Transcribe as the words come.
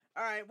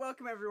All right,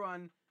 welcome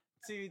everyone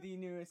to the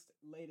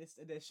latest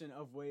edition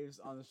of Waves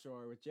on the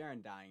Shore with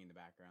Jaren dying in the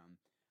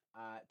background.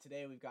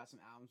 Today we've got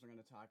some albums we're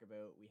going to talk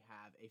about. We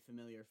have a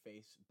familiar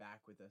face back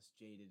with us.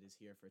 Jaded is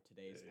here for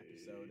today's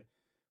episode.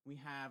 We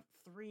have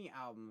 3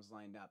 albums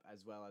lined up,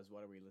 as well as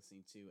what are we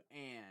listening to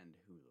and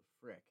who the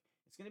frick.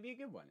 It's going to be a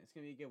good one.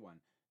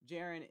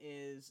 Jaren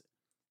is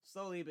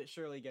slowly but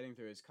surely getting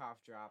through his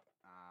cough drop.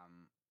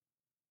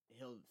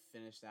 He'll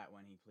finish that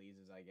when he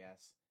pleases, I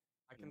guess.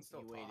 I can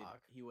still talk.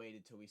 He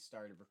waited till we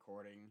started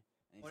recording.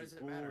 And what does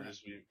it matter?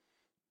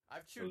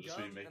 I've chewed just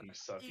gum be making and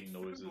sucking eat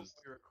noises. food when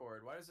we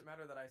record. Why does it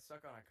matter that I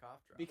suck on a cough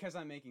drop? Because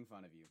I'm making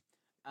fun of you.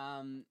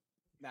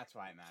 That's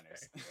why it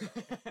matters.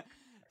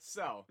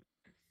 So,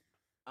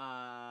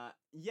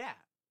 yeah,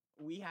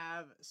 we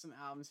have some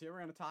albums here. We're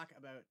going to talk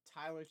about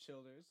Tyler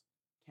Childers'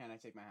 Can I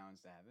Take My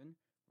Hounds to Heaven?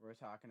 We're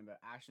talking about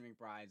Ashley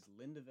McBryde's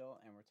Lindaville,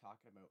 and we're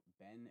talking about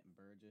Ben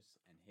Burgess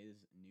and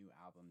his new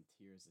album,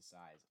 Tears the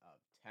Size of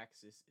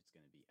Texas. It's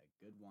going to be a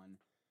good one.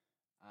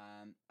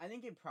 I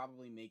think it'd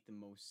probably make the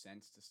most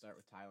sense to start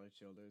with Tyler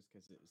Childers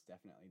because it was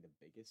definitely the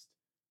biggest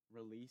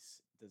release.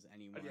 Does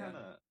anyone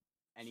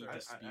any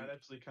dispute? I'd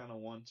actually kind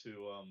of want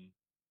to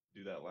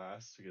do that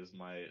last because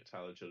my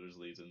Tyler Childers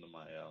leads into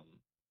my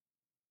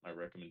my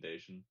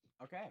recommendation.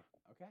 Okay.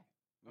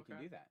 We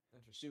can do that.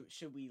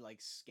 Should we like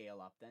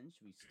scale up then?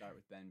 Should we start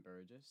with Ben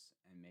Burgess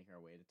and make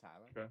our way to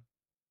Tyler? Okay.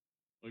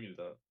 We can do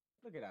that.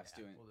 Look at us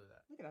We'll do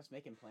that. Look at us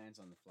making plans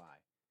on the fly.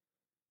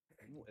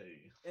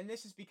 Hey. And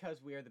this is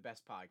because we are the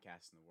best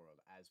podcast in the world,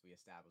 as we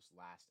established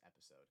last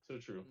episode. So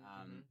true.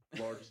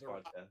 The Largest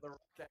Rock podcast.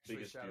 actually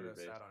Biggest shouted viewer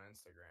us base. out on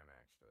Instagram.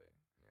 Actually,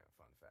 yeah,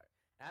 fun fact.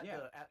 At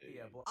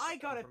the Black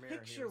I got a premiere, he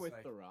picture was with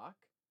like, The Rock.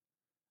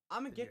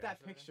 I'm gonna Did get you that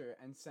actually? picture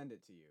and send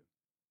it to you.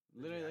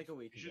 you Literally like a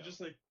actually? week You should ago.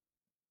 just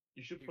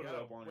you should You put it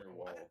gotta- up on your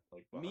what? wall.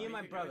 Like Me and behind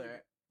my you.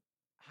 brother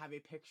have a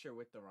picture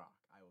with The Rock.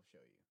 I will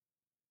show you.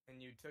 And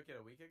you took it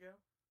a week ago.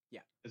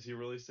 Is he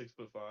really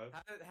 6'5"? How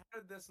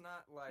did this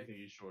not I like? think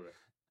he's shorter.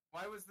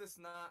 Why was this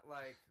not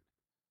like?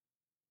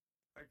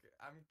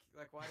 I'm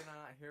like, why did I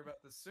not hear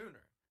about this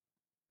sooner?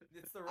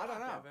 It's The Rock, I don't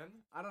know. Evan.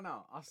 I don't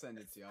know. I'll send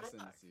it It's to you. The I'll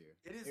send it Rock. to you.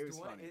 It is It was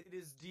Dwayne. funny. It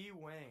is D.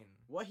 Wayne.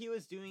 What he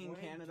was doing in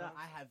Dwayne Canada,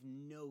 Johnson. I have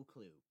no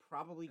clue.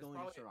 Probably It's going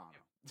probably- to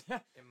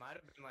Toronto. It might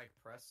have been like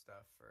press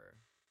stuff for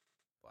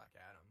Black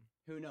Adam.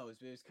 Who knows?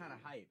 But it was kind of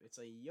hype. It's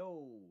like,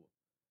 yo,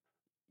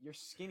 you're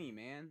skinny,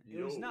 man.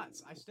 It was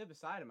nuts. I stood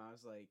beside him. I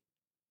was like,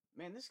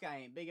 man, this guy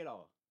ain't big at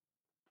all.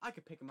 I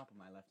could pick him up with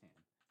my left hand.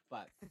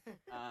 But,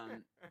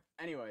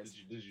 anyways,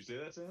 Did you say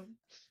that to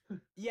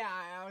him? yeah,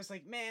 I was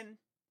like, man,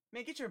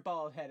 get your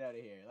bald head out of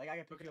here. Like, I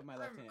could pick it up with my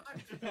left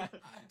hand.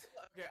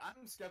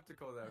 I'm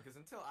skeptical though, because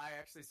until I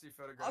actually see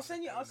photographs, I'll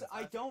send you. of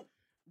I don't.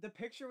 The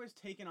picture was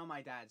taken on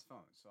my dad's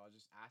phone, so I'll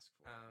just ask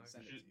for it and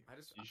send it to you. I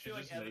You feel should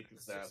like just Evan make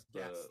is that just the-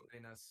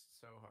 gaslighting us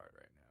so hard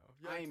right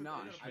now. I am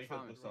not. You should I make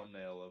up the promise.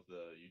 thumbnail of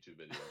the YouTube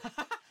video.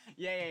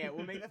 Yeah.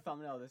 We'll make the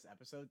thumbnail of this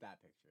episode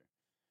that picture.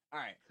 All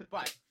right,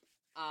 but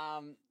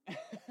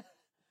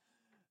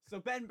so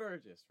Ben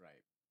Burgess,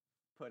 right,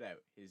 put out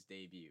his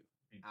debut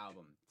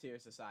album,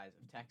 Tears the Size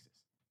of Texas.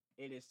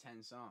 It is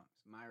 10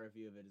 songs. My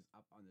review of it is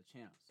up on the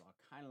channel, so I'll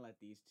kind of let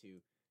these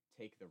two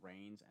take the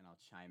reins, and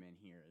I'll chime in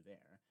here or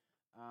there.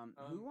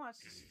 Who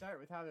wants to start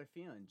with how they're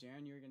feeling?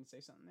 Jaren, you were going to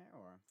say something there,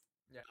 or?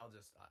 Yeah, I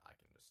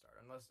can just start.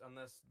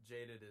 Unless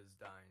Jaded is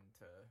dying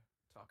to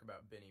talk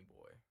about Benny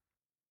Boy.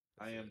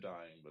 I am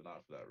dying, but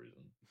not for that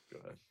reason. Go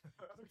ahead.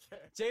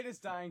 Okay. Jade is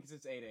dying because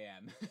it's 8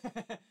 a.m.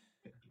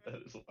 That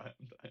is why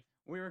I'm dying.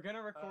 We were going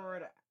to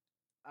record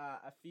a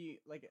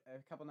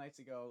couple nights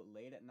ago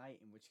late at night,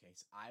 in which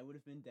case I would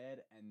have been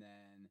dead, and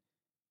then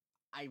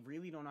I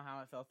really don't know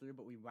how it fell through,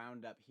 but we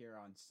wound up here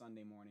on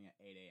Sunday morning at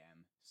 8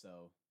 a.m.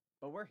 So,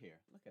 but we're here.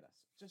 Look at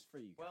us. Just for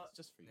you guys. Well,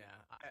 just for you.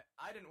 Yeah,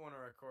 I didn't want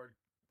to record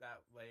that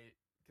late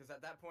because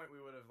at that point we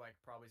would have like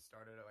probably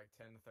started at like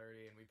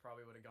 10:30 and we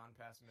probably would have gone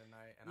past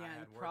midnight and I Yeah,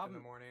 had the work in problem-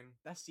 the morning.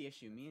 That's the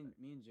issue. Me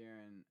and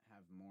Jaren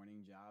have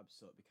morning jobs,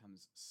 so it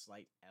becomes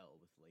slight L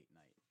with late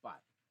night. But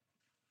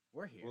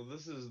we're here. Well,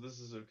 this is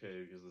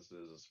okay because this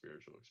is a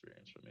spiritual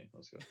experience for me.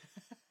 Let's go.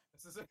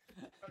 This is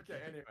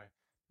okay. Anyway,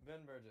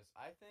 Ben Burgess.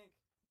 I think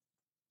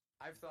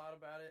I've thought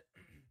about it,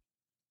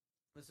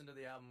 listened to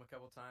the album a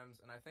couple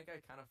times, and I think I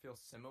kind of feel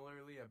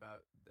similarly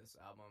about this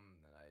album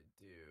that I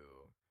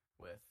do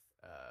with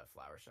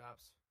Flower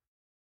Shops.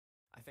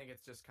 I think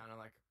it's just kind of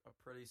like a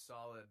pretty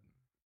solid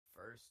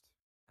first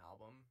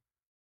album.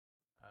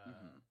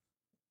 Mhm.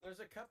 There's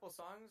a couple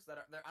songs that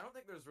are there. I don't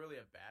think there's really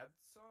a bad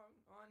song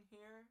on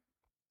here,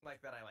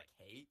 like that I like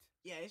hate.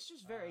 Yeah, it's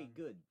just very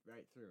good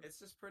right through. It's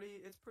just pretty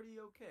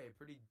okay,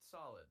 pretty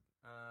solid.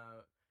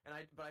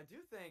 But I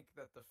do think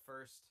that the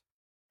first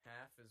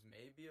half is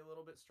maybe a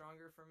little bit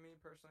stronger for me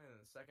personally than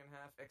the second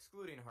half,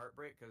 excluding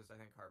Heartbreak, because I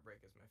think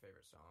Heartbreak is my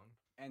favorite song.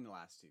 And the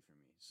last two for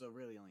me. So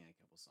really only a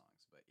couple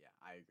songs, but yeah,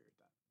 I agree with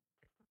that.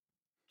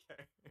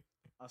 Okay.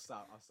 I'll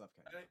stop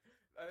cutting.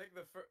 I think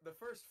the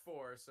first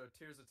 4, so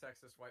Tears of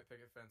Texas, White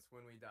Picket Fence,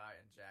 When We Die,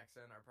 and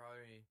Jackson are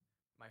probably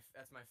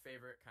that's my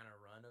favorite kind of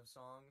run of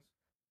songs.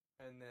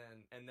 And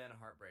then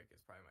Heartbreak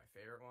is probably my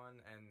favorite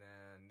one, and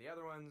then the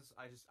other ones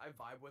I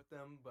vibe with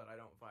them, but I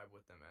don't vibe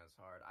with them as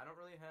hard. I don't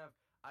really have.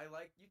 I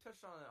like you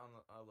touched on it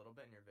a little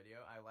bit in your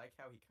video. I like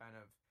how he kind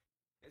of.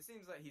 It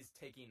seems like he's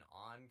taking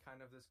on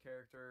kind of this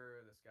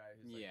character, this guy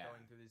who's like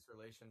going through these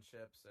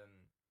relationships and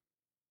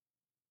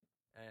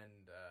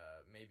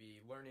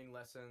maybe learning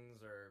lessons,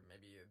 or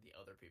maybe the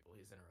other people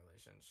he's in a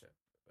relationship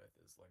with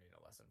is learning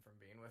a lesson from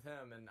being with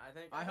him. And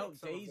I hope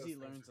some of those Daisy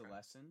things learns are a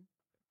lesson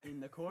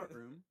in the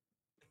courtroom,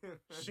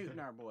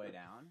 shooting our boy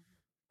down.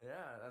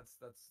 Yeah,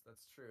 that's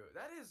true.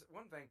 That is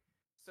one thing.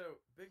 So,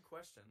 big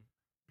question.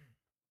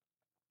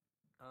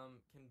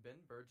 Can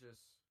Ben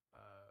Burgess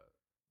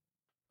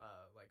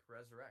like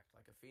resurrect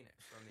like a phoenix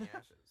from the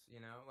ashes? You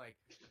know, like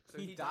so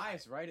he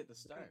dies right at the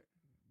start.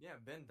 Yeah,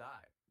 Ben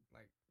died.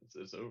 Like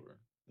it's over.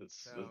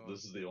 So,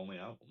 this is the only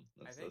album.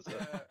 I think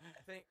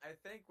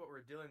what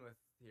we're dealing with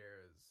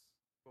here is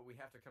what we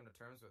have to come to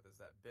terms with is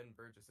that Ben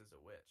Burgess is a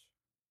witch,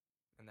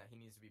 and that he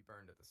needs to be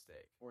burned at the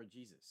stake. Or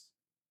Jesus.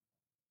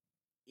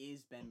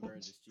 Is Ben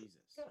Burgess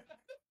Jesus?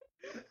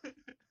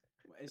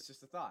 It's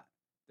just a thought.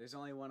 There's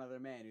only one other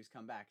man who's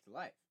come back to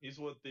life. He's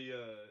what the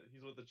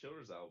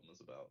Childers album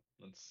is about.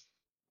 That's.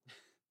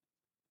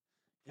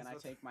 Can I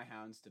take my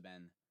hounds to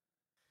Ben?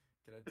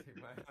 Can I take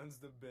my hounds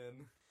to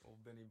Ben,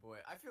 old Benny boy?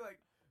 I feel like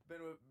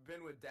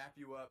Ben would dap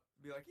you up,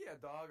 be like, "Yeah,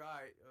 dog, all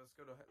right, let's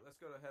go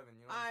to heaven."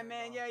 You know? All right,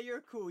 man. Yeah,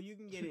 you're cool. You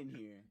can get in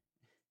here.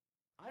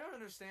 I don't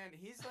understand.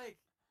 He's like.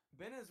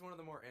 Ben is one of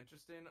the more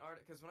interesting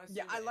artists because when I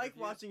I like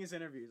watching his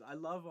interviews. I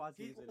love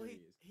watching his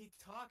interviews. He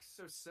talks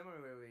so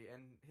similarly,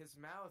 and his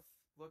mouth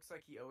looks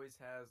like he always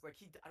has like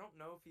I don't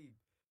know if he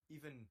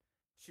even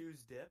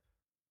chews dip,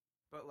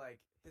 but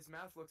like his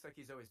mouth looks like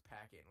he's always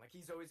packing. Like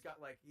he's always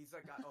got got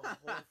a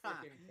whole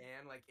freaking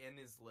can like in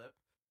his lip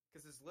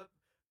because his lip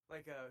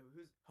like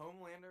who's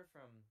Homelander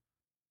from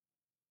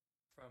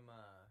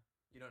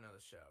you don't know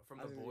the show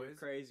from The Boys.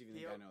 You're crazy if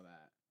you think I know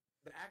that.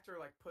 The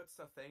actor like puts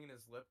a thing in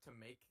his lip to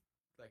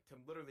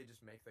literally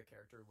just make the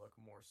character look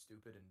more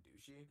stupid and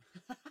douchey.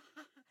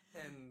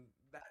 And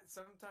that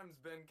sometimes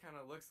Ben kind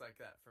of looks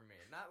like that for me.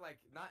 Not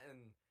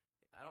in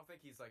I don't think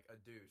he's like a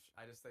douche.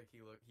 I just think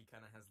he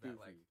kind of has that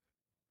goofy.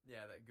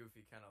 that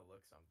goofy kind of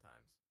look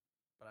sometimes.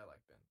 But I like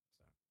Ben,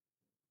 so.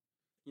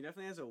 He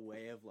definitely has a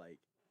way of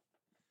like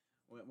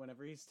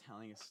whenever he's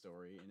telling a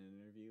story in an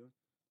interview,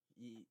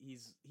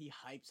 he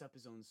hypes up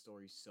his own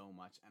story so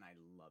much, and I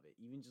love it.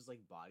 Even just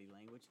like body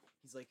language.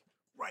 He's like,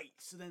 right,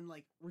 so then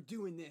like we're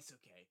doing this,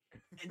 okay,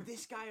 and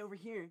this guy over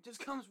here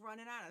just comes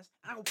running at us,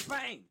 and I go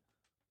bang,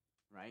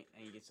 right,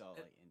 and he gets all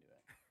like into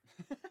it.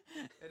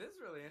 It is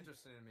really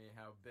interesting to me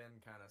how Ben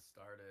kind of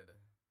started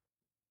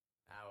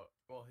out.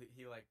 Well,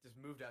 he like just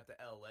moved out to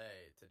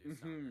LA to do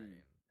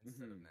songwriting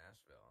instead of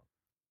Nashville,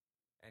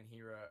 and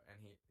he's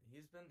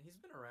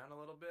been around a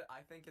little bit.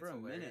 I think it's for a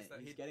hilarious minute.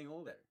 That he's getting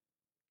older.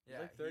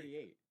 Yeah, he's like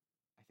 38,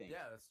 I think.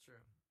 Yeah, that's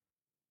true.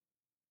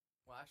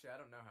 Well, actually, I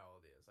don't know how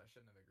old he is. I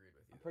shouldn't have agreed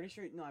with you. I'm pretty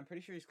sure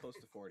he's close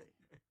to 40.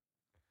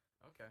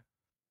 Okay.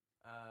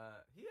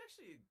 He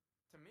actually,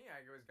 to me, I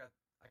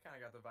kind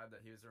of got the vibe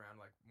that he was around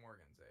like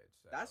Morgan's age.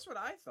 So. That's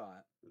what I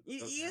thought. He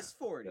is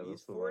 40. Yeah,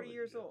 he's 40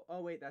 years old.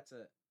 Oh wait, that's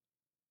a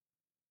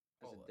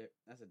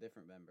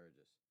different Ben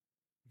Burgess.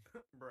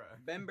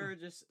 Bruh. Ben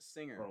Burgess,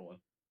 singer. Wrong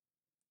one.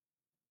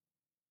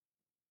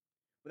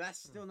 But that's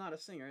still not a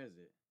singer, is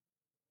it?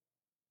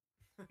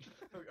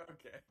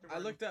 Okay. I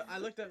looked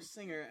up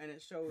singer, and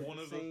it showed one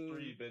of the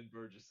three Ben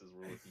Burgesses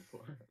we're looking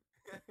for.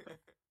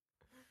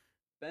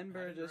 Ben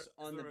Burgess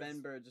on the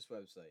Ben Burgess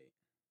website.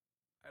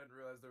 I didn't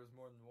realize there was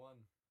more than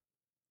one.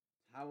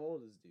 How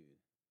old is dude?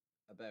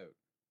 About.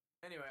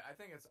 Anyway, I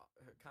think it's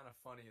kind of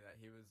funny that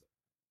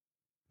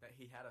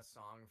he had a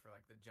song for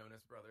like the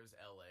Jonas Brothers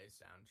LA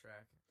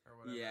soundtrack or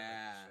whatever.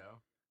 Yeah. Like, the show.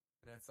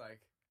 And it's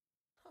like,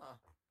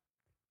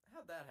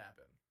 how'd that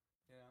happen?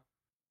 You know?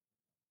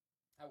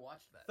 I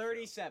watched that.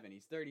 37. Show.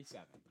 He's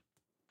 37.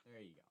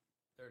 There you go.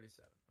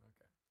 37.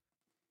 Okay.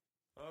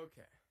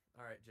 Okay.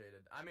 All right,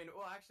 Jaded. I mean,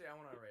 well, actually, I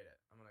want to rate it.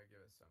 I'm gonna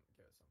give it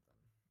something.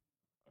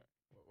 All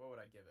right. What would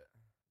I give it?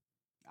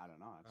 I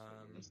don't know.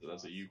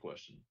 That's a you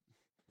question.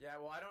 Yeah.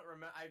 Well, I don't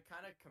remember. I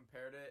kind of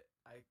compared it.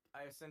 I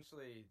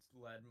essentially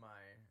led my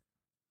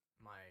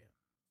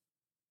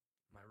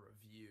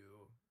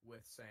review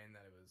with saying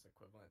that it was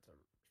equivalent to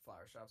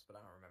Flower Shops, but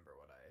I don't remember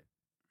what I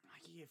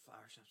can give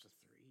Flower Shops a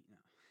 3.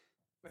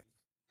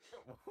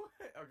 No. What?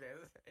 Okay.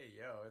 Hey,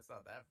 yo, it's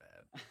not that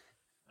bad.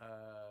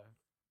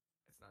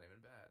 It's not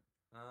even bad.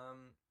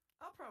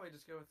 I'll probably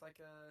just go with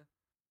like a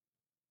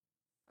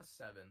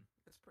 7.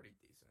 It's pretty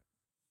decent.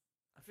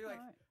 I feel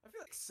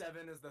like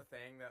 7 is the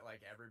thing that like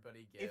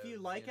everybody gives. If you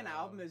like an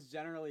album, it's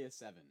generally a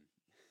 7.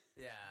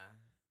 Yeah.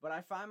 But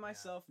I find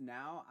myself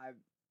now, I've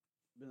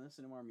been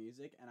listening to more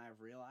music, and I've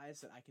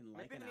realized that I can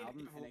like an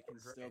album and it can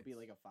still be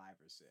like a 5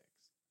 or 6.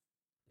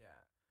 Yeah.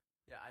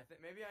 Yeah, I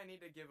think maybe I need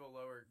to give a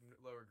lower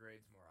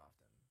grades more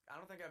often. I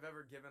don't think I've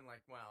ever given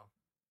like, well,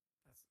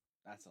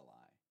 that's a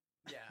lie.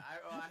 Yeah,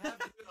 I have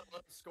given a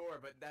low score,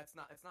 but it's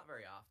not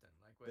very often.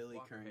 Like with Billy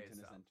Walker Currington Hayes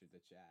has stuff. entered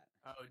the chat.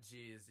 Oh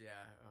geez,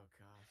 yeah.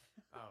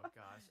 Oh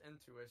gosh.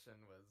 Intuition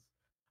was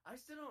I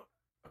still don't.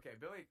 Okay,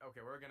 Billy.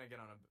 Okay, we're gonna get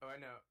on a. Oh, I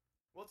know.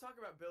 We'll talk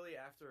about Billy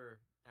after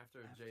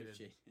Jaded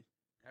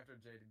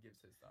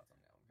gives his thoughts on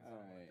the album. 'Cause I don't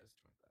wanna Alright.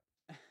 disjoint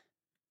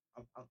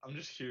that. I'm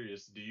just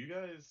curious. Do you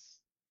guys?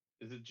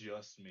 Is it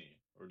just me,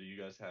 or do you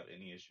guys have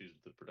any issues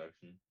with the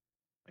production,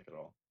 like at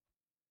all?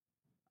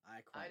 I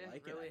I quite didn't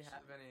like really it,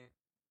 have actually. any.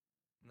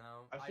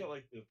 No, I felt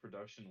like the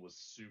production was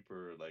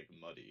super like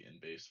muddy and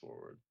bass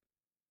forward.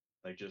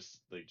 Like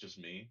just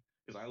me,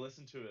 because I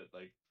listened to it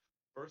like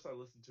first I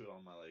listened to it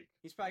on my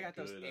He's probably my got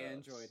those good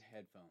Android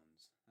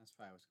headphones. That's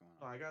probably what's going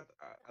no, on.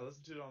 I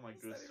listened to it on my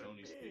What good does that even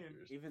Sony mean?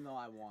 speakers. Even though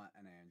I want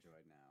an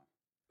Android now.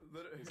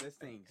 Because this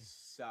thing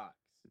sucks.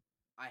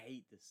 I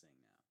hate this thing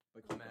now.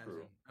 But keep Imagine, going.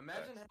 True.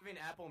 imagine Facts. having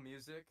Apple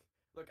Music.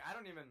 Look, I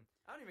don't even.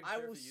 I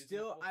care will if you use an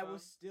still Apple I will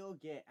phone. still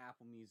get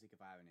Apple Music if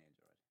I have an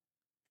Android.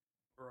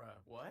 Bruh,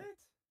 what?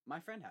 My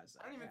friend has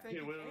that. I don't even yeah. think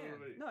Hey, you wait, can. wait,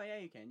 wait. No, yeah,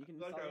 you can. You can I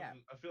feel, install like the I've,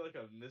 app. I feel like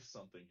I've missed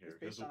something here It's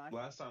based because on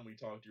last iPhone. time we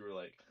talked, you were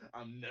like,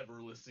 "I'm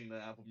never listening to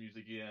Apple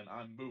Music again.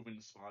 I'm moving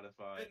to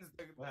Spotify."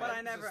 But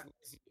I never-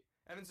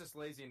 Evan's just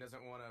lazy and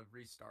doesn't want to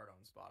restart on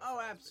Spotify. Oh,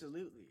 is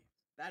absolutely.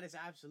 That is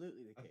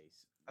absolutely the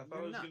case. I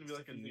thought You're it was gonna be nuts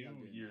like a if you think I'm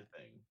new doing year that.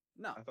 thing.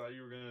 No. I thought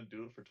you were gonna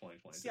do it for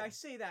 2020. See, I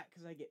say that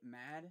because I get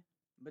mad,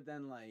 but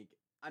then like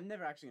I'm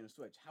never actually gonna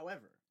switch.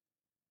 However,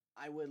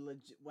 I would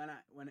when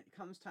it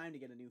comes time to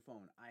get a new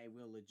phone, I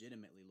will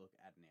legitimately look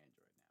at an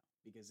Android now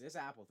because this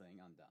Apple thing,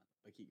 I'm done.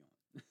 But keep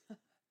going.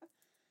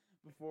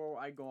 Before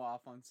I go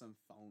off on some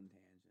phone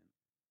tangent.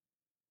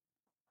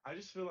 I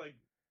just feel like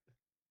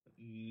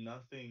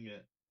nothing,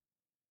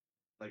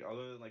 like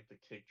other than like the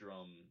kick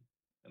drum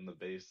and the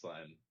bass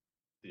line,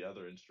 the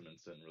other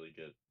instruments didn't really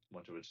get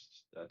much of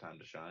its time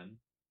to shine.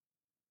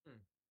 Hmm.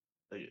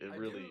 Like it I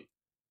really, do-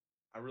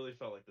 I really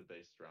felt like the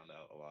bass drowned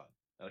out a lot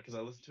because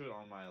I listened to it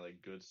on my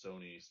like good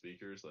Sony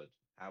speakers that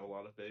have a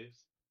lot of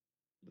bass,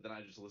 but then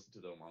I just listened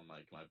to them on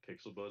like my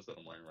Pixel Buds that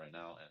I'm wearing right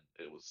now, and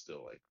it was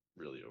still like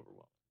really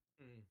overwhelming.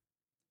 Hmm.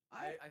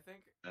 I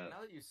think Uh,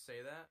 now that you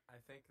say that, I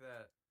think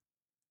that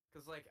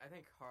because like I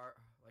think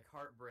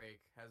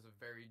Heartbreak has a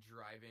very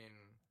driving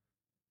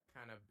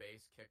kind of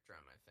bass kick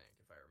drum. I think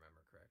if I remember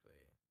correctly,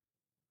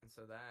 and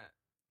so that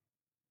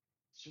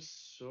it's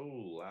just so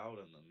loud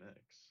in the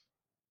mix.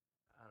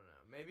 I don't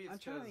know. Maybe it's I'm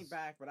trying to think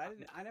 'cause back, but I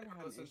never never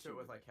had an listened to issue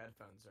it with with like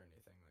headphones or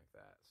anything like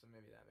that. So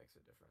maybe that makes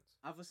a difference.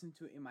 I've listened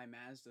to it in my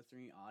Mazda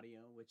 3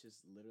 Audio, which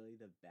is literally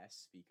the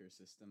best speaker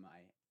system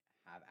I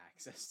have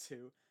access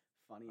to.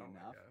 Funny Oh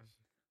enough, my gosh.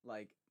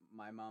 like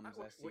my mom's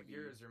What SUV,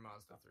 year is your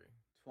Mazda 3?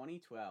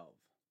 2012.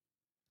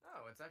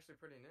 Oh, it's actually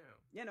pretty new.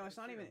 Yeah, no, it's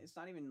Pretty not even. cute. It's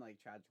not even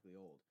like tragically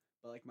old.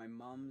 But like my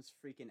mom's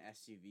freaking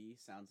SUV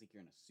sounds like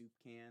you're in a soup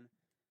can.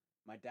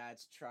 My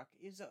dad's truck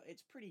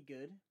it's pretty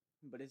good,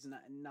 but it's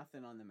not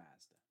nothing on the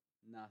Mazda.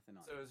 Nothing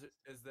on. So the is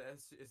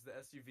it is the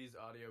SUV's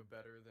audio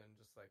better than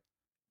just like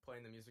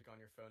playing the music on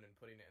your phone and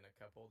putting it in a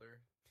cup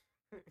holder?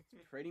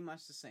 Mazda. Pretty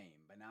much the same,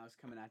 but now it's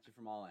coming at you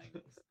from all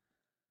angles.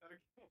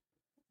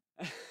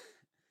 Okay.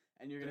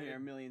 And you're gonna hear a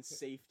Jade. million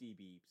safety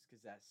beeps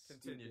because that's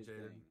Continue,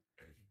 stupid Jaden.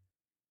 thing.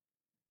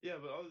 Yeah,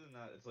 but other than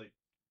that,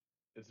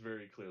 it's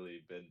very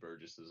clearly Ben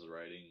Burgess's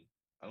writing.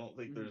 I don't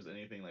think there's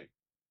anything like.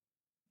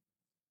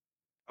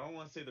 I don't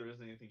want to say there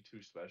isn't anything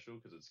too special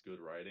because it's good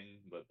writing,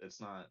 but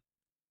it's not.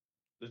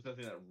 There's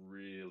nothing that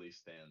really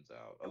stands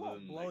out It other won't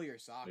than blow like your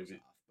socks maybe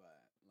off, but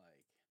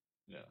like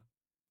yeah.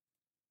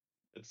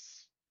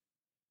 It's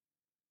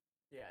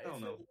Yeah, I don't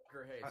it's know. the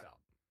Walker Hayes I- album.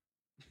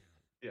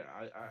 yeah.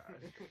 I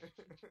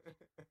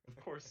of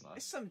course not.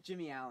 it's some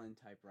Jimmy Allen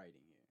type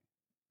writing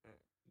here.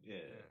 Yeah.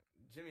 Yeah.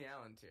 Jimmy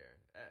Allen tier,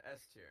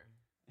 S tier.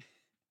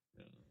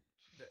 yeah.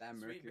 That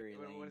Mercury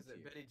What Lane is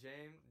it? tier. Betty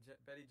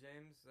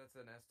James. That's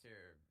an S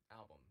tier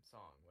album,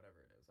 song, whatever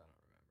it is. I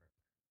don't remember.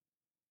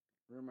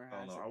 Rumor I don't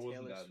has know. it I wasn't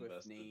Taylor that Swift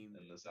invested named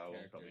in this the album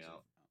characters coming of-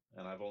 out,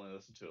 and I've only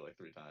listened to it like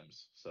 3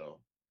 times,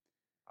 so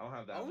I don't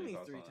have that many Only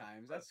thoughts 3 on it,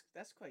 times. but-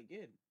 That's quite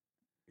good.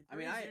 I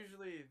Three mean, is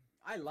usually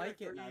I like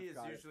it. And three I've is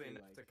got it usually through,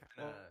 enough like, to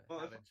kind of well,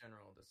 have if- a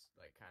general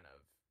kind of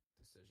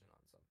decision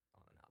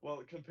on an album. well,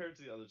 compared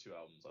to the other 2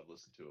 albums, I've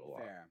listened to a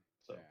lot. fair.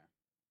 so. Fair.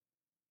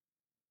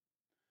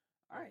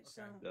 All right,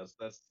 so Okay. That's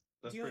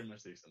Do you- pretty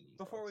much the extent of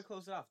the before we thoughts.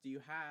 close it off, do you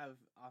have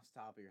off the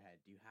top of your head?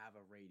 Do you have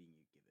a rating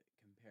you give it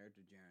compared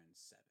to Jaren's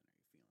 7?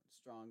 Are you feeling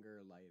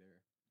stronger, lighter?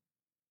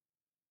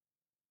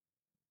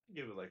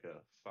 Give it like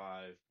a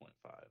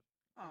 5.5.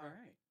 All Okay.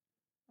 right.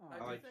 All I I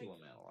do like think- Killer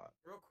Man a lot.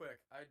 Real quick,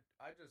 I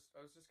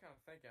was just kind of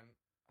thinking.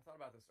 I thought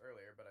about this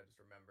earlier, but I just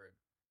remembered.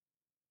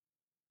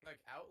 Like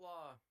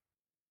Outlaw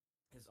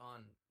is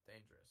on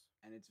Dangerous.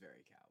 And it's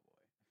very cowboy.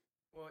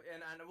 Well,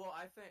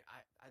 I think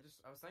I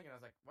was thinking, I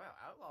was like, wow,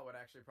 Outlaw would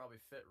actually probably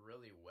fit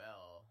really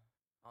well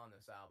on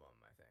this album.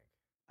 I think.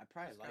 I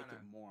probably Just like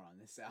kinda- it more on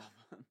this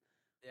album.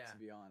 Yeah. To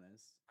be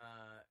honest.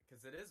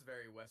 Because it is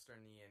very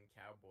westerny and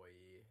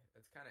cowboy-y.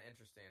 It's kind of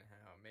interesting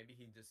how maybe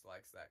he just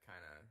likes that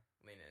kind of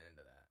leaning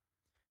into that.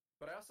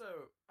 But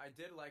I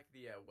did like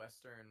the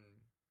western.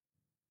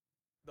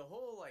 The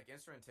whole like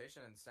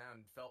instrumentation and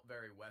sound felt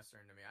very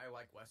western to me. I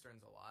like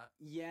westerns a lot.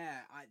 Yeah,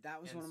 that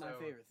was And one of my so-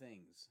 favorite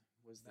things.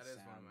 Was the That is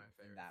sound one of my in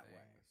favorite that things.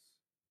 way.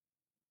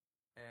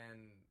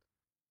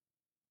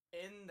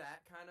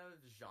 that kind of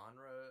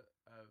genre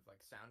of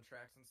like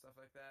soundtracks and stuff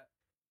like that,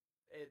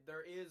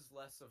 there is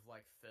less of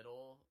like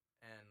fiddle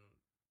and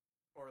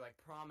or like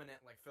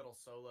prominent like fiddle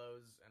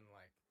solos, and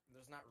like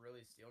there's not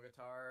really steel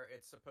guitar.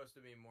 It's supposed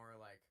to be more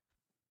like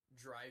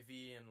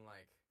drivey and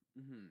like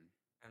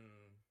and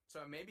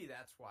so maybe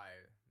that's why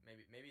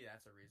maybe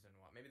that's a reason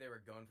why maybe they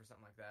were going for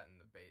something like that,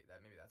 and the bass that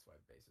maybe that's why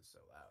bass is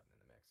so loud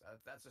in the mix.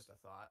 That's just a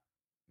thought.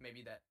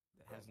 Maybe that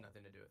has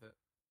nothing to do with it.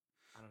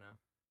 I don't know.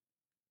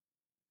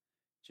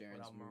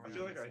 Jaren's I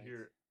feel like I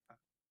hear.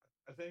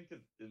 I think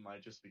it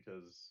might just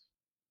because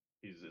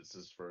it's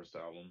his first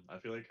album. I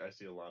feel like I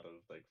see a lot of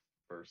like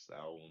first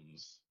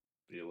albums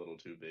be a little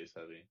too bass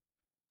heavy.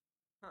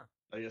 Huh.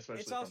 Like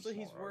especially it's also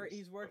from smaller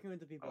he's working with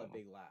the people I at don't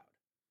know. Big Loud,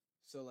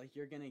 so like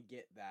you're gonna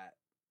get that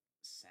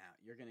sound.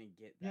 You're gonna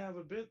get that Yeah,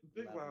 but Big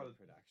level Loud. of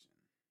production.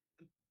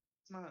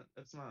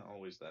 It's not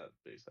always that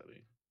bass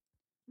heavy.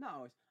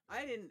 No,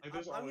 I didn't. Like,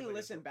 there's I'm always, gonna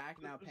like, listen back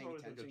now, There's paying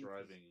always like attention. a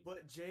driving.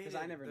 But Jaded, Because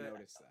I never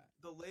noticed that.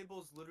 The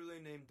label's literally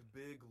named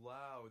Big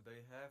Loud.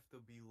 They have to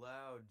be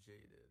loud,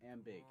 Jaded.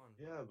 And Come big. on,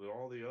 Yeah, but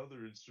all the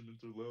other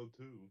instruments are loud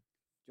too.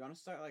 Do you want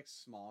to start like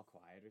small,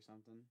 quiet or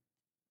something?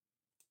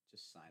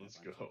 Just sign Let's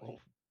a bunch of, go.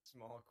 like-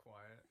 Small,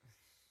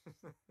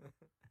 quiet.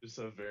 Just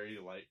a very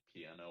light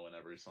piano in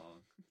every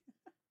song.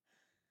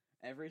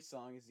 Every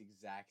song is the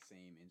exact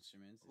same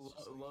instruments. It's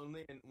just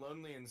like-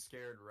 Lonely and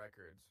Scared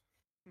Records.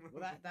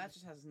 well, that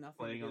just has nothing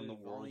Playing to do on the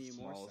with world's volume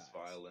or smallest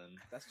size. violin.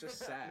 That's just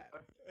sad.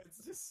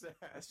 It's just sad.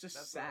 That's just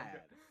what I'm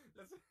sad.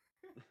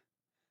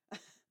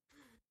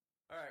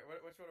 All right,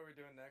 which one are we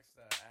doing next?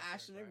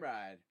 Ashton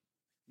McBride,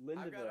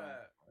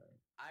 Lindaville.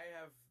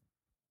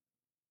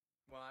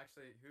 Well,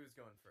 actually, who's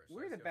going first?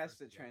 We're Let's the go best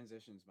first at again.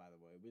 transitions, by the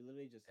way. We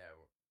literally just Yeah.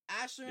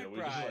 Ashton Yeah, we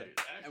just, McBride,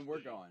 like, and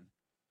we're actually- going.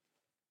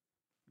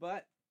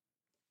 But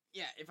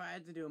yeah, if I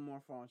had to do a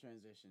more formal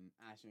transition,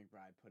 Ashton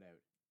McBride put out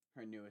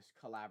her newest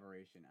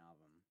collaboration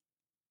album,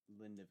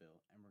 Lindaville,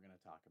 and we're gonna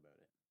talk about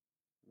it.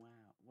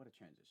 Wow, what a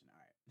transition!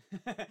 All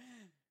right,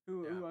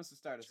 who Yeah, wants to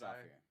start us off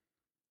try. here?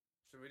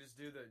 Should we just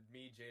do the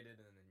me, Jaded,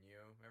 and then you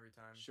every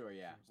time? Sure,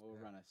 yeah, Should we we'll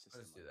just do run a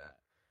system. Let's do like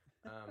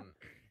that.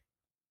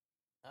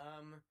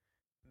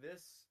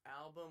 This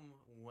album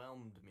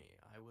whelmed me.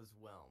 I was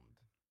whelmed.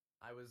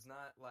 I was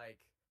not like,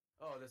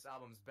 oh, this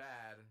album's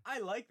bad. I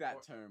like that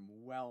Or- term,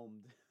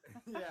 whelmed.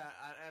 Yeah,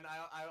 and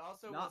I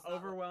also Not was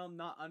overwhelmed,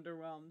 not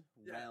underwhelmed,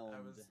 Yeah,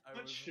 whelmed. I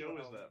What was show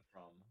is whelmed. that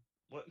from?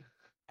 What?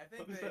 I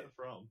think What is that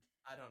from?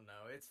 I don't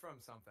know. It's from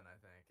something, I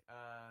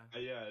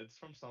think. Yeah, it's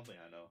from something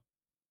I know.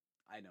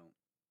 I don't.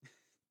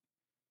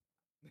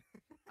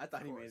 I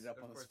thought he made it up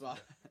Of on the course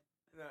spot.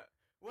 he No,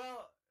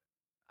 well,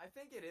 I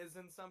think it is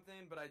in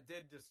something, but I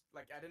did just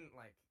like I didn't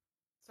like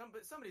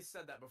somebody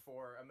said that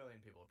before. A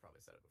million people have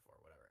probably said it before.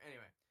 Whatever.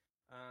 Anyway,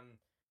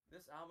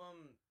 this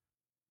album,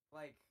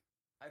 like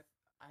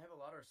I have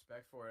a lot of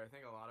respect for it. I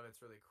think a lot of it's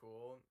really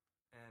cool,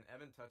 and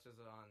Evan touches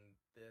on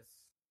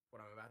this what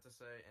I'm about to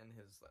say in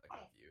his like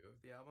review of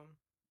the album,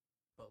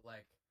 but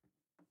like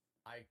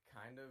I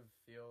kind of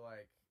feel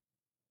like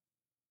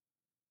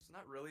it's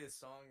not really a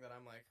song that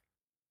I'm like.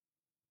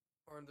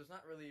 Or there's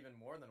not really even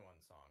more than one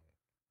song.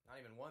 Not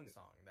even one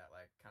song that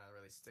like kind of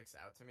really sticks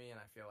out to me, and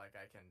I feel like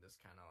I can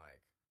just kind of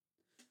like.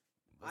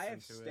 I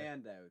have listen to it.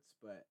 standouts,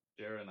 but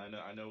Darren, I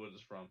know what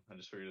it's from. I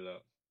just figured it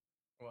out.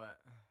 What?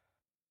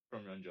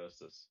 From Young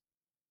Justice.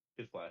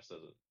 Kid Flash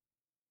says it.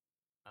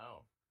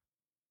 Oh.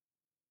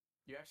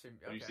 You actually?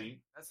 Have you okay.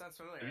 seen? That sounds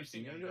familiar. Have you I've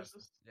seen Young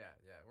Justice? Yeah.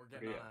 We're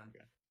getting Okay, on.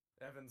 okay.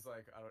 Evan's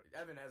like,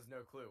 Evan has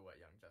no clue what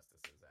Young Justice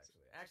is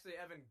actually. Actually,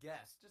 Evan,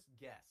 guess. Just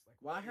guess. Like,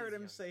 well, I what heard is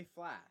him Young say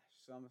Flash,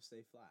 so I'm gonna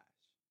say Flash,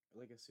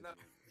 like a No.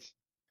 superhero.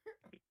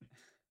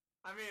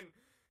 I mean,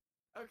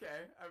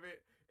 okay. I mean,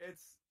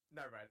 it's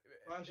never mind.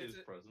 Flash It's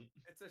is present.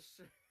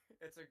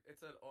 It's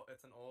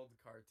an old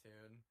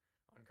cartoon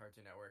on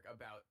Cartoon Network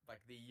about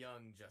like the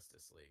Young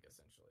Justice League,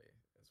 essentially,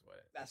 is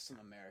what. That's some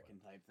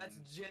American type thing.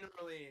 That's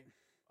generally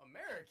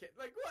American.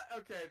 Like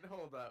what? Okay,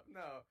 hold up.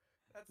 No,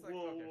 that's like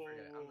Whoa, okay. whoa,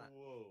 Forget it. I'm not.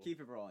 whoa. Keep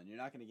it rolling.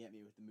 You're not gonna get me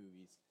with the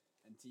movies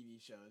and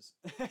TV shows.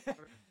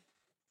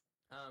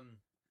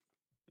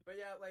 But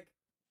yeah, like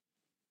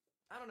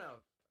I don't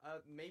know.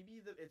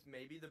 Maybe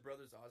the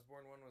Brothers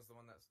Osborne one was the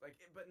one that's like,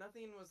 but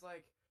nothing was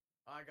like,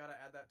 oh, I gotta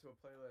add that to a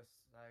playlist.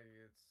 Like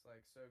it's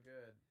like so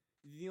good.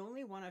 The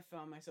only one I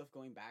found myself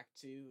going back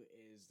to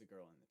is The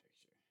Girl in the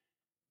Picture.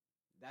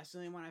 That's the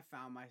only one I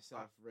found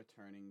myself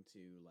returning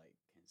to like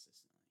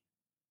consistently.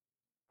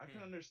 I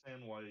can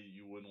understand why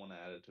you wouldn't want to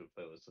add it to a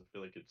playlist. I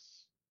feel like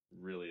it's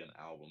really an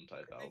album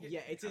type I think album.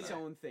 Yeah, it's its kinda-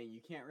 own thing.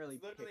 You can't really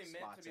It's literally pick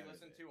meant spots to be out of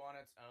listened it. to on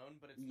its own,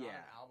 but it's not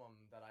Yeah. an album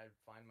that I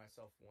find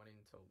myself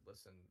wanting to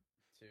listen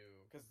to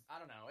because I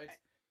don't know. It's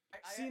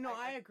See, no,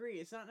 I agree.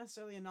 It's not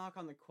necessarily a knock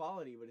on the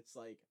quality, but it's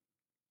like,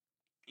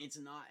 it's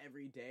not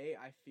every day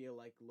I feel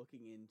like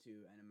looking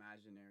into an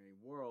imaginary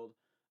world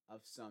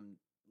of some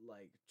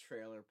like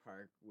trailer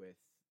park with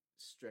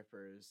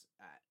strippers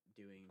at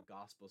doing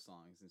gospel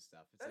songs and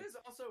stuff. It's That like, is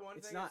also one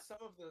it's thing. not- Some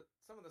of the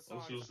This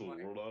songs. is the I'm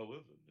like, world I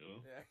live in, you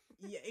know?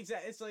 yeah. yeah,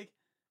 exactly. It's like,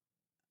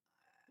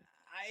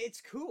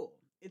 it's cool.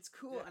 It's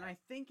cool, Yeah. and I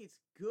think it's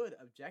good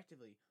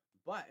objectively.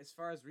 But as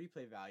far as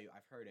replay value,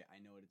 I've heard it. I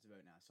know what it's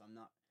about now, so I'm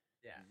not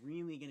Yeah.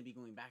 really gonna be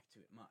going back to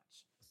it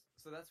much.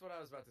 So that's what I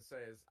was about to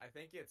say. Is I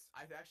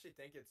actually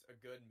think it's a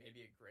good,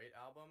 maybe a great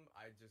album.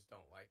 I just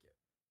don't like it.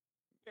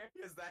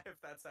 Is that if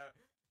that's how?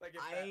 Like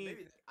if that,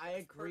 maybe I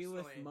that's agree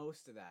with personally-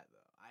 most of that though.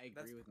 I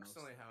agree with That's most.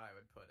 personally how I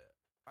would put it.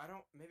 I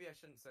don't. Maybe I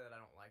shouldn't say that I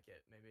don't like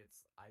it. Maybe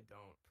it's I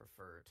don't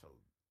prefer to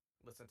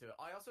listen to it.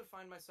 I also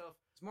find myself.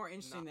 It's more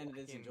interesting not than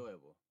it is liking-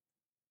 enjoyable.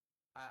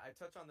 I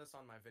touch on this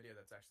on my video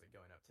that's actually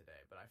going up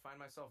today, but I find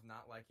myself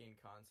not liking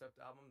concept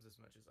albums as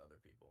much as other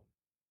people,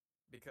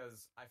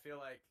 because I feel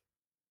like,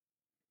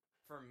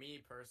 for me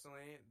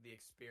personally, the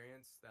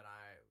experience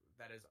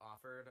that is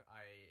offered,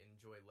 I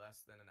enjoy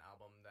less than an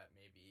album that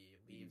maybe You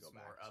can leaves go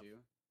more back up.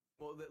 to.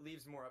 Well, that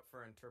leaves more up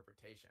for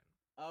interpretation.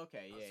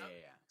 Okay, Oh,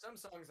 yeah. Some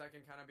songs I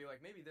can kind of be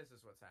like, maybe this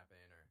is what's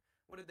happening, or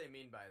what did they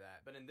mean by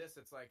that? But in this,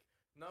 it's like,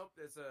 nope,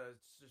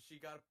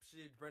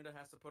 Brenda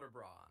has to put her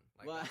bra on.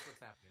 Like Well- that's what's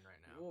happening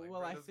right now. well, Like,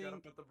 well, I Brenda's gotta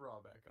think put the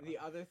bra back on. The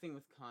other thing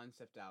with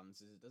concept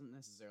albums is it doesn't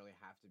necessarily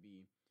have to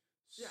be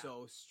Yeah.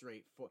 so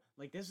straightforward.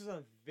 Like this is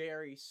a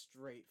very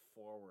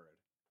straightforward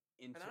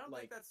and I don't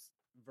like think that's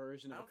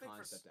version I of a don't think for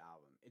concept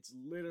album. It's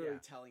literally Yeah.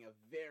 telling a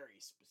very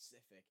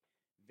specific,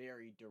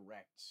 very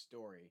direct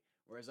story,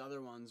 whereas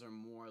other ones are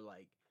more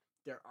like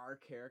there are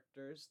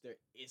characters, there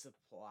is a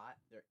plot,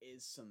 there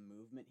is some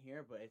movement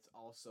here, but it's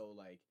also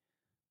like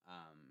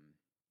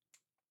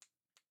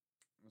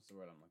what's the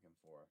word I'm looking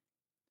for?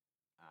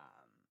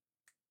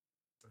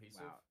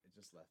 cohesive. Wow, it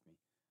just left me.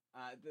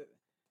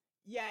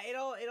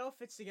 It all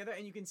fits together,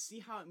 and you can see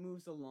how it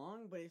moves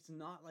along, but it's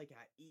not like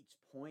at each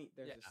point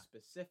there's a Yeah.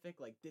 specific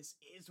like this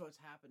is what's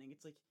happening.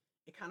 It's like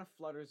it kind of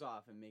flutters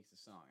off and makes a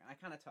song, and I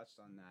kind of touched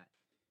on that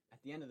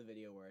at the end of the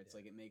video where it's Yeah.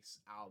 like it makes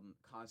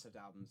concept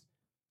albums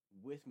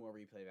with more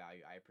replay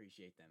value. I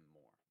appreciate them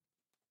more.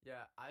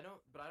 Yeah, I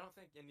don't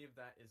think any of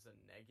that is a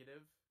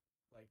negative,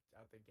 like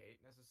out the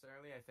gate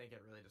necessarily. I think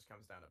it really just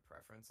comes down to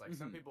preference. Like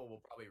some Mhm. people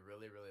will probably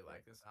really, really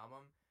like this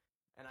album,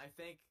 and I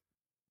think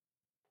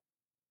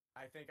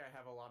I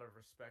have a lot of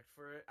respect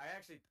for it. I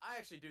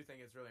actually do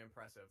think it's really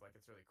impressive. Like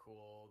it's really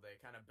cool. They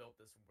kind of built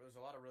this. There's a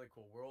lot of really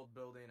cool world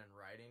building and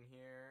writing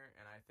here,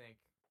 and I think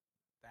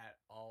that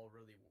all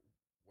really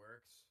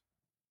works.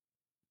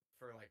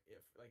 For like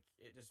if like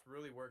it just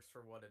really works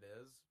for what it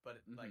is,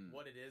 but like Mhm.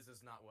 what it is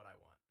not what I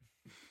want.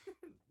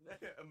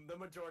 The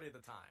majority of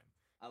the time.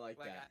 I like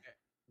Like that.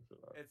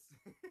 it's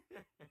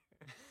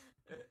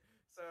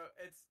so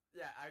it's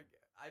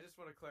I just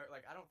want to clarify.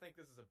 Like I don't think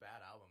this is a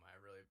bad album. I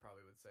really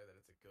probably would say that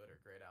it's a good or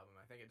great album.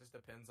 I think it just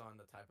depends on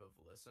the type of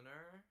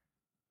listener.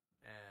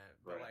 And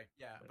but Right.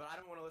 but I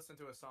don't want to listen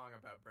to a song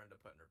about Brenda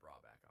putting her bra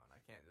back on. I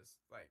can't just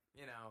like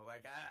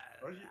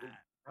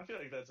I feel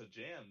like that's a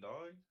jam,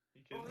 dog.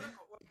 You Well, kidding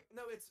me?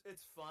 no,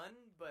 it's fun,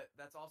 but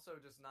that's also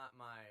just not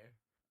my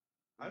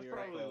I've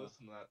probably Lyrical.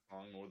 listened to that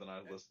song more than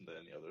I've listened to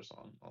any other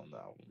song on the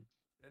album.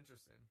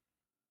 interesting.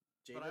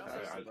 Jada But I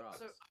Pinkett also,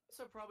 Bras.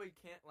 also probably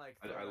can't like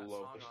I- throw I that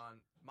love song it.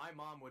 on. My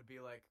mom would be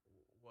like,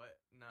 "What?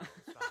 No,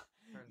 stop."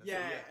 Turn this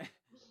Yeah. off."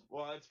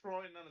 Well, it's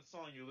probably not a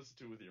song you listen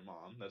to with your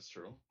mom. That's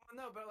true.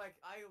 No, but like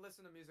I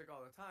listen to music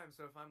all the time,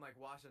 so if I'm like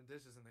washing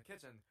dishes in the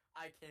kitchen,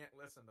 I can't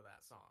listen to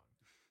that song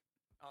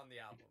on the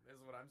album.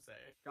 Is what I'm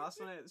saying.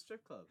 Gospel night at the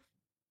strip club.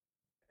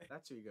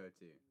 That's who you go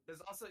to.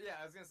 There's also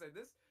I was gonna say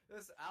this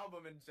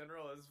album in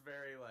general is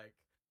very like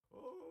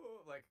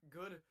like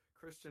good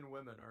Christian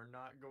women are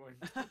not going.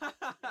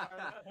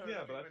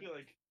 Yeah, but I feel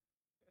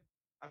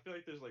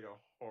like there's like a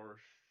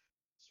harsh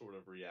sort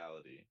of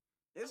reality.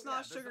 It's Oh, not yeah,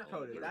 there's sugar not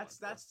coated. one. That's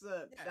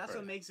Yeah, that's what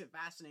right. makes it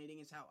fascinating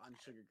is how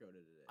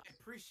unsugarcoated it I is.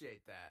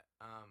 appreciate that.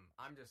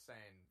 I'm just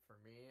saying, for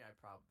me, I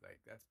probably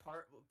like that's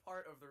part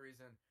of the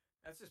reason.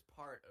 That's just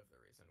part of the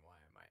reason why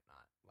I might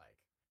not like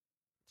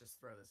just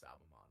throw this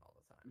album on all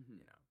the time, Mhm.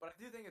 you know. But I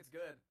do think it's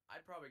good.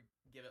 I'd probably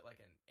give it like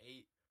an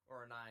 8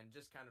 or a 9,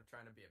 just kind of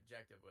trying to be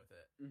objective with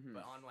it. Mhm.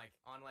 But on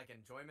like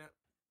enjoyment,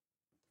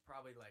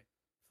 probably like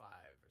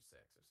 5 or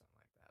 6 or something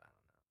like that. I don't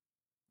know.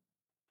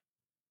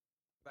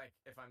 Like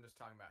if I'm just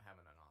talking about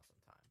having an awesome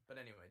time. But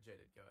anyway,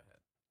 Jaded, go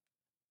ahead.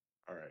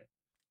 All right.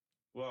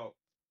 Well,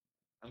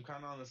 I'm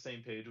kind of on the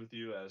same page with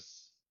you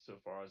as so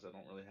far as I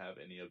don't really have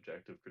any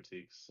objective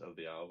critiques of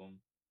the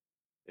album.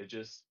 It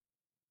just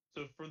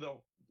so for the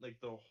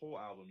whole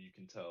album, you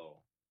can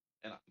tell,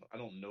 and I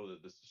don't know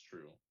that this is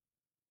true,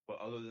 but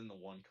other than the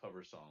one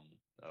cover song,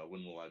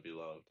 "When Will I Be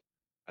Loved,"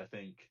 I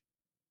think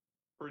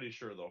pretty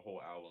sure the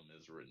whole album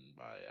is written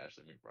by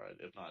Ashley McBride,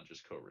 if not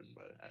just co-written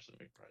by Ashley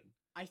McBride.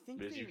 I think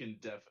Because they, you can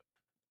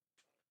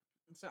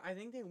I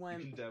think they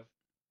went.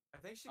 I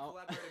think she Oh.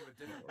 collaborated with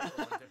different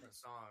people on different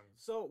songs.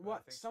 So but I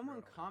what think she someone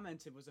wrote all of them.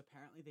 commented was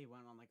apparently they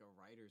went on like a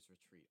writer's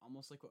retreat,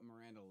 almost like what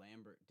Miranda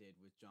Lambert did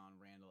with John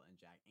Randall and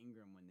Jack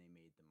Ingram when they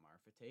made the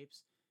Marfa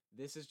tapes.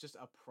 This is just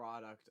a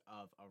product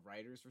of a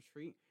writer's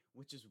retreat,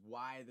 which is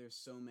why there's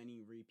so many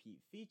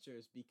repeat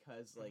features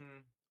because like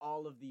Mhm.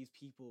 all of these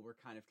people were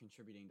kind of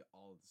contributing to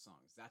all of the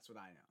songs. That's what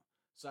I know.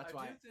 So that's I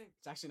why do think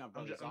it's actually not I'm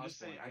Brothers just Osborne.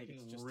 saying I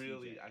think it's just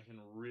TJ. I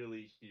can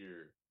really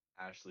hear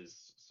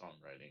Ashley's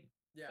songwriting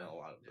Yeah, in a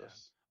lot of yeah,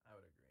 this. I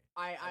would agree.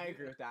 I I do-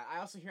 agree with that. I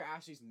also hear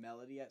Ashley's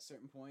melody at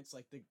certain points,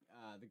 like the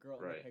girl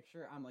in the Right.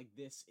 picture. I'm like,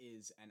 this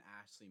is an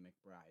Ashley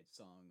McBride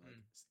song. Like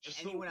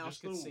Just anyone else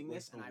just could the, sing like,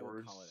 this, the and I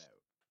would call words- it out.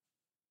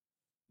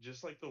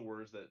 Just like the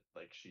words that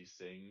like she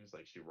sings,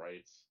 like she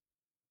writes,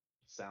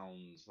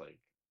 sounds like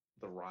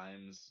the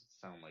rhymes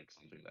sound like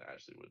something that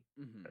Ashley would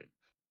Mm-hmm. write.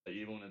 Like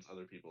even when it's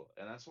other people,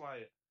 and that's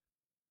why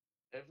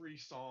every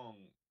song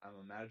I'm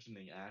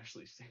imagining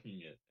Ashley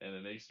singing it, and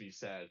it makes me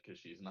sad because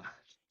she's not.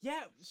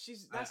 Yeah,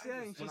 that's I the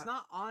thing. just- She's when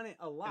not on it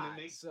a lot,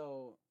 makes-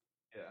 so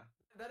Yeah,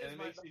 That and is it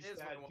my makes me that is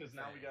my sad one because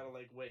now we thing. gotta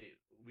like wait.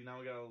 We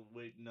gotta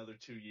wait another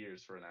 2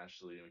 years for an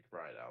Ashley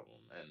McBride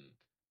album, and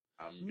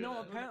I'm no.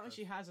 gonna. Apparently,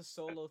 she has a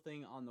solo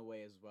thing on the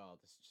way as well.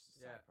 This is just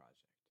a Yeah. side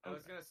project. I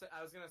was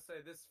Okay. gonna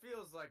say this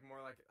feels like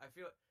more like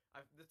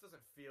this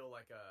doesn't feel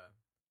like a.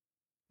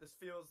 This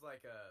feels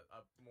like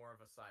a more of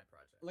a side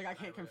project. Like I And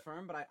can't would-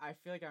 confirm, but I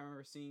feel like I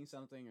remember seeing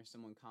something or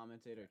someone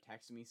commented or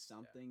texted me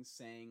something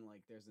saying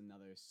like there's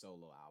another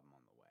solo album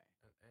on the way.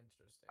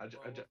 Interesting. I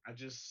Well,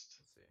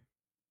 just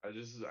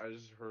let's see. I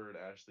just heard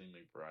Ashley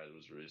McBride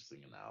was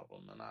releasing an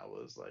album, and I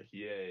was like,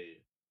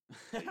 yay!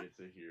 I get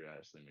to hear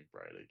Ashley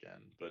McBride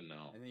again. But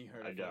no, And then you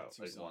heard I it for got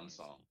like 2 one songs.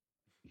 song.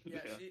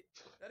 Yeah,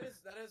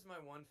 that is my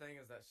one thing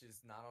is that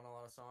she's not on a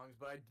lot of songs,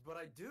 but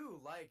I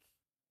do like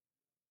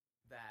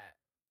that.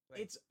 Like,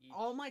 It's each-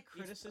 all my each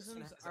person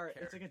criticisms has a are. It's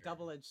like a character.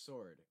 double-edged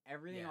sword.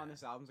 Everything on Yeah.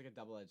 this album's like a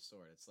double-edged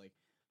sword. It's like,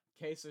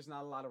 case there's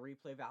not a lot of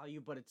replay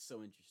value, but it's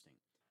so interesting.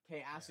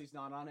 Okay, Ashley's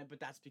not on it, but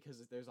that's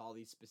because there's all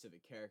these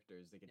specific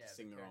characters that get Yeah, to the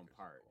sing their own characters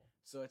are part. cool.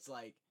 So it's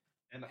like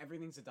And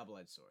everything's a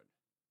double-edged sword.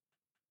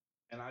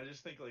 and I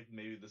just think like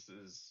maybe this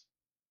is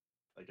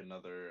like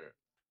another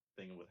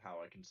thing with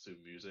how I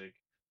consume music.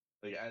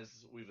 Like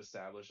as we've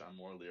established, I'm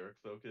more lyric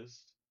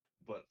focused,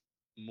 but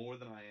more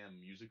than I am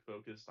music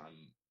focused,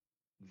 I'm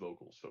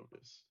vocals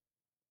focused.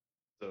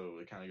 So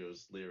it kind of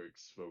goes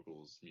lyrics,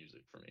 vocals,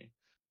 music for me.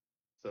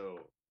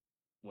 So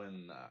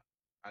when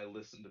I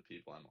listen to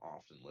people, I'm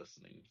often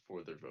listening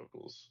for their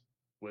vocals,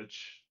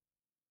 which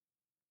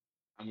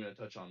I'm going to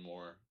touch on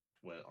more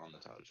on the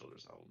Tyler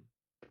Childers album.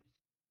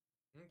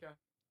 Okay.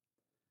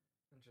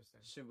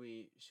 Interesting. Should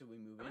we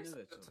move I'm into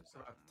the excited to Childers talk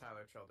about album? the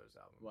Tyler Childers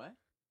album. What?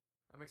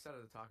 I'm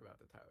excited to talk about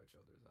the Tyler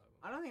Childers album.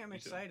 I don't think I'm Me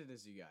too. excited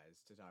as you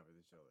guys to talk about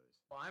the Childers.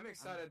 Well, I'm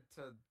excited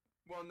to.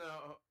 Well,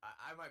 no,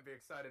 I might be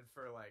excited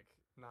for like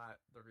not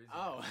the reason.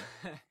 Oh.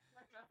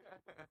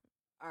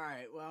 All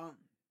right. Well,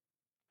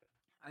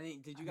 I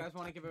think. Did you guys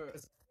want to give a?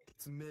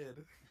 It's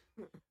mid.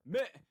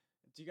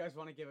 Do you guys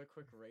want to give a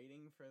quick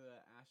rating for the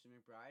Ashley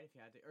McBride if you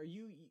had to? Or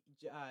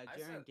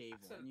Jaren gave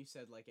I said- one. You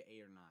said like an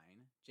 8 or 9.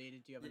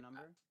 Jaded, do you have a Yeah.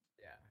 number?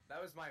 Yeah,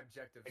 that was my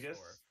objective I guess.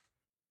 score.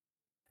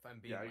 If I'm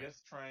being Yeah, I like-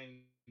 guess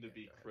trying to Yeah,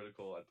 be go ahead.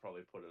 critical, I'd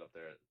probably put it up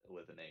there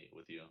with an 8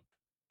 with you.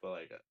 But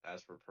like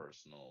as for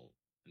personal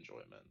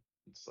enjoyment,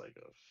 it's like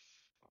a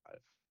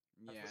 5.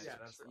 Yeah. We yeah.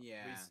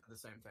 said the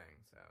same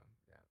thing. So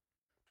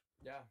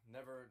yeah.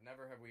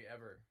 Never have we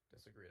ever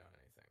disagreed on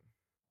anything.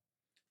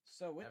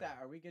 So with Ever. that,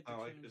 are we good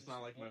to It's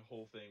not like my transition-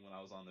 whole thing when I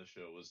was on this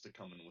show was to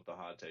come in with a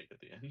hot take at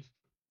the end.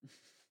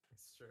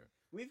 It's true.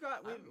 We've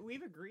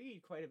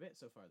agreed quite a bit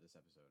so far this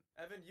episode.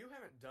 Evan, you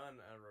haven't done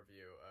a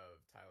review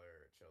of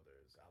Tyler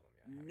Childers' album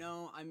yet. have you?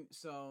 No,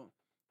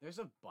 there's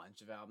a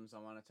bunch of albums I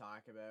want to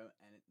talk about,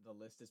 and the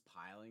list is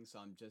piling. So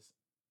I'm just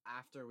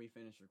after we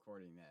finish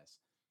recording this,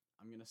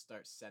 I'm gonna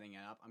start setting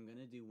it up. I'm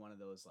gonna do one of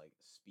those like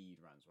speed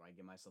runs where I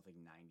give myself like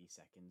 90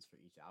 seconds for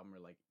each album, or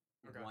like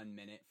Okay. 1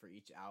 minute for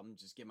each album.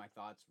 Just give my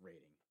thoughts,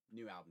 rating.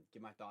 New album,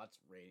 give my thoughts,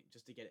 rating,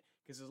 just to get it.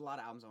 Because there's a lot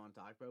of albums I want to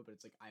talk about, but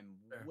it's like I'm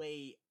Fair.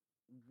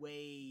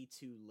 way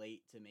too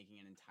late to making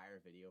an entire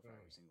video for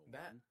every single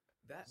That- one.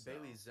 That So-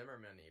 Bailey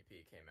Zimmerman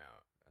EP came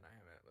out, and I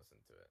haven't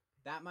listened to it.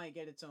 That might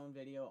get its own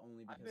video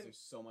only I've because been- there's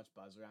so much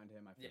buzz around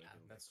him. I feel Yeah, like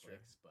it'll that's get true.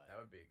 clicks, but That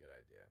would be a good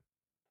idea.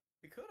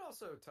 We could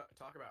also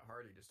talk about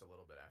Hardy just a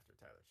little bit after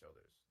Tyler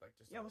Childers, like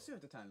just. yeah, a we'll see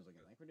little what the time's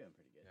looking like. We're doing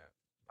pretty good. Yeah.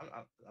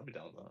 I'll be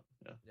down with that.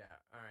 Yeah. bit. Yeah.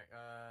 All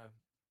right.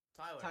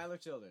 Tyler. Tyler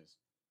Childers.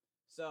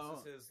 So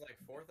This is his like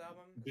fourth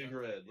album. Is Big that-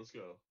 Red, let's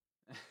go.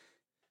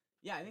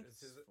 yeah, I think Is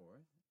it's his-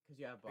 fourth because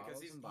you have Because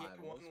Bottles he's and he had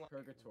Bibles, one, like,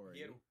 Purgatory,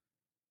 he had-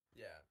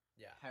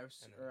 yeah.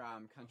 House and then-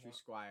 or Country one-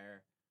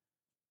 Squire.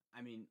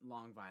 I mean,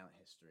 Long Violent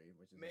History,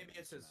 which is Maybe like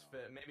it's his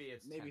instrumental. fifth. Maybe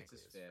it's Maybe it's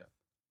technically his fifth.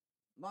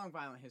 Long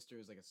Violent History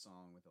is like a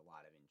song with a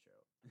lot of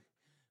intro.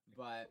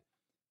 But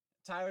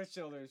Tyler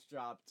Childers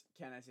dropped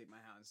Can I Take My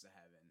Hounds to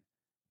Heaven?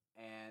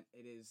 And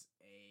it is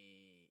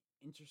a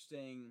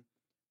interesting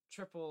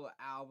triple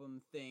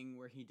album thing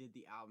where he did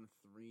the album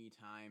 3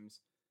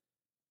 times.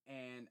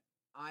 And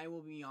I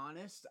will be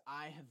honest,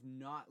 I have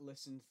not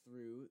listened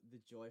through The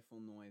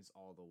Joyful Noise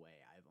all the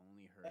way. I've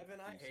only heard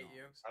Evan, a I few hate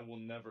you. songs. I will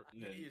never. I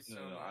hate you so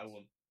no, I much.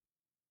 will.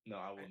 No,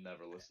 I will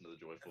never listen to the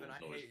Joyful Evan, I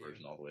Noise hate you.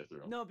 version all the way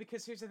through. No,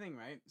 because here's the thing,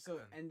 right? So,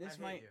 Evan, and this I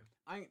hate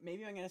might, you.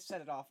 maybe I'm gonna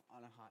set it off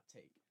on a hot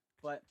take,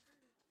 but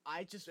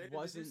I just Jay,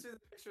 wasn't. Did you see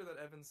the picture that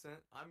Evan sent?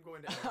 I'm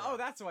going to. Oh,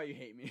 that's why you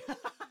hate me.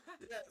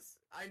 Yes,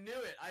 I knew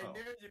it. I Oh.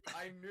 knew you.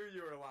 I knew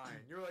you were lying.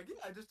 You were like, yeah,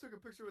 I just took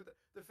a picture with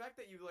the fact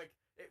that you like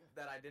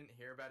that I didn't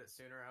hear about it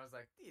sooner. I was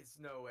like, there's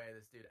no way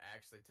this dude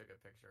actually took a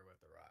picture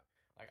with The Rock.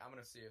 Like, I'm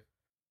gonna see if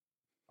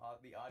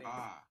the audience.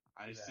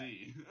 I that.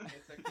 see.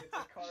 It's a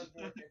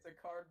cardboard. It's a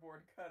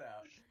cardboard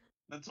cutout.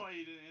 That's why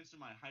you didn't answer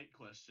my height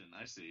question.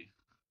 I see.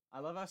 I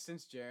love how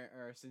since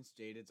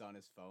Jaded's on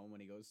his phone, when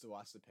he goes to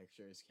watch the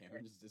picture, his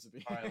camera just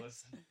disappears. All right,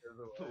 listen.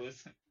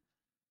 Listen.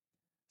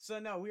 So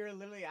no, we were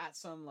literally at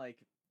some like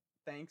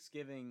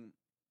Thanksgiving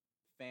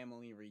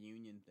family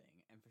reunion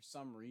thing, and for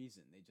some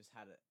reason they just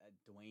had a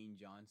Dwayne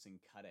Johnson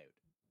cutout,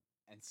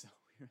 and so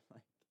we were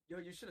like, Yo,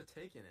 you should have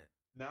taken it.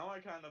 Now I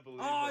kind of believe.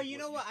 Oh, like, you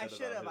know what? I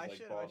said should've, about I his,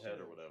 should've, bald I head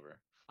or should've. whatever.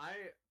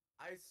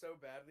 I so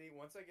badly.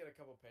 Once I get a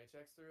couple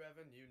paychecks through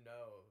Evan, you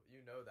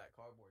know that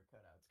cardboard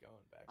cutout's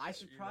going back. I there,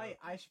 should you probably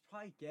know. I should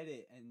probably get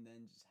it and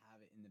then just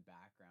have it in the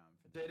background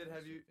for the Jaded, poster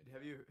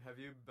have you video. are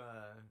you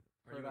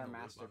heard in our the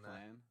loop master on that?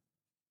 plan?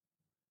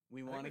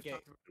 We I think want to we've get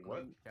talked about it on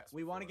What? the podcast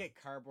we want to before.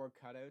 get cardboard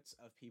cutouts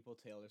of people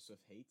Taylor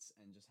Swift hates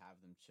and just have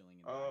them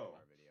chilling in the back Oh.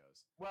 of our videos.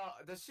 Well,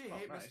 does she Oh,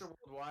 hate nice. Mr.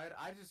 Worldwide?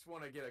 I just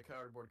want to get a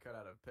cardboard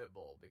cutout of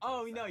Pitbull. Because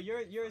Oh that no, would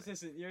yours be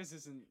funny. yours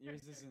isn't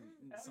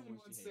Evan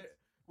someone wants she hates.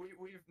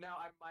 We've now.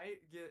 I might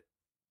get.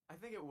 I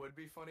think it would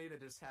be funny to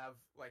just have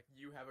like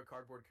you have a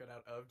cardboard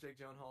cutout of Jake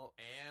Gyllenhaal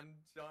and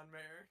John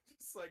Mayer,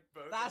 just like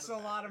both. in That's the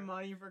a lot of background.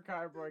 money for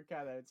cardboard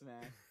cutouts,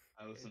 man.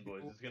 Listen,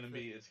 boys. It's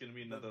gonna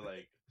be another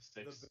like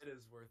The 6. bit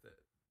is worth it.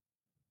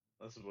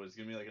 Listen, boys. It's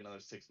gonna be like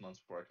another 6 months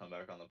before I come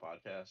back on the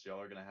podcast.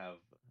 Y'all are gonna have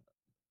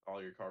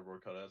all your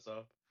cardboard cutouts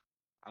up.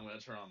 I'm gonna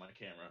turn on my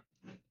camera,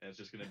 and it's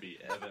just gonna be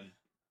Evan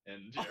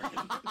and Jared.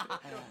 You'll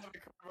have a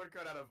cardboard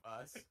cutout of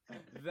us.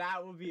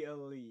 That would be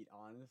elite,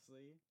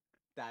 honestly.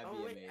 That'd Oh,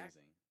 be wait,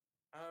 amazing.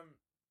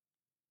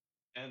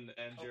 and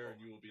Oh. Jared,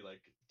 you will be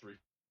like 3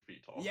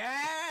 feet tall.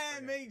 Yeah,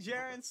 Okay. make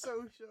Jaren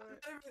so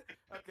short.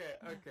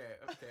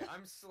 Okay.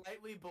 I'm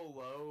slightly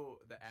below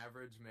the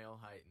average male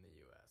height in the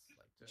U.S.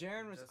 Like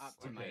Jaren was up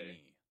to my okay.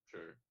 knee.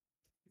 Sure.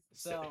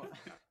 So,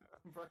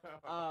 Bro.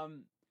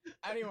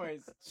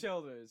 anyways,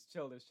 childers.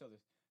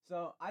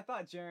 So I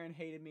thought Jaren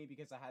hated me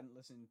because I hadn't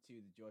listened to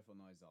the Joyful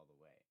Noise all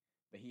the way,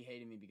 but he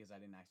hated me because I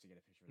didn't actually get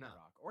a picture with No. The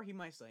Rock, or he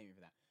might still hate me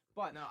for that.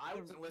 But No, I the-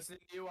 wasn't listening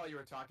to you while you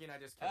were talking. I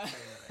just kept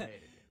saying that I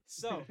hated you.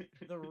 So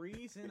the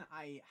reason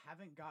I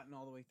haven't gotten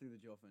all the way through the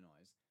Joyful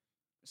Noise,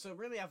 so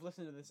really I've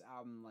listened to this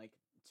album like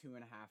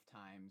 2.5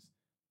 times,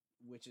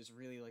 which is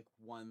really like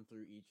 1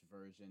 through each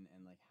version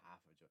and like half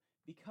of Joy.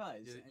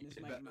 Because, You and this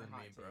did might better be my than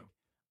hot me, take, bro.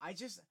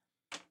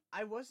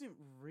 I wasn't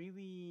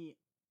really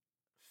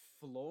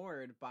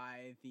floored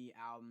by the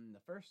album the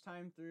first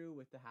time through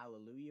with the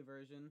Hallelujah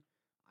version.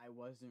 I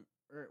wasn't.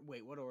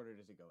 Wait, what order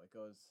does it go? It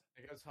goes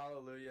It goes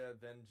Hallelujah,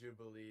 then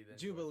Jubilee, then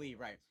Jubilee,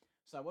 Joyful right? Noise.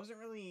 So I wasn't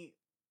really.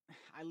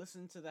 I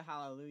listened to the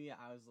Hallelujah.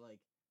 I was like,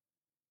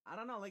 I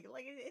don't know, like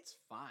it's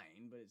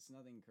fine, but it's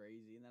nothing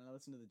crazy. And then I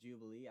listened to the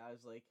Jubilee. I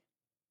was like,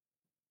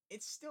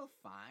 it's still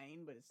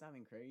fine, but it's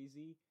nothing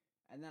crazy.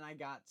 And then I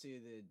got to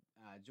the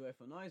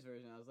Joyful Noise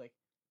version. I was like,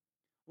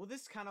 well,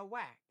 this kind of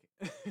whack.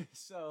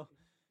 So,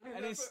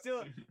 and it's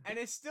still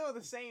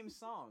the same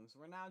songs.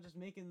 We're now just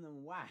making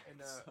them whack.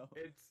 And So.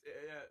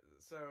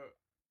 so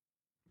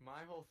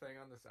my whole thing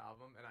on this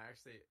album, and I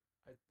actually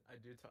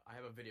I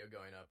have a video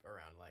going up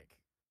around like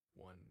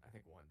one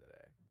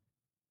today,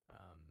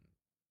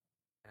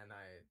 and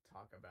I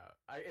talk about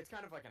it's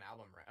kind of like an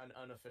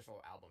unofficial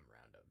album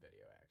roundup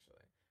video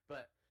actually,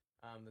 but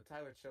the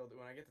Tyler Childers,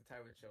 when I get to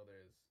Tyler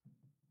Childers,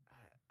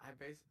 I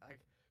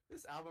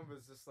this album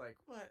is just like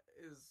what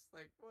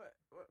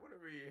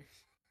are we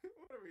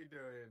what are we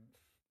doing?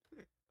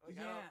 Like,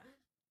 Yeah.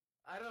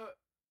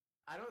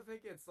 I don't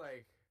think it's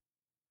like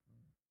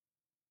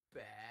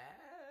bad.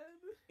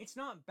 It's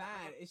not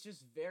bad. It's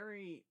just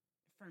very,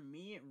 for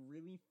me, it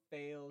really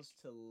fails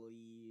to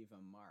leave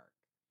a mark.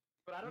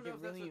 But I don't Like, know it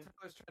if that's really- what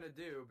Tyler's trying to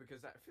do,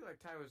 because I feel like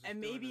Tyler's just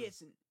And doing maybe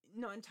his- it's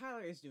no, and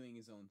Tyler is doing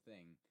his own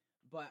thing.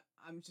 But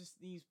I'm just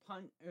these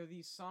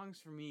songs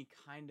for me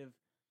kind of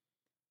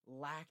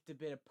lacked a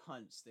bit of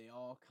punch. They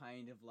all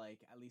kind of like,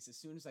 at least as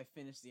soon as I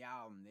finish the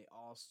album, they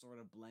all sort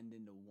of blend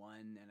into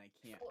one, and I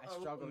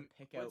struggle to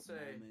pick out let's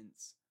say-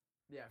 moments.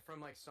 Yeah,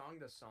 from like song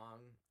to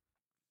song.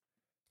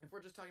 If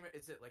we're just talking about,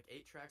 is it like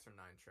 8 tracks or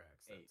 9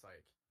 tracks? Eight. It's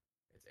like,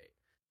 it's 8.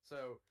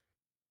 So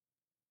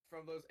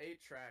from those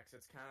 8 tracks,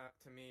 it's kind of,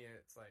 to me,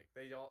 it's like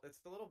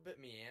it's a little bit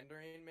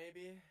meandering,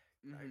 maybe.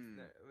 Like, Mhm.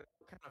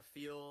 they kind of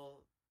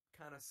feel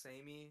kind of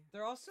samey.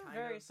 They're also kind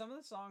very. of. Some of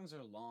the songs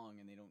are long,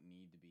 and they don't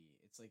need to be.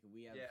 It's like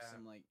we have Yeah.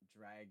 some like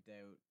dragged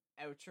out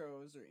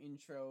outros or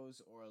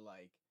intros or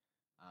like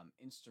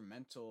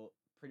instrumental,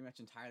 pretty much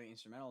entirely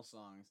instrumental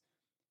songs,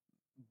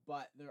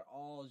 but they're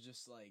all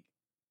just like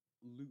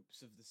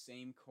loops of the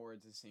same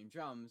chords and same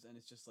drums, and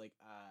it's just like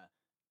a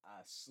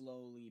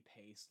slowly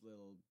paced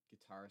little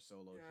guitar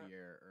solo Yeah.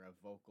 here or a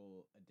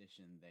vocal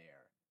addition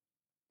there.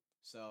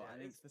 So Yeah, I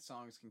think it's- the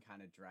songs can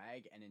kind of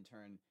drag, and in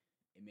turn,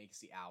 it makes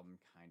the album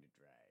kind of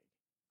drag.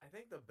 I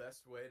think the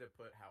best way to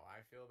put how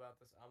I feel about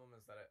this album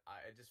is that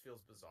it just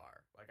feels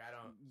bizarre. Like I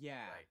don't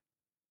Yeah. like.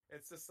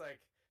 It's just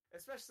like,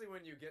 especially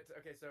when you get to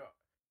okay, so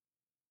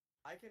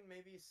I can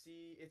maybe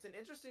see it's an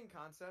interesting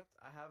concept.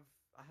 I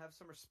have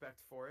some respect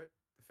for it.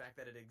 The fact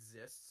that it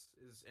exists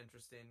is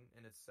interesting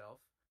in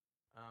itself.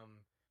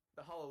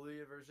 The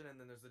Hallelujah version and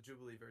then there's the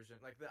Jubilee version.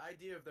 Like the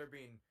idea of there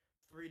being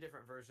three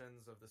different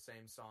versions of the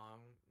same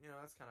song,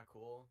 that's kind of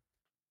cool.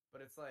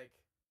 But it's like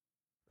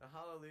the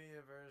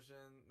Hallelujah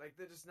version, like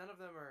they're just none of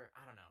them are.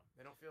 I don't know.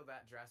 They don't feel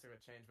that drastic of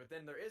a change. But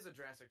then there is a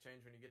drastic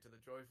change when you get to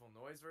the Joyful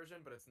Noise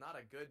version, but it's not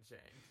a good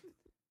change.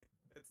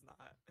 It's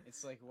not.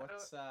 It's like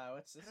what's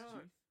this?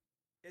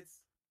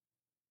 It's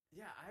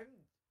yeah.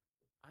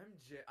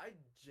 I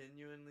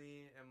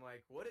genuinely am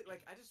like what it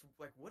like. I just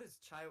like what is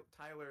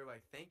Tyler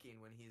like thinking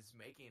when he's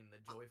making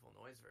the Joyful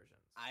Noise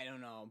versions? I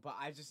don't know, but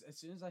I just as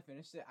soon as I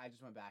finished it, I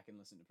just went back and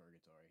listened to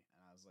Purgatory,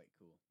 and I was like,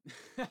 cool.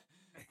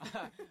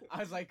 I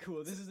was like,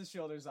 cool. This is the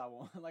Shoulders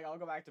album. Like, I'll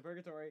go back to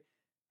Purgatory,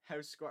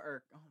 House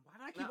Squire. Why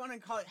do I keep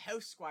wanting to call it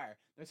House Squire?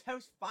 There's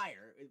House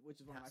Fire,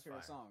 which is one of my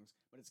favorite songs,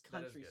 but it's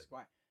Country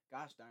Squire.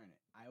 Gosh darn it!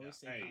 I always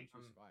say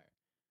Country Squire.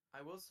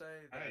 I will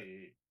say that.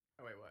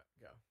 Oh wait, what?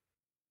 Go.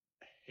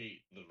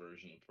 Hate the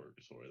version of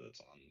Purgatory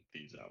that's on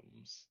these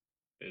albums.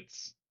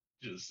 It's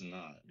just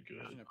not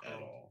good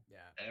at all.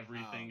 Yeah.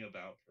 Everything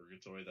about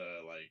Purgatory that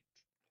I liked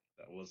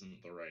that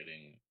wasn't the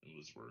writing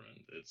was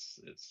ruined. It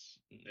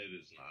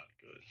is not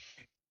good.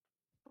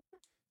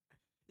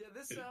 Yeah,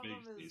 this it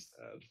album makes me is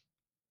sad.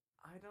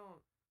 I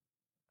don't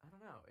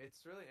know.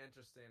 It's really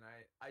interesting.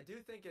 I do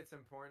think it's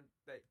important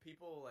that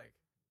people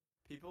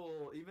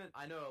even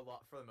I know a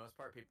lot for the most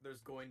part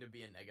there's going to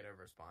be a negative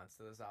response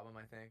to this album,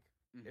 I think.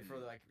 If for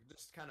like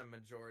just kind of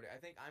majority, I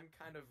think I'm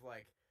kind of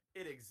like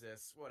it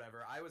exists,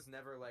 whatever. I was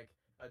never like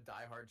a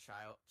diehard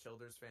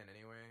Childers fan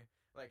anyway.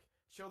 Like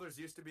Childers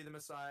used to be the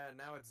Messiah,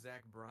 now it's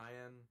Zach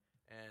Bryan,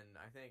 and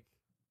I think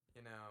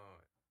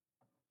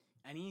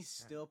and he's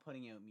still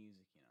putting out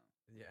music,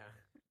 Yeah,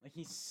 like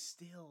he's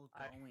still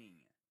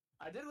going.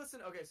 I did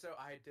listen. Okay, so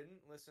I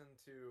didn't listen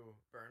to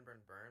Burn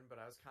Burn Burn, but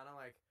I was kind of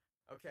like,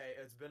 okay,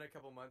 it's been a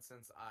couple months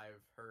since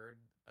I've heard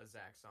a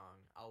Zach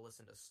song. I'll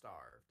listen to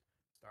Starved.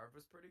 Starved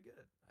was pretty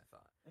good, I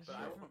thought. But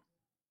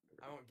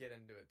I won't get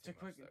into it too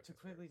much. To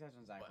quickly touch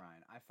on Zach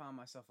Bryan, I found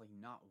myself like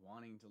not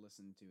wanting to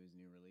listen to his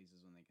new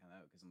releases when they come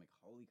out because I'm like,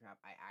 holy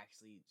crap! I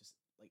actually just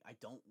like I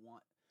don't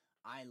want.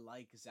 I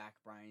like Zach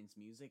Bryan's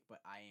music,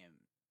 but I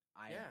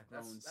have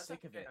grown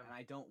sick of it, and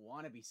I don't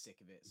want to be sick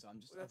of it, so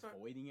I'm just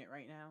avoiding it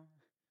right now.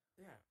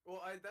 Yeah, well,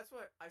 that's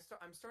what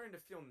I'm starting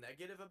to feel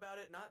negative about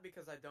it, not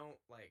because I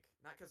don't like,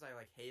 not because I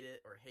like hate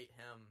it or hate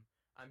him.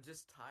 I'm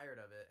just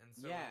tired of it, and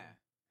so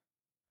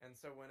and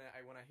so when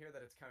I hear that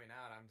it's coming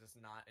out, I'm just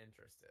not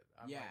interested.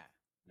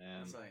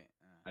 Man, like,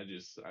 I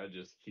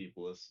just keep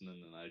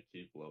listening and I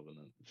keep loving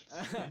it.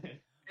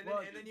 and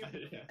then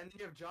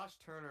you have Josh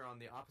Turner on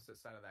the opposite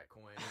side of that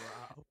coin. Where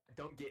I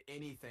don't get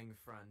anything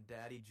from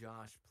Daddy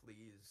Josh.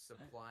 Please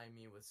supply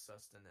me with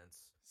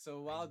sustenance.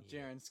 So while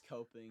Jaren's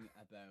coping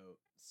about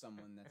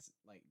someone that's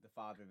like the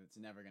father that's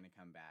never gonna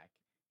come back,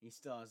 he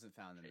still hasn't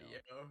found the milk.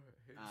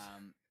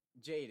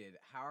 Jaded,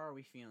 how are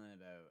we feeling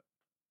about?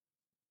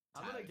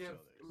 I'm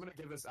gonna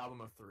give this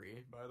album a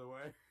 3. By the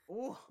way.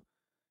 Oh,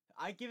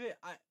 I give it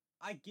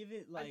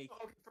like.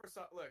 Okay, first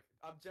off, look,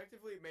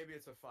 objectively, maybe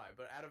it's a 5,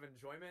 but out of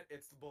enjoyment,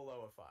 it's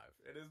below a 5.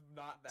 It is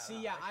not that. See,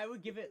 high. Yeah, I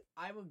would give it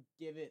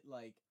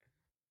like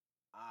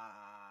a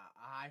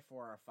high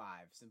 4 or a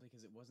 5, simply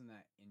because it wasn't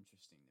that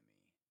interesting to me.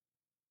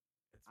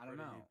 I don't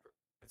know.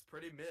 It's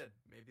pretty mid,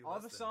 maybe. All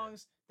the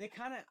songs, they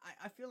kind of.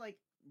 I feel like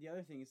the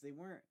other thing is they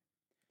weren't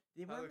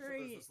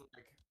very. Was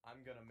like,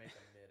 I'm gonna make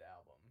a mid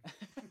album.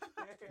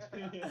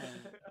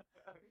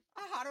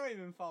 How do I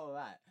even follow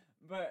that?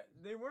 But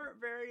they weren't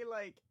very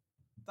like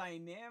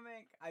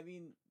dynamic. I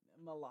mean,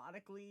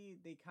 melodically,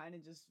 they kind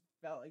of just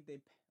felt like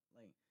they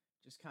like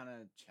just kind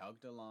of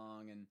chugged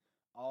along, and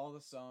all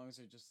the songs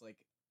are just like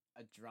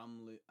a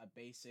drum loop, a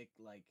basic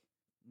like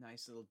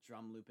nice little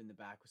drum loop in the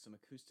back with some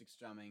acoustic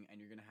strumming, and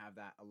you're gonna have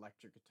that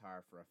electric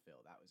guitar for a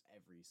fill. That was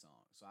every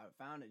song. So I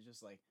found it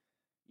just like,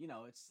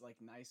 it's like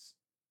nice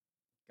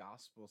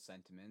gospel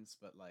sentiments,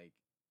 but like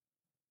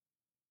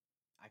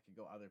I could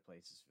go other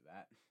places for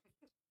that.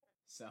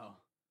 So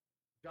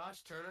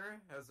Josh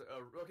Turner has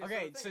a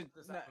okay. So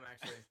this album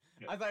actually,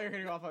 I thought you were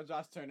gonna go off on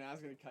Josh Turner. I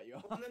was gonna cut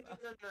you off. No.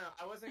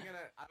 I wasn't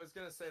gonna. I was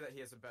gonna say that he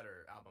has a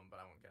better album, but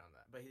I won't get on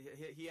that. But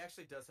he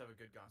actually does have a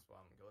good gospel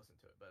album. Go listen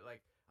to it. But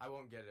like, I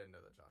won't get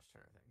into the Josh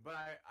Turner thing.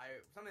 But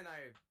something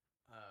I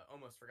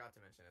almost forgot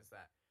to mention is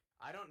that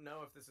I don't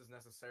know if this is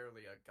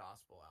necessarily a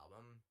gospel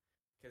album.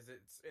 Because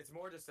it's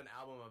more just an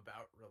album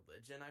about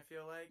religion, I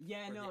feel like.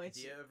 Yeah, no, it's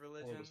idea of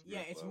religion.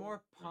 Yeah, it's more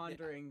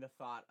pondering the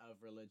thought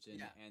of religion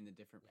and the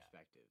different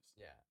perspectives.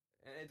 Yeah,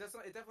 and it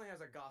definitely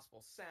has a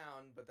gospel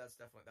sound, but that was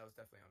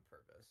definitely on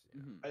purpose. Yeah.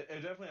 Mm-hmm.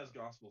 It definitely has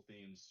gospel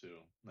themes too,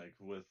 like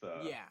with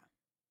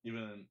even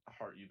in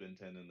Heart You've Been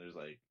Tending, there's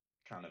like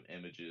kind of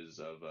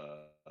images of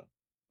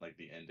like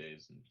the end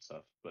days and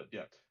stuff. But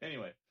yeah,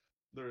 anyway,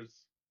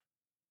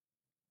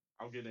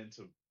 I'll get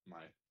into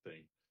my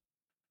thing.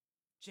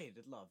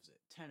 Jaded loves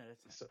it. 10 out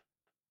of 10. So,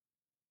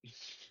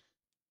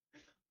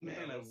 man,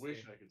 No, I we'll wish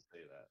see. I could say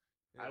that.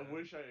 Yeah. I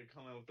wish I could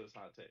come out with those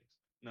hot takes.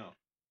 No.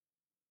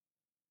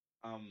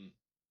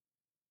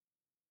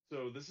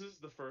 So this is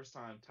the first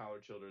time Tyler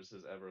Childers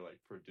has ever like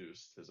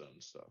produced his own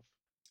stuff,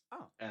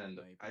 Oh, and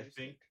no, you I produced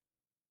think,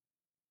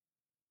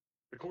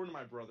 it. according to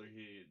my brother,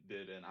 he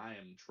did, and I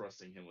am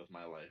trusting him with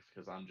my life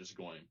because I'm just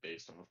going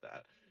based off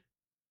that.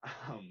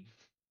 Um,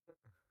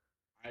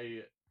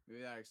 I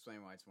Maybe that'll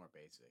explain why it's more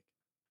basic.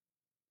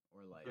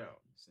 Or like yeah,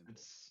 simple.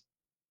 it's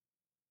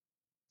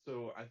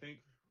so I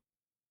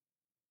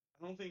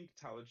don't think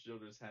Tyler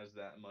Childers has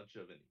that much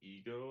of an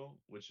ego,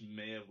 which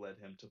may have led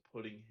him to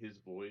putting his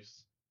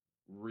voice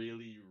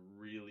really,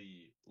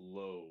 really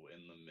low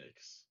in the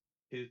mix.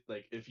 His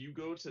like if you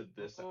go to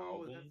this Oh,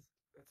 album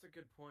that's a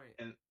good point.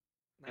 and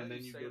Now that then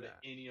you you say go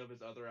that. to any of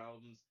his other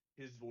albums,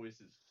 his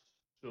voice is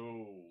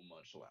so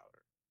much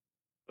louder.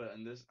 But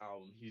in this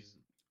album,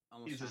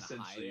 Almost he's trying to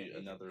hide essentially it.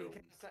 another.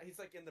 He's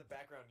like in the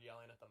background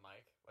yelling at the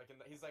mic.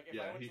 He's like, if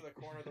Yeah, I went he- to the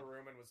corner of the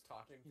room and was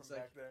talking He's from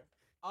like- back there.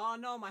 Oh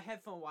no, my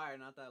headphone wire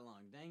not that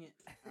long. Dang it.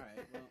 Alright,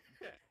 well,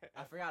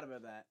 I forgot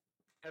about that.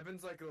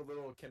 Evan's like the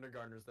little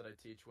kindergartners that I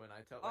teach when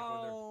I tell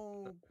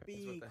Oh, with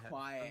be the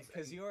quiet, headphones,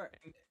 because and- you're.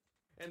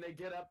 and they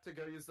get up to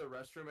go use the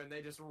restroom and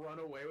they just run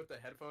away with the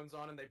headphones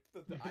on and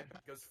the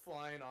iPad goes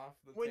flying off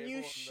the When table.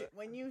 you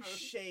when you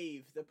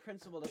shave, the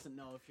principal doesn't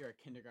know if you're a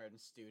kindergarten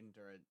student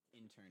or an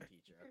intern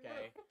teacher.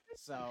 Okay,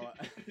 so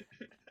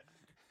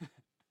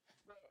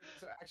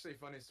So actually,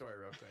 funny story,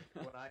 real quick.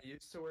 When I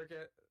used to work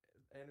at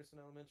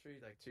Anderson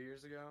Elementary, like 2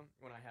 years ago,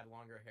 when I had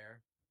longer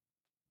hair,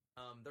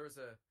 there was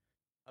a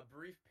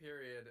brief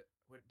period.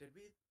 Did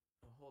we?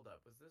 Oh, hold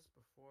up. Was this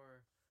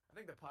before? I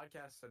think the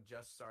podcast had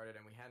just started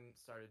and we hadn't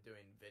started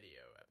doing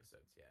video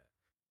episodes yet.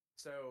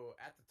 So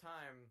at the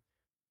time,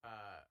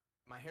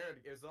 my hair,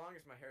 it was the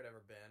longest my hair had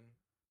ever been,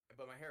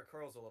 but my hair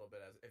curls a little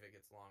bit as if it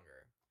gets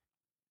longer.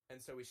 And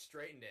so we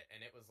straightened it,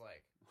 and it was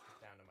like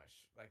down to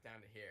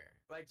down to here.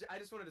 Like I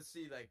just wanted to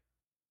see like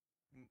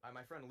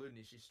my friend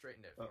Ludney, she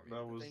straightened it for me.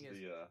 That The was thing is,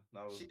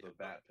 that was she- the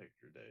bat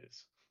picture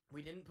days.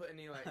 we didn't put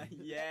any like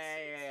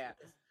yeah.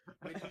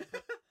 We didn't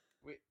put,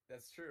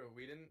 that's true.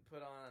 We didn't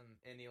put on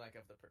any like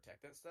of the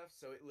protectant stuff,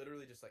 so it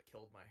literally just like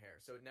killed my hair.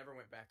 So it never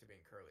went back to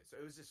being curly. So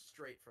it was just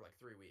straight for like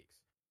 3 weeks.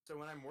 So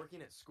when I'm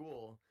working at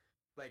school,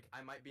 like I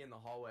might be in the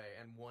hallway,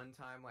 and one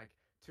time like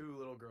 2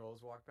 little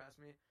girls walked past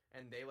me,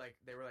 and they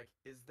were like,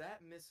 "Is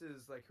that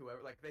Mrs. like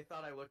whoever?" Like they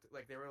thought I looked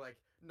like they were like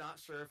not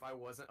sure if I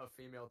wasn't a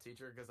female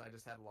teacher because I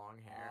just had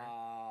long hair,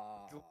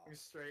 long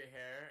straight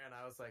hair, and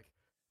I was like,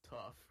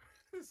 "Tough.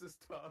 This is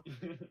tough."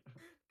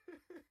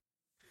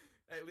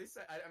 At least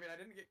I mean I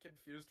didn't get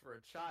confused for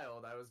a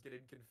child. I was getting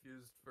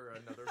confused for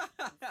another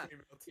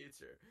female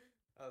teacher.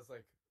 I was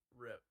like,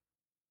 "Rip."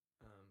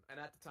 And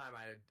at the time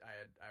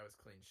I was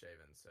clean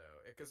shaven, so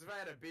because if I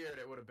had a beard,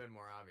 it would have been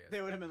more obvious. They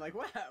would have been like,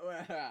 "What?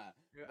 That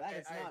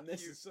is I not had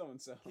Mrs. So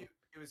and so."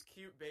 It was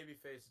cute baby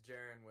face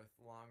Jaren with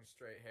long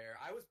straight hair.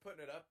 I was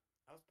putting it up.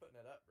 I was putting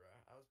it up, bro.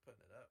 I was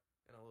putting it up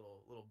in a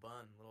little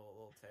bun,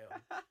 little tail,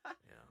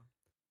 you know.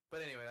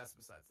 But anyway, that's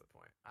besides the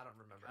point. I don't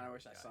remember. I how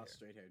wish we I got saw here.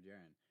 straight haired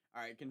Jaren. All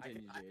right,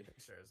 continue, I have Jade.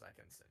 pictures I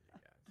can send you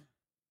guys.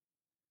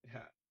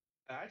 Yeah,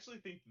 I actually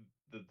think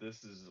that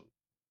this is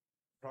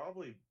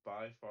probably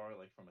by far,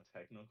 like from a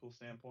technical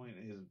standpoint,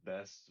 his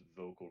best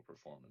vocal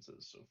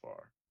performances so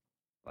far.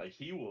 Like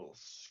he will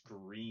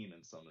scream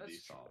in some of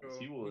these songs. True.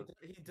 He will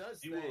He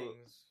does he will-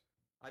 things.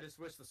 I just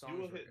wish the songs he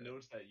will were hit good.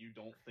 notes that you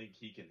don't think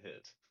he can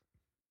hit,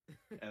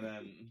 and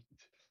then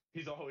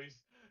he's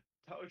always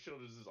Tyler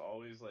Childers is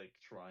always like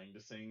trying to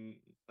sing.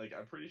 Like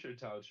I'm pretty sure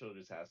Tyler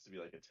Childers has to be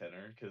like a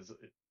tenor because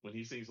when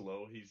he sings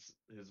low, his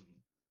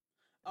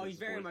Oh, he his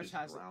very voice much gets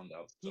has. drowned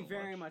out He so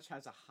very much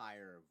has a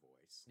higher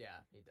voice. Yeah,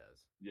 he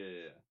does.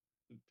 Yeah.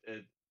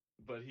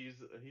 But he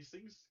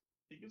sings.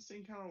 He can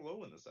sing kind of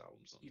low in this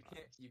album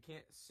sometimes. You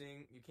can't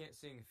sing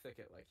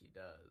thicket like he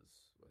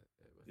does with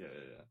Yeah.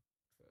 a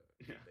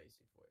Yeah.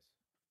 bassy voice.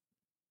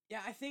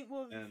 Yeah, I think.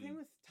 Well, the And- thing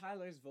with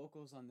Tyler's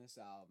vocals on this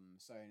album.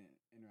 Sorry to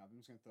interrupt. I'm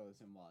just gonna throw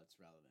this in while it's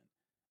relevant.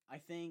 I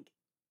think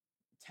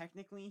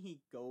technically he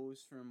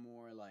goes for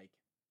more like,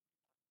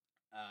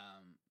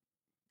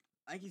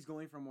 I think he's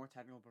going for a more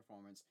technical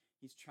performance.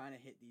 He's trying to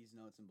hit these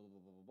notes and blah blah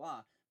blah blah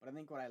blah. But I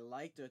think what I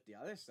liked with the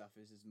other stuff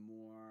is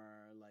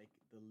more like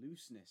the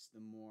looseness, the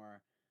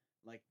more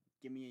like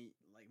give me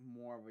like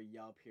more of a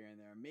yelp here and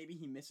there. Maybe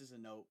he misses a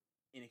note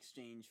in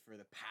exchange for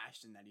the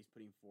passion that he's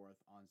putting forth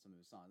on some of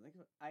his songs.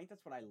 I think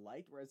that's what I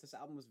liked. Whereas this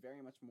album was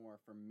very much more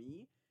for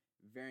me,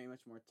 very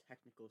much more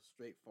technical,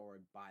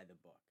 straightforward by the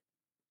book.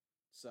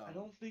 So I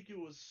don't think it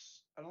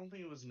was. I don't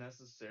think it was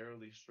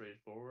necessarily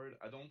straightforward.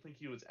 I don't think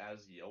he was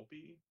as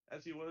yelpy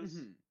as he was.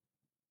 Mhm.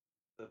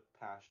 The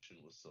passion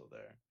was still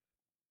there,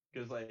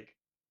 because like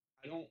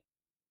I don't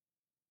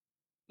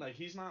like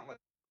he's not like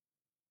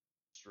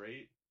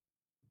straight.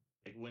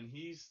 Like when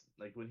he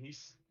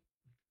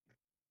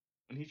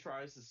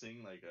tries to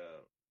sing like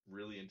a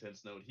really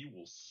intense note, he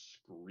will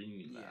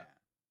scream yeah. that.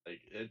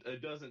 Like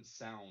it doesn't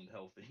sound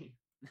healthy.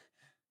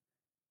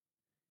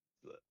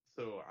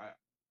 So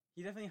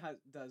He definitely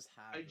does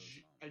have those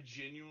I moments.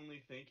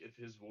 genuinely think if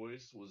his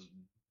voice was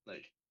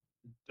like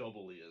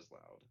doubly as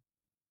loud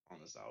on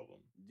this album,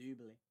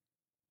 Doobly.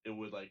 it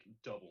would like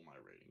double my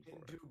rating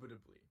for it.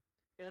 Indubitably,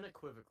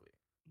 unequivocally.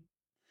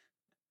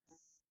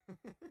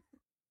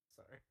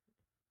 Sorry.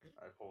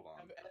 All right, hold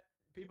on.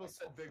 People My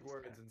said big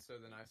girlfriend's words, and so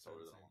then I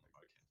started Over saying. on the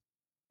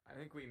podcast. I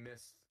think we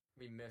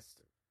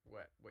missed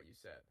what you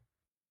said.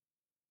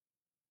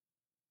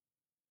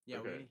 Yeah,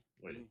 Okay,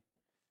 wait.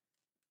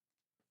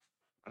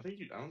 I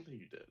don't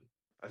think you did.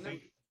 I No,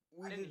 think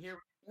I didn't hear.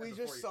 What We you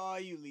said just before saw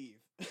you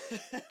leave.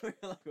 We're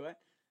like, what?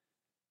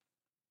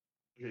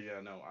 okay,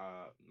 yeah, no.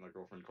 My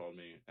girlfriend called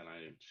me, and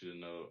she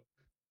didn't know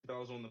that I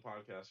was on the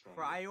podcast from.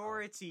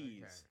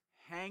 Priorities.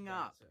 okay. Hang That's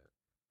up.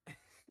 it.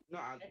 No,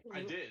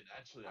 I did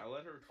actually. I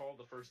let her call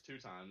the first 2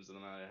 times, and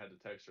then I had to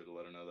text her to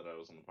let her know that I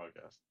was on the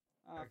podcast.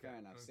 Oh, Okay, fair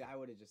enough. See, okay. I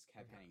would have just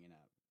kept Okay. hanging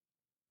up.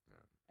 Yeah.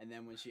 And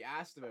then when she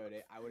asked about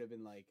it, I would have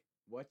been like,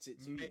 "What's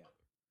it to you?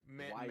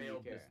 Why do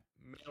you care?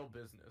 Male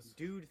business.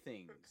 Dude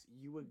things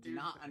you would Dude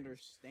not things.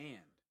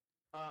 understand.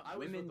 I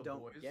was Women with the don't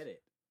boys. get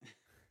it."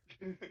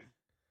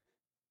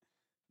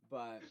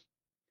 But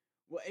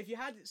well, if you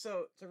had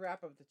to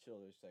wrap up the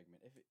Childers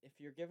segment, if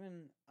you're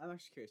given, I'm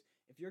actually curious,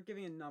 if you're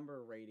giving a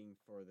number rating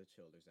for the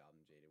Childers album,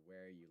 Jada,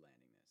 where are you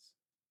landing this?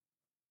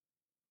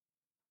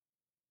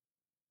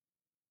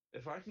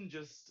 If I can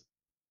just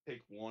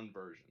pick one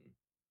version,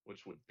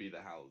 which would be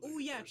the Hallelujah. Oh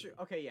yeah, version.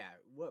 sure. Okay, yeah.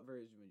 What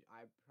version would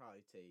I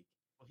probably take?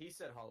 Well, he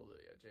said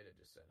hallelujah. Jada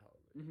just said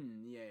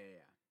hallelujah.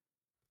 Yeah.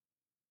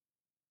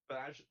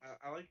 But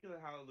I like the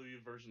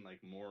Hallelujah version like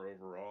more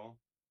overall.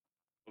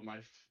 But my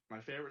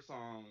favorite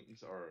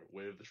songs are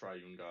 "Way of the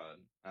Triune God."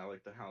 I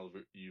like the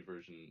Hallelujah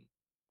version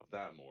of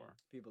that more.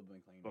 People have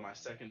been claiming. But my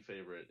that, second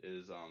favorite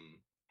is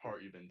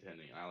 "Heart You've Been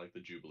Tending." I like the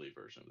Jubilee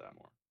version of that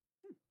more.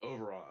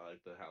 Overall, I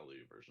like the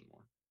Hallelujah version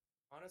more.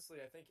 Honestly,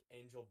 I think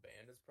Angel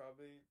Band is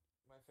probably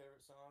my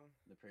favorite song.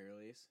 The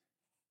pre-release.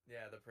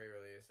 Yeah, the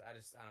pre-release. I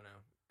don't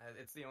know.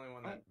 It's the only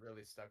one that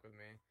really stuck with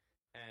me,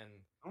 and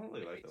I don't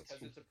really like that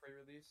because song. it's a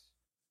pre-release.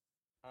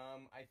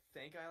 I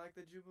think I like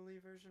the Jubilee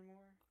version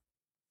more.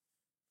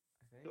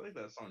 I I think. feel like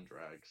that song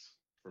drags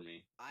for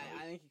me. I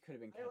think it could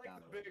have been I cut like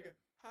down. the big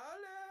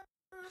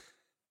hallelujah.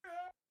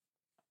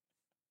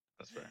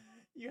 That's fair.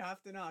 You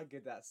have to not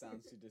get that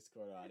sounds to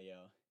Discord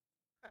audio.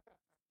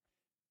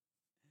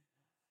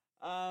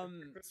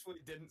 Purposefully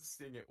didn't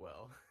sing it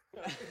well.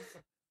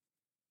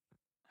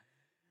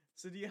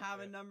 So do you have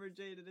a Yeah. number,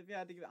 Jaded? If you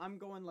had to give, I'm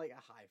going like a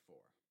high 4.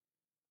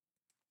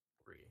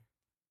 3.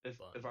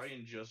 If I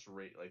can just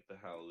rate like the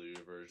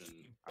Hallelujah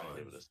version, I'd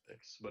give it a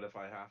 6. But if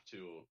I have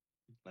to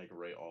like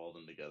rate all of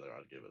them together,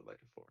 I'd give it like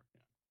a 4.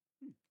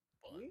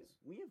 Yeah.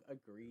 We have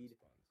agreed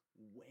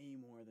way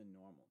more than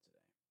normal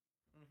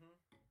today. Mm-hmm.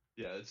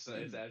 Yeah, it's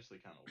actually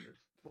kind of weird.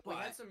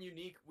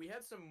 We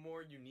had some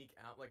more unique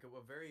out, like a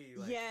very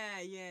like. Yeah.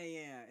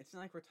 It's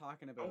not like we're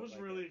talking about. I was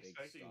like, really a big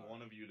expecting star.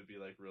 one of you to be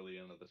like really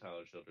into the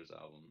Tyler Childers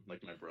album,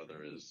 like my brother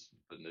Really? is,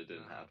 but it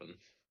didn't No. happen.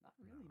 Not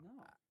really,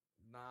 no.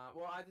 Nah,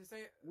 well, I just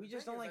say We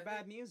just don't like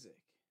bad music.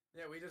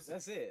 Yeah, we just.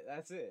 That's it.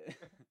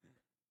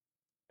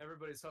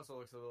 Everybody's hustle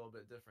looks a little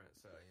bit different,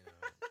 so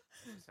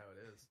that's just how it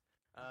is.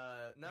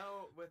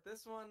 No, with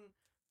this one,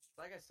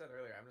 like I said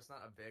earlier, I'm just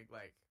not a big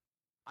like.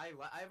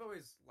 I've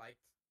always liked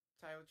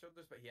Tyler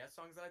Childers, but he has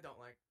songs that I don't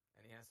like,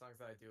 and he has songs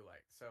that I do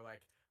like. So like,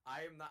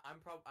 I'm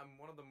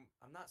one of them.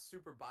 I'm not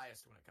super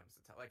biased when it comes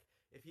to like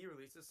if he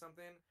releases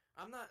something,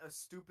 I'm not a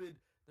stupid.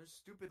 There's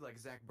stupid like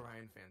Zach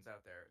Bryan fans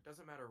out there. It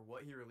doesn't matter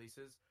what he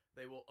releases,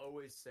 they will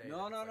always say.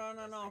 No. that it's, like,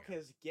 the best thing ever.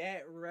 Because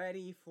get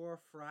ready for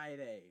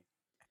Friday.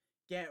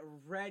 Get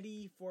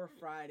ready for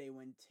Friday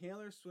when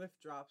Taylor Swift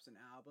drops an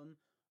album.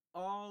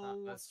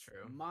 Oh, that's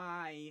true.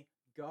 My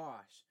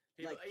gosh!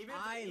 People- Like even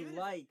if- I even if-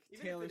 like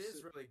Even Taylor if it is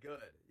Swift. really good,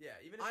 yeah.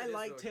 Even if I it is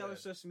like really Taylor good.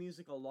 Swift's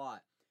music a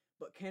lot,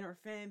 but can her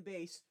fan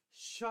base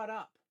shut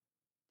up?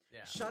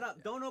 Yeah. Shut up!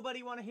 Yeah. Don't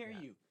nobody want to hear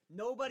Yeah. you.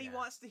 Nobody Yeah.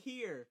 wants to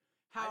hear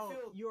how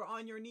feel- you're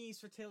on your knees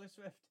for Taylor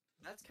Swift.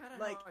 That's kind of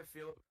like- how I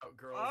feel about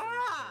girls Ah!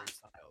 and Harry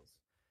Styles.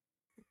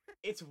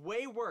 It's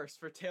way worse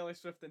for Taylor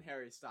Swift than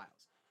Harry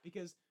Styles,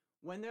 because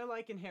when they're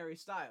liking Harry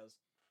Styles,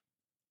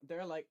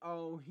 they're like,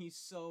 oh, he's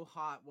so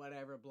hot,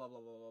 whatever, blah blah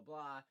blah blah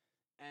blah.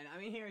 And I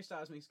mean, Harry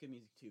Styles makes good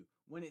music too.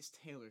 When it's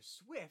Taylor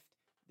Swift,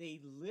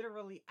 they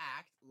literally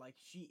act like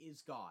she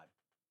is God.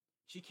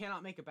 She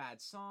cannot make a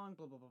bad song,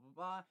 blah blah blah blah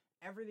blah.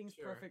 Everything's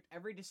Sure. perfect.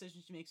 Every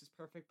decision she makes is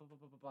perfect, blah blah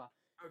blah blah blah.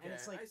 Okay,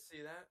 it's like- I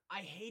see that. I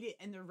hate it,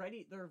 and they're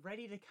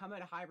ready to come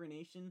out of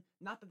hibernation.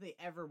 Not that they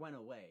ever went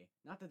away.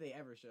 Not that they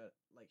ever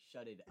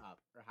shut it up,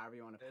 or however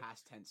you want to They-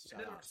 past tense They shut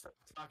never up.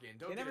 stopped talking.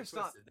 Don't They get never it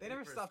stop. twisted. They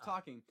never stop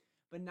talking.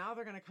 But now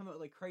they're gonna come out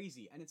like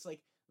crazy, and it's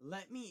like,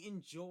 let me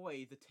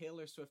enjoy the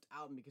Taylor Swift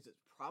album because it's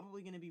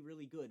probably gonna be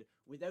really good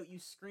without you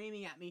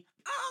screaming at me.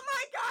 Oh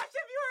my gosh!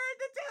 Have you heard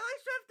the Taylor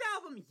Swift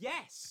album?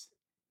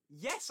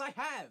 Yes, I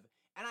have,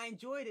 and I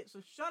enjoyed it.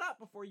 So shut up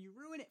before you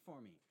ruin it for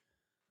me.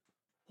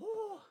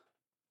 Oh.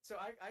 So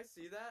I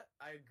see that.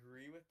 I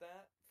agree with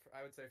that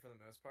I would say for the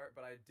most part,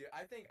 but I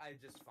think I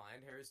just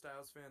find Harry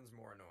Styles fans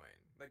more annoying.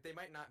 Like they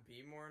might not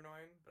be more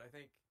annoying, but I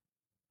think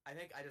I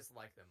just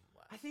like them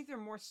less. I think they're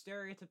more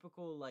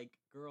stereotypical, like,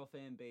 girl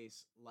fan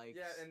base, like,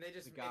 yeah, and they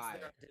just the guy.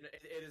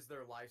 it is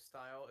their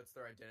lifestyle, it's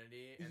their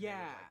identity. And Yeah.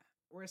 they would, like,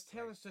 Whereas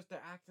Taylor Swift,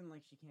 they're acting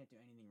like she can't do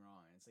anything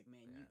wrong. And it's like,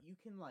 man, Yeah. you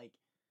can, like,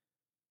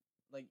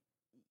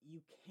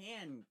 you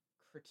can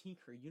critique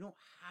her. You don't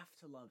have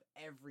to love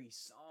every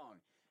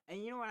song.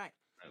 And you know what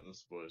Alright,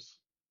 let's boys.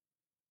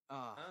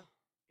 Huh?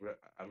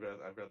 I've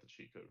got the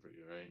cheat code for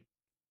you, right?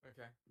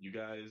 Okay. You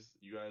guys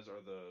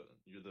are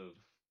you're the.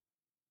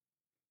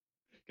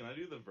 Can I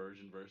do the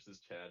Virgin versus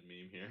Chad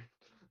meme here?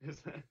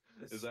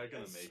 Is that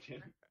gonna make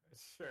it?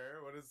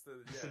 Sure. What is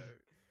the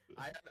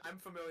I'm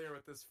familiar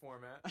with this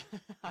format.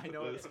 I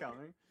know it's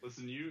coming.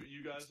 Listen, you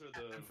guys are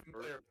I'm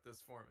familiar with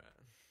this format.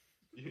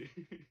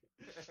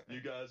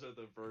 you guys are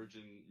the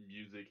Virgin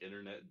music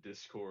internet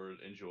Discord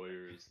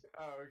enjoyers.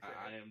 Oh, okay.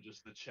 I am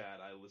just the chat.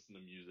 I listen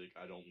to music.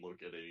 I don't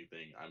look at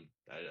anything.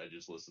 I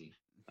just listen.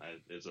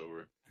 It's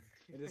over.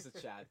 It is a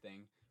Chad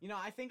thing. You know,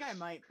 I think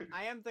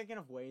I am thinking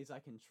of ways I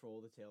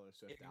control the Taylor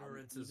Swift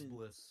Ignorance album. is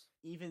bliss.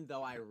 Even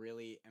though I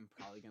really am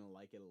probably going to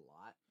like it a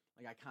lot.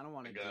 Like, I kind of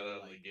want I to got do, out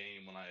of like, the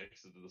game when I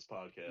exited this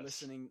podcast.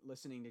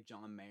 listening to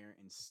John Mayer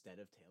instead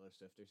of Taylor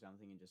Swift or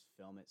something and just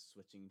film it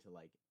switching to,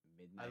 like,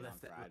 midnight on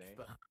Friday.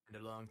 behind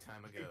a long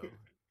time ago.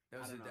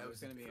 That was, I don't know, that there's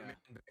was gonna be back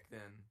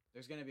then.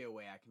 There's going to be a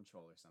way I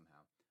control her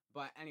somehow.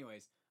 But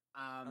anyways,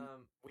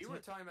 We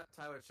were talking about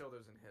Tyler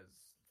Childers and his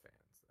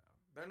fans,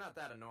 though. They're not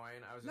that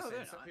annoying. I was just No,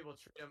 saying they're some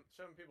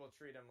not. people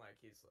treat him like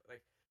he's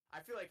like.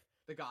 I feel like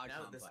the God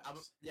now that complex. this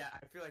album,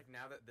 I feel like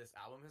now that this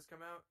album has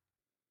come out,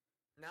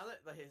 now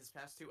that like, his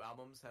past two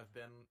albums have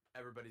been,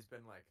 everybody's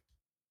been like,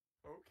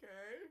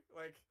 okay,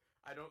 like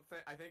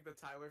I think the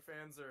Tyler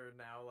fans are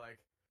now like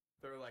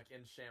they're like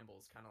in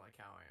shambles, kind of like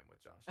how I am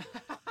with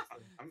Josh.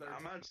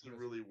 I'm actually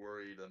really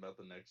worried about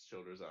the next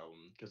Childers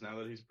album because now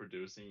that he's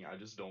producing, I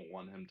just don't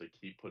want him to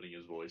keep putting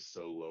his voice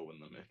so low in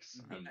the mix.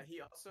 I'm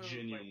He also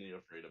genuinely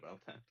afraid about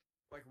that.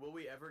 like, will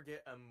we ever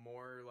get a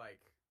more like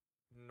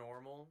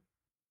normal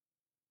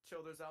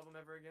Childers album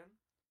ever again?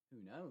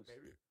 Who knows?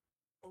 Maybe.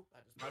 Oh, I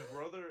just My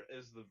brother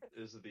is the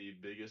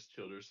biggest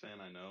Childers fan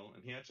I know,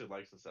 and he actually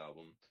likes this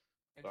album.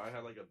 So I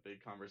had like a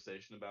big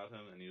conversation about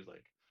him, and he was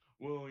like,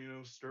 "Well, you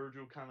know,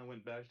 Sturgill kind of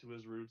went back to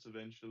his roots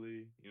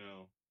eventually. You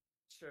know,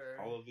 sure.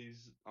 all of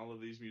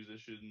these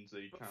musicians,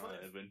 they But kind of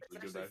funny- eventually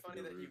it's go actually back to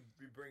funny their that roots."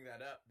 you bring that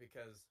up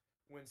because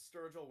when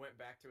Sturgill went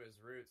back to his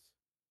roots,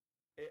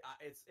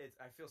 it's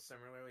I feel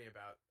similarly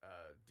about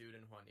Dude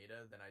and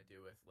Juanita than I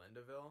do with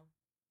Lindaville,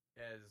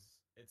 as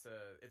it's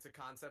a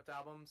concept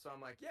album. So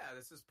I'm like, yeah,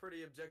 this is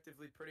pretty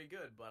objectively pretty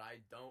good, but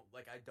I don't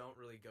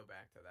really go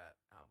back to that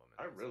album.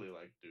 I really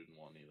like Dude and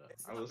Juanita.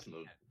 It's I not listen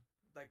to. bad.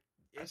 Like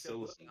I it's a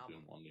still good listen to Dude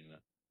and album. Juanita.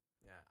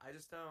 Yeah, I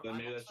just don't. But I'm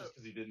maybe that's also- just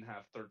because he didn't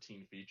have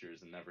 13 features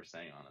and never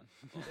sang on it.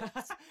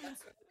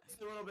 it's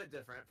a little bit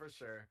different for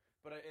sure,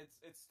 but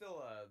it's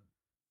still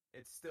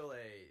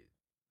a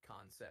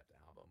concept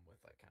album with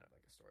like kind of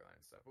like a storyline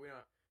and stuff. But we don't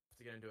have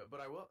to get into it.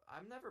 But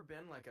I've never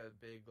been like a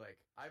big like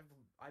I've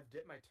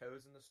dipped my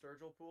toes in the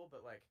Sturgill pool,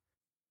 but like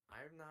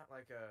I'm not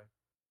like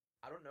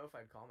I don't know if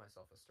I'd call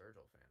myself a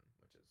Sturgill fan,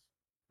 which is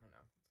I don't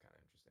know. It's kind of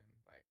interesting.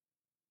 Like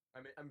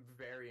I mean I'm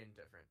very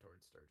indifferent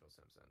towards Sturgill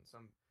Simpson.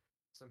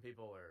 Some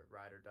people are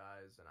ride or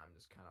dies, and I'm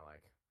just kind of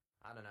like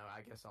I don't know.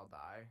 I guess I'll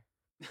die.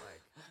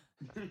 Like.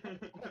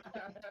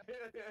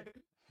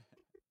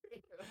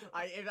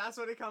 If that's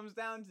what it comes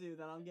down to,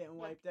 then I'm getting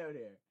wiped out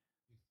here.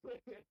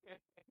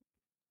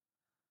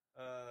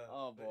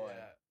 Oh, but boy.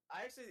 yeah.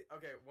 I actually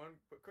one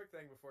quick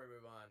thing before we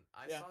move on.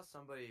 I Yeah. saw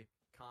somebody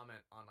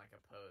comment on like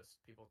a post,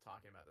 people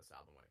talking about this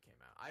album when it came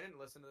out. I didn't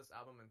listen to this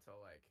album until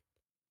like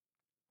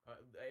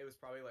it was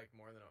probably like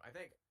more than I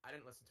think I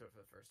didn't listen to it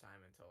for the first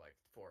time until like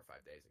 4 or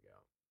 5 days ago.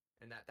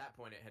 And at that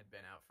point it's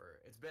been out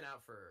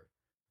for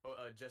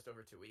just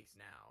over 2 weeks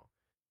now.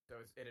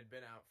 So it had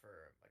been out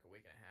for like a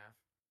week and a half.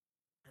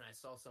 And I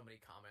saw somebody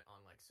comment on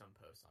like some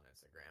post on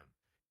Instagram,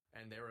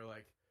 and they were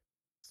like,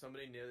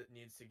 somebody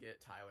needs to get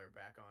Tyler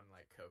back on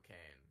like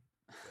cocaine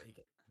so that he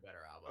can make a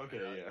better album.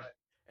 Okay, yeah.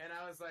 And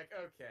I was like,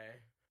 okay,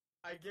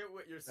 I get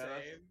what you're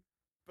saying,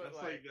 but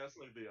that's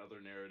like the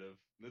other narrative.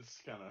 It's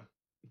kind of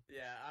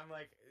yeah, I'm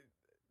like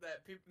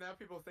that. Now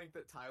people think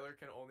that Tyler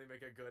can only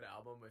make a good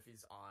album if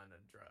he's on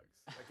drugs,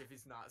 like if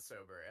he's not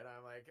sober, and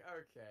I'm like,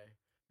 okay,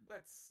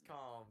 let's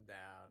calm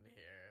down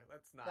here.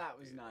 Let's not. That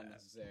was do not that.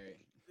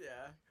 necessary.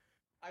 Yeah.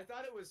 I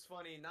thought it was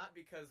funny, not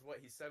because what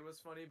he said was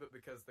funny, but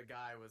because the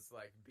guy was,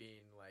 like,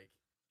 being, like,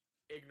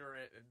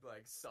 ignorant and,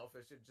 like,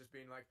 selfish and just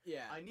being like,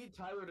 Yeah. I need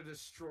Tyler to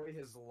destroy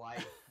his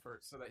life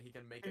so that he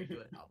can make a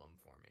good album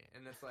for me.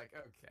 And it's like,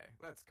 okay,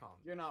 let's calm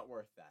down. You're not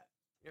worth that.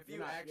 If you're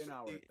you not- you're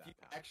not worth if that you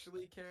power.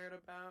 actually cared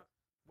about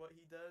what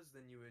he does,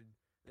 then you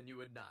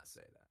would not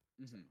say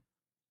that. Mm-hmm.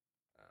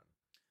 Um,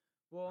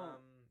 Well,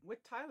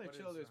 with Tyler what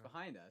is, Childers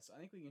behind us, I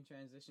think we can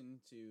transition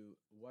to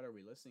what are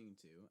we listening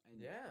to.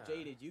 And Yeah.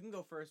 Jaded, you can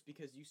go first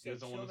because you You said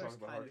guys don't want to Childers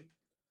talk about kind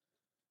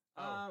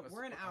Hardy? of. let's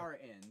We're an talk hour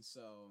in,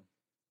 so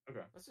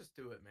Okay. Let's just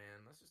do it,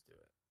 man. Let's just do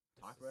it.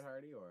 Talk about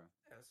Hardy, or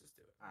Yeah, let's just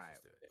do it. Alright.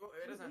 Let's just do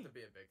it. It doesn't have to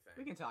be a big thing.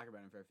 we can talk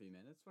about him for a few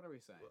minutes. What are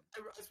we saying?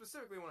 I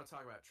specifically want to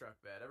talk about Truck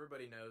Bed.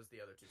 Everybody knows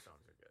the other two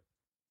songs are good.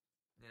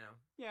 You know?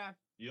 Yeah.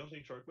 You don't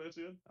think Truck Bed's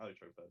good? I like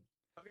Truck Bed.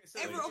 Okay, so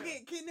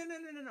Okay.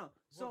 No.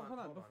 So hold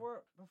on. hold on.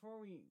 Before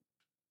we,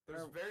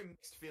 There's very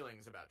mixed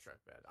feelings about Truck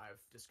Bed,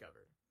 I've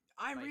discovered.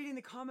 I'm Like- reading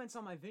the comments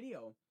on my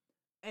video,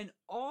 and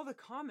all the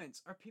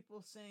comments are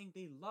people saying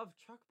they love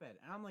Truck Bed,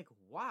 and I'm like,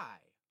 why?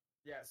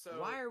 Yeah, so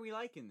Why are we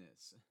liking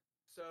this?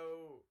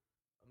 So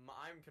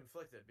I'm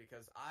conflicted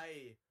because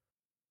I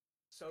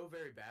so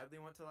very badly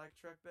want to like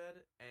Truck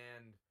Bed,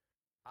 and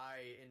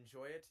I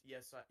enjoy it.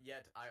 Yes,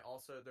 yet I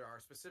also there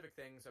are specific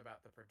things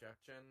about the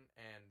production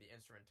and the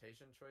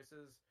instrumentation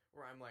choices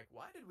where I'm like,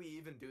 why did we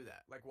even do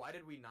that? Like, why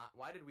did we not?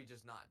 Why did we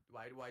just not?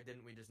 Why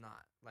didn't we just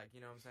not? Like,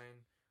 you know what I'm saying?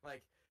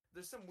 Like,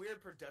 there's some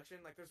weird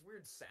production. Like, there's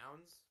weird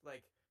sounds.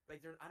 Like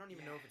I don't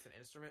even know if it's an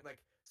instrument.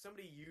 Like,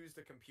 somebody used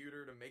a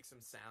computer to make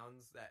some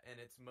sounds and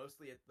it's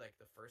mostly at, like,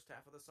 the first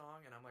half of the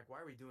song, and I'm like,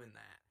 why are we doing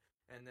that?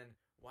 And then,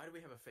 why do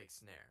we have a fake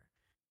snare?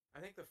 I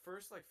think the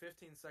first, like,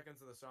 15 seconds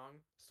of the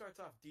song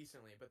starts off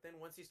decently, but then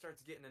once he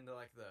starts getting into,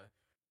 like, the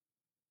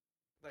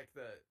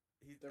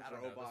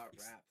robot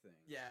rap thing.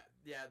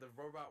 Yeah, the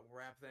robot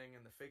rap thing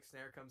and the fake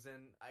snare comes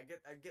in. I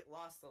get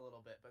lost a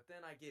little bit, but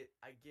then I get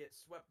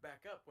swept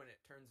back up when it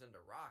turns into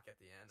rock at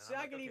the end. And See, I'm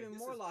I like, get okay, even this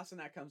more is- lost when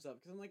that comes up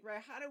because I'm like,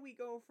 right, how do we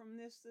go from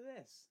this to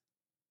this?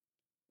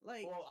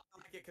 Like, Well,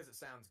 I like it because it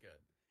sounds good.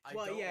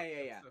 Well, don't yeah, like yeah,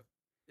 the yeah. stuff-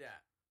 yeah.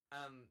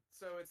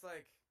 So it's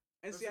like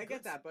and there's see, a I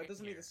get good that, but it song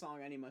doesn't in make the here.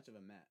 song any much of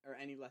a mess or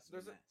any less of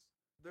a There's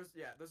a-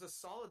 mess. there's a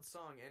solid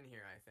song in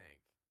here, I think.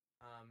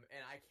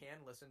 And I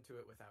can listen to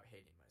it without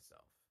hating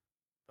myself.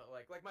 But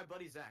like my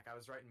buddy Zach, I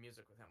was writing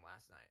music with him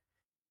last night.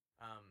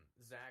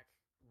 Zach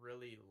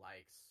really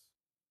likes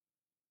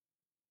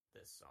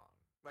this song.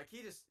 Like he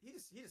just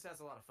has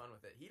a lot of fun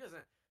with it. He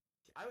doesn't.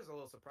 I was a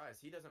little surprised.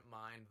 He doesn't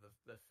mind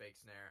the fake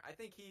snare. I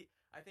think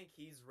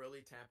he's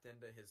really tapped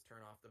into his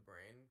turn off the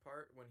brain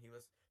part when he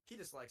listens. He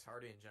just likes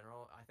Hardy in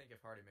general. I think if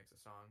Hardy makes a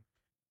song,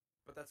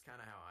 but that's kind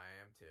of how I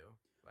am too.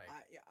 Like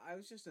I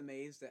was just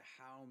amazed at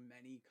how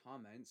many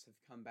comments have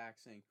come back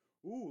saying,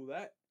 "Ooh,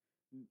 that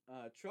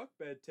truck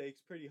bed takes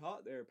pretty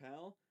hot there,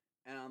 pal."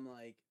 And I'm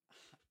like,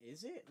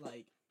 is it?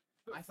 Like,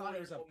 I thought it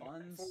was a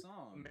Buns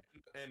song.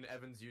 In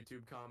Evan's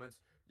YouTube comments,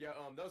 yeah,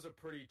 that was a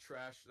pretty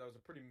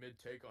mid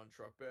take on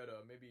Truck Bed.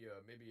 Maybe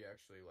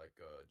actually like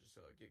just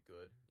get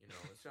good. You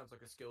know, it sounds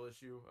like a skill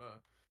issue.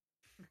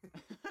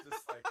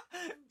 Just like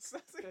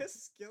sounds like a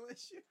skill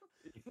issue.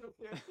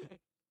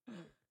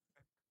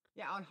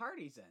 Yeah, on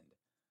Hardy's end,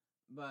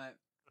 but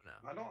no.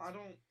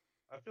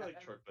 I feel like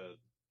Truck Bed.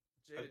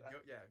 Jaded,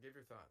 give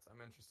your thoughts. I'm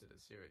interested to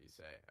see what you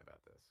say about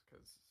this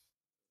because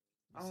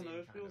I don't know.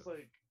 It feels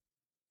like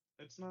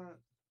it's not.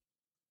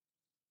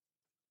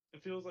 It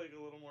feels like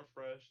a little more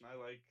fresh, and I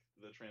like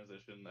the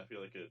transition. I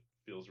feel like it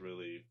feels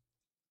really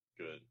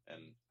good,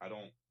 and I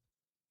don't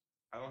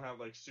have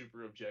like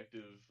super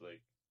objective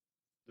like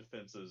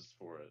defenses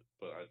for it,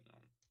 but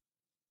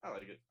I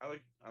like it. I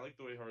like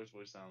the way Hardy's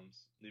voice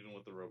sounds, even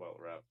with the robot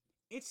rap.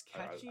 it's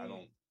catchy. I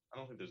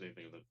don't think there's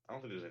anything with it. I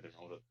don't think there's anything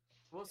wrong with it.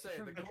 We'll say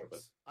the Truck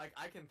chorus. Like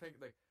I can think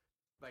like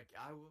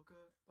I woke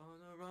up on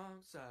the wrong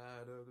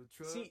side of the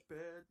truck See,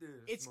 bed.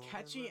 It's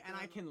catchy, and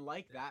I can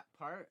like that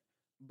part.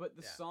 But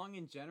the Yeah. song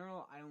in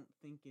general, I don't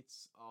think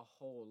it's a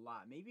whole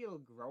lot. Maybe it'll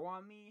grow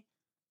on me.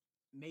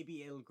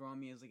 Maybe it'll grow on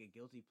me as like a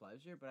guilty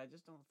pleasure, but I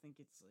just don't think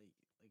it's like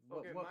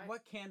Okay,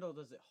 what candle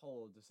does it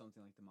hold to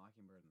something like the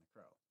Mockingbird and the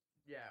Crow?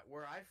 Yeah,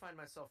 where I find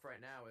myself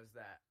right now is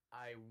that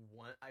I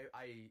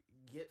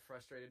get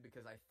frustrated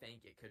because I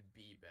think it could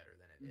be better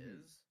than it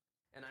Mhm. is,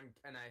 and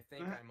I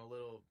think I'm a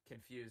little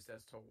confused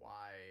as to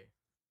why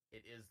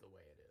it is the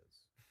way it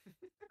is.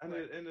 And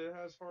it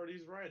has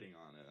Hardy's writing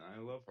on it. And I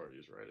love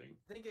Hardy's writing.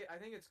 I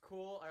think it's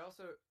cool. I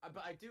also,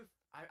 but I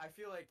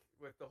feel like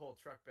with the whole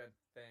truck bed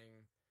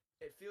thing,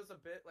 it feels a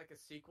bit like a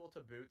sequel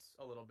to Boots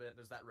a little bit.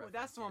 There's that Well, reference.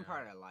 that's the one you know?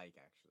 part I like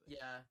actually.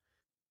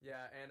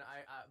 Yeah, and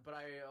but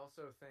I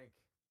also think,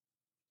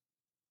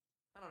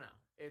 I don't know.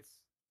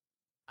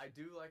 I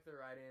do like the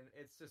writing.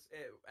 It's just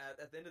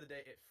at the end of the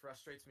day, it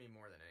frustrates me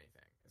more than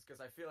anything. It's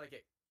because I feel like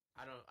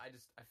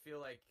I feel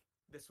like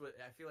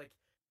I feel like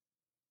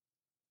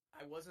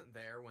I wasn't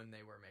there when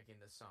they were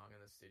making this song in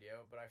the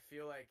studio, but I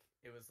feel like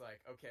it was like,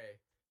 okay,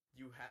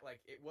 you had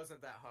like it wasn't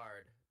that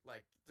hard.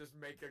 Like just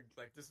make it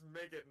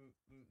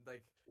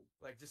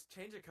just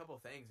change a couple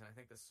things, and I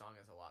think this song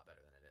is a lot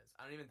better than it is.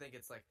 I don't even think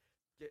it's like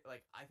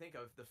I think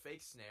of the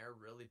fake snare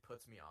really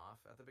puts me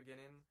off at the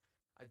beginning.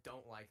 I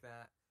don't like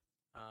that.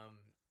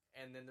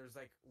 And then there's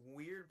like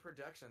weird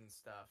production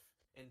stuff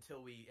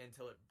until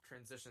it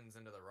transitions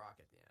into the rock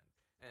at the end,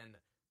 and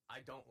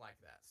I don't like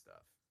that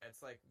stuff. It's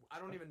like I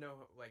don't even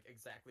know like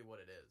exactly what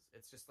it is.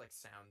 It's just like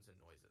sounds and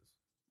noises.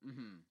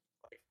 Mm-hmm.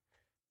 Like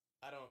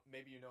I don't.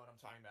 Maybe you know what I'm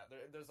talking about.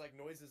 There's like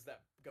noises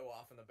that go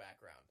off in the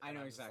background. I and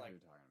know I'm just exactly like,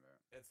 what you're talking about.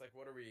 It's like,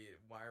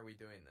 why are we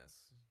doing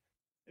this?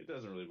 It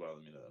doesn't really bother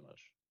me that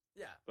much,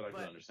 Yeah, but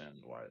I can understand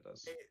why it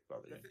does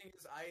bother The you. thing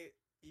is,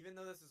 even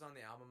though this is on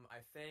the album, I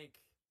think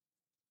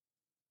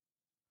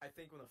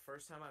when the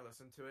first time I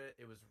listened to it,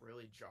 it was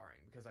really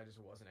jarring because I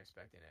just wasn't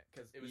expecting it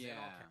because it was in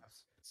all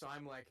caps. So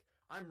I'm like,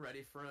 I'm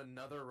ready for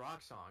another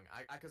rock song.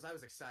 Because I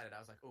was excited. I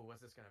was like, oh,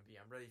 what's this gonna be?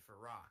 I'm ready for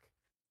rock.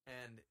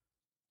 And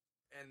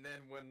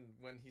then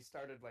when he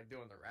started like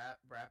doing the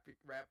rap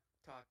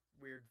talk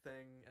weird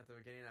thing at the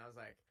beginning, I was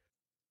like,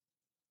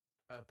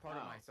 a part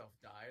of myself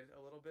died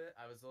a little bit.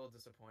 I was a little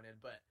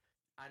disappointed, but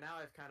now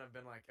I've kind of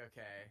been like,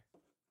 okay.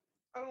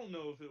 I don't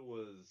know if it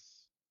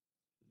was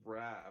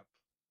rap.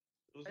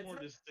 It was more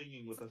just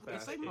singing with a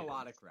fast. It's like cadence.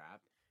 melodic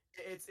rap.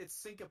 It's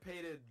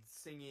syncopated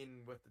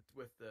singing with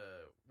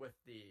the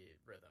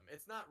rhythm.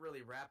 It's not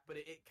really rap, but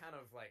it kind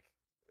of like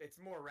it's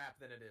more rap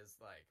than it is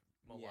like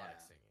melodic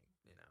singing.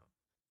 You know.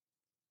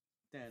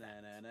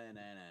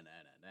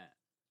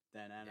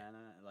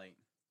 Like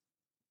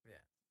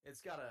yeah,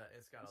 it's got a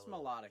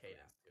melodic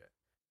cadence to it.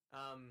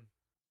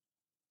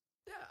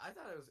 Yeah, I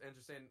thought it was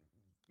interesting.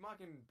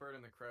 Mockingbird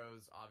and the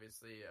Crows,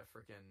 obviously a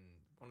freaking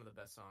one of the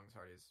best songs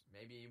Hardy's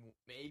maybe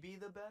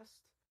the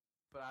best,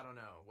 but I don't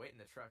know. Wait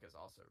in the Truck is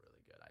also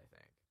really good, I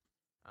think.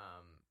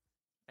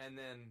 And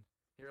then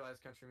Here Lies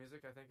Country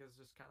Music, I think is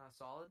just kind of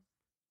solid.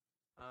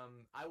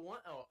 I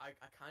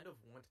kind of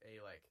want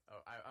a like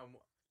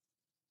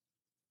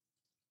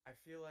I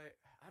feel like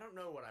I don't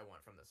know what I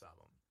want from this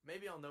album.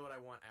 Maybe I'll know what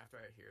I want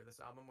after I hear this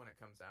album when it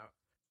comes out,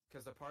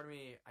 because the part of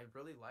me I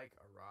really like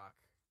a rock.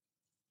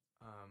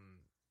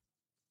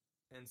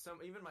 And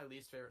even my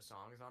least favorite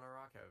songs on a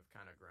rock have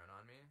kind of grown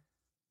on me.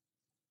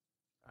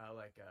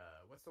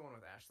 What's the one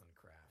with Ashland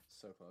Kraft?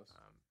 So Close.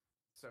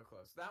 So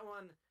Close. That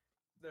one,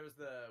 there's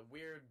the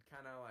weird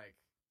kind of like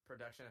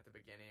production at the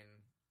beginning.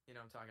 You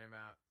know what I'm talking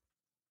about?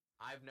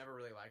 I've never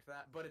really liked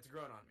that, but it's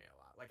grown on me a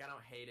lot. Like, I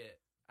don't hate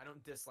it. I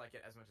don't dislike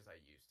it as much as I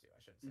used to.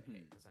 I shouldn't say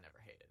hate, because I never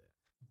hated it.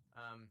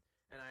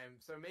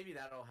 So maybe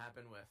that'll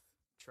happen with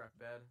Truck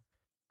Bed.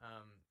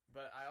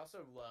 But I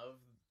also love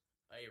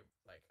a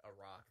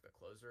rock, the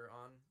closer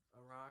on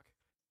a rock,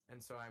 and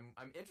so I'm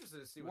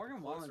interested to see what Morgan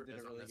Wallen did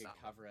a really really good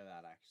album. cover of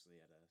that actually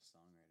at a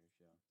songwriter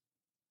show.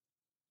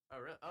 Oh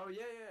really? Oh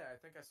yeah.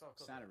 I think I saw.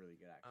 Sounded really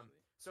good actually.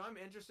 So I'm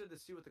interested to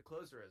see what the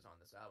closer is on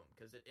this album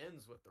because it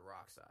ends with the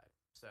rock side.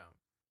 So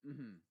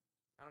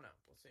I don't know.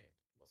 We'll see.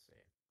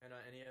 And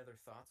any other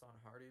thoughts on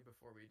Hardy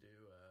before we do?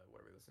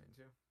 What are we listening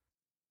to?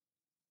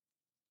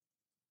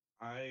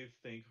 I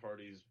think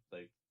Hardy's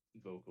like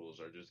vocals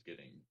are just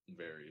getting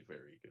very,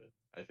 very good.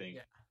 I think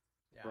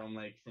from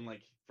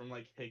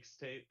Hicks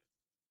tape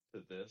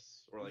to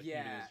this, or like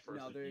even his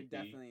first there EP,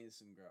 definitely is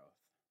some growth.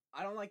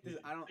 I don't like this.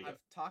 I've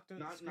talked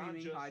about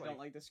screaming. How I don't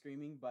like the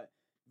screaming, but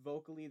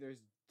vocally,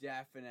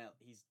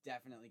 he's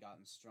definitely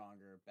gotten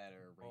stronger,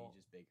 better. Range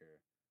is bigger.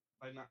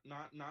 Like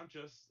not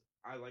just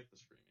I like the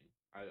screaming.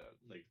 I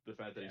like the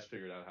fact that he's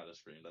figured out how to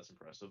scream. That's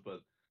impressive,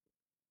 but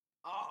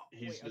I'll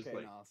say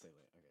wait. Okay.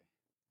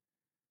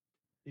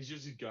 He's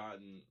just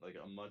gotten like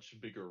a much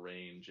bigger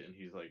range, and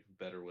he's like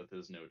better with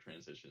his note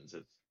transitions.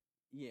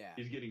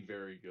 He's getting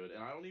very good,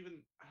 and I don't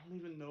even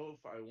know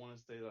if I want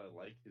to say that I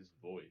like his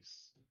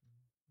voice.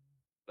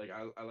 Like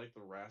I like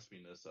the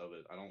raspiness of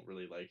it. I don't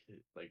really like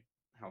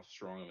how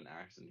strong of an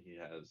accent he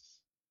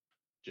has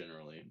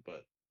generally,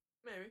 but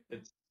maybe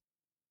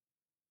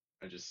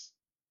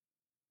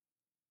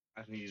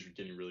I think he's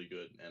getting really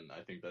good, and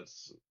I think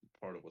that's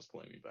part of what's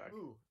pulling me back.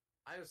 Ooh,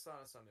 I just thought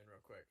of something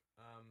real quick.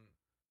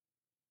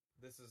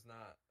 This is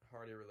not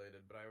Hardy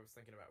related, but I was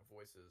thinking about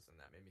voices, and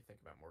that made me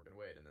think about Morgan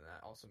Wade, and then that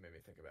also made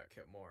me think about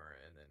Kip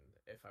Moore, and then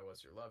If I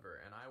Was Your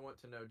Lover, and I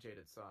want to know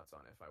Jaded's thoughts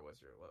on If I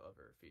Was Your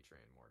Lover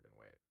featuring Morgan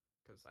Wade,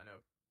 because I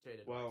know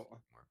Jaded likes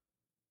Kip Moore.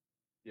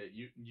 Yeah,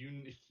 you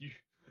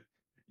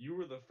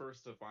were the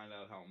first to find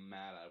out how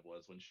mad I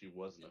was when she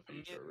wasn't a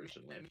feature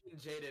originally. Me and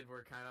Jaded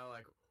were kind of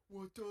like,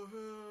 what the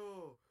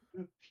hell?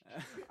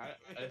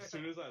 As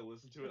soon as I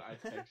listened to it, I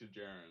texted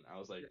Jaren. I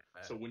was like,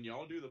 so when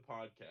y'all do the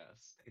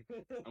podcast,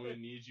 I'm gonna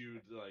need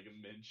you to like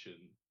mention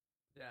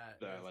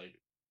that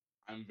like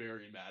I'm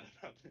very mad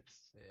about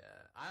this.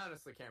 Yeah, I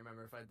honestly can't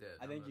remember if I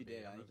did. I think you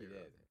did.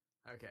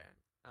 Okay.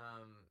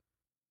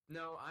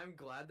 No, I'm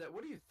glad that.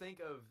 What do you think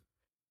of?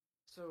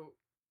 So,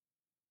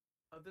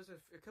 there's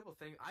a couple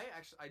things.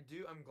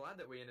 I'm glad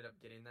that we ended up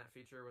getting that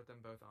feature with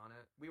them both on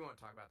it. We won't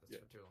talk about this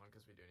for too long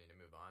because we do need to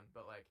move on.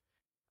 But like,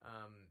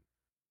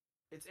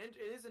 it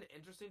is an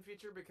interesting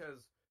feature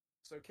because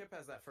Kip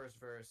has that first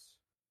verse,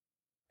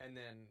 and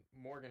then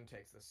Morgan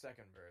takes the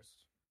second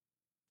verse,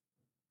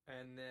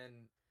 and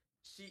then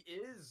she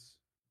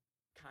is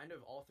kind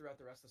of all throughout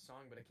the rest of the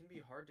song, but it can be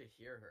hard to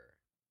hear her.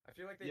 I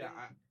feel like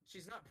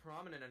she's not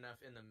prominent enough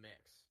in the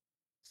mix.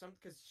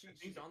 Because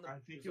she's on the. I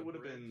think it would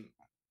have been.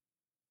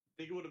 I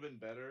think it would have been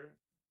better.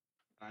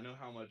 I know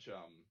how much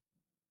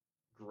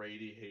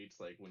Grady hates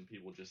like when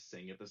people just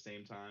sing at the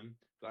same time,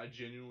 but I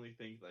genuinely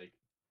think like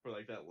for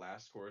like that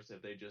last chorus,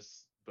 if they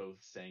just both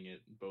sang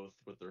it both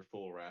with their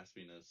full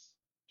raspiness,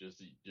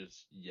 just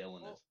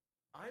yelling it,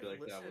 I feel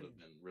like that would have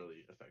been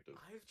really effective.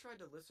 I've tried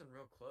to listen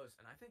real close,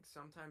 and I think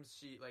sometimes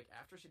she like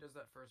after she does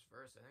that first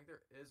verse, I think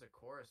there is a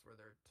chorus where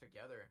they're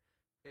together,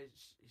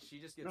 she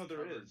just gets No,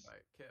 there covered is. by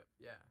Kip.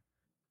 Yeah.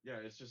 Yeah,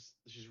 it's just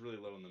she's really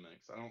low in the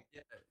mix. I don't.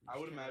 Yeah. I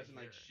you would can't really imagine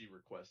hear like her. she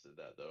requested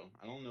that though.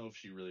 I don't know if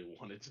she really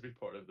wanted to be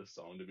part of the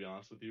song, to be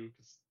honest with you,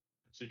 because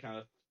she kind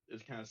of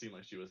it kind of seemed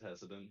like she was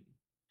hesitant.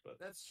 But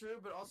That's true,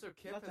 but also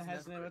Kip Nothing has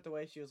hesitant never. with the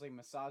way she was like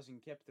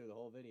massaging Kip through the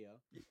whole video.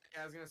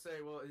 Yeah, I was gonna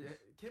say, well,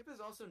 Kip has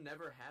also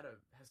never had a.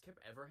 Has Kip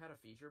ever had a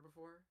feature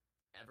before?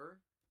 Ever?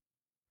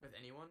 With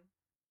anyone?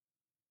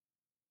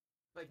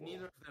 Like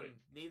Well,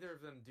 neither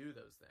of them do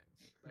those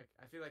things. Like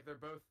I feel like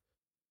they're both.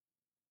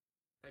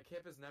 Like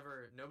Kip has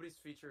never. Nobody's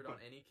featured on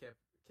any Kip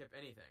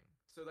anything.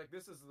 So like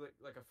this is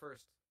like a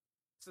first.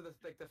 So the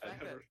like the I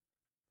fact never, that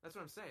that's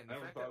what I'm saying. I The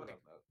never fact thought that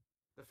like about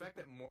that. the fact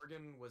that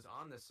Morgan was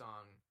on this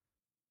song,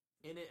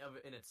 in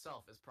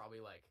itself is probably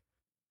like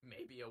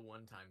maybe a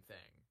one time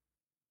thing.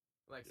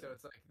 Like so, Yeah.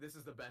 it's like this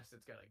is the best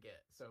it's gonna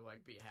get. So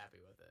like, be happy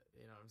with it.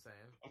 You know what I'm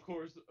saying? Of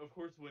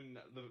course, when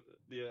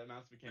the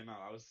announcement came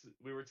out,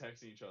 we were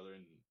texting each other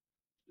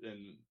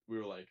and we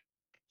were like,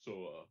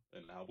 so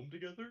an album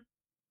together,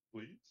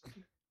 please.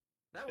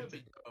 That would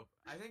be dope.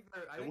 I think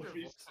That would their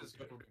be so voices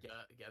go good.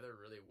 together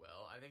really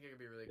well. I think it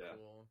could be really Yeah.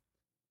 cool.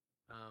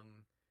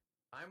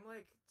 I'm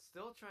like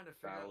still trying to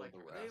figure out Battle like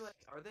of the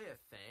are they a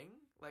thing?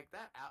 Like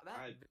that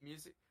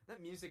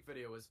music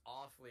video was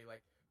awfully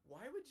like,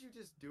 why would you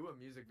just do a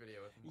music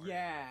video with Morgan?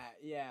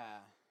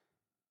 Yeah.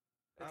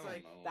 I It's don't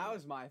like know. That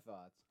was my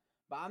thoughts.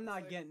 But I'm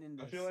not like- getting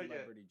into I feel like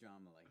celebrity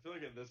drama like I feel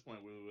like that. at this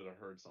point we would have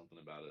heard something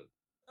about it.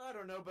 I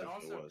don't know, but If it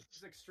also was.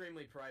 it's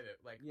extremely private.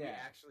 Like we Yeah.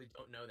 actually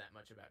don't know that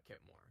much about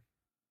Kip Moore.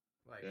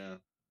 Like Yeah.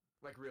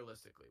 like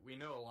realistically, we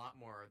know a lot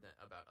more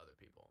about other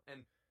people.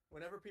 And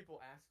whenever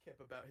people ask Kip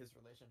about his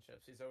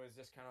relationships, he's always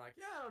just kind of like,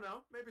 yeah, I don't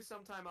know, maybe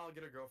sometime I'll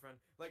get a girlfriend.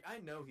 Like I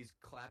know he's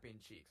clapping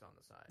cheeks on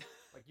the side.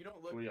 Like you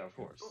don't look. Well, yeah, of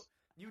course.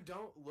 You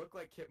don't look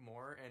like Kip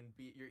Moore, and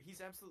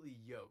he's absolutely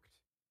yoked.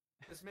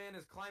 This man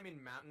is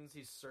climbing mountains.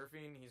 He's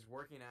surfing. He's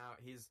working out.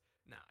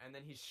 And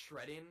then he's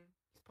shredding.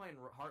 He's playing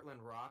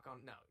Heartland Rock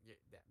on. No, yeah,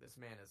 this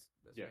man is.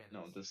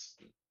 This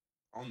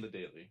on the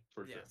daily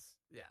for sure. Yes,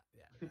 yeah,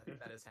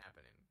 that is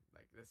happening.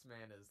 Like this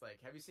man is like.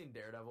 Have you seen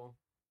Daredevil?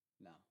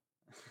 No.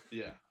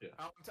 Yeah.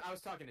 I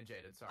was talking to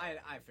Jaded. Sorry.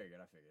 I figured.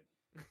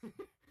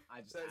 I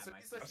just So had he's my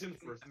like I've seen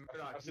the first.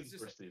 Murdoch. I've seen He's the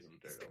just first season of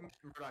he's like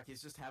Daredevil. Murdoch.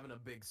 He's just having a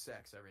big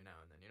sex every now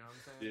and then. You know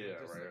what I'm saying? Yeah,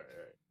 Just right.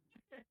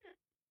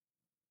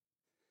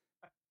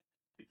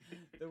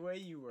 the way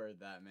you word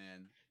that,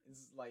 man,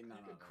 is like no.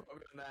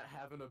 Quote on that,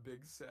 having a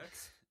big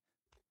sex.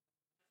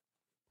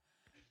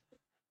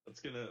 That's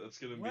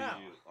gonna Wow.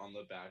 be on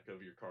the back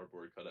of your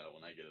cardboard cutout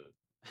when I get it.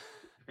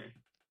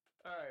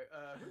 All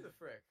right, who the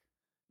frick?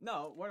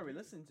 No, what are we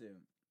listening to?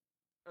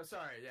 Oh,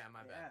 sorry. Yeah,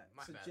 my bad.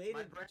 My so bad.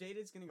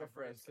 Jaded's gonna go my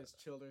brain first because said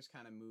that. Childers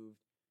kind of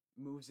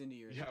moves into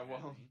yours. Yeah,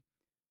 well, apparently.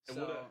 It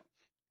So,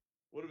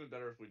 would have been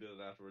better if we did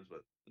it afterwards,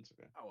 but it's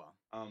okay. oh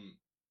well.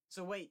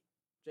 So wait,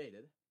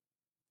 Jaded,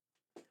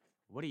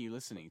 what are you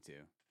listening to?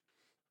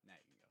 Now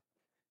you can go.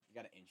 You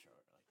got to intro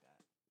it like that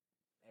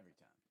every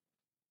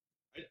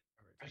time.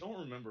 I don't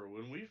remember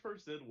when we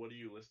first did "What Are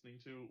You Listening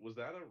To." Was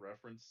that a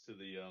reference to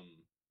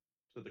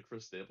the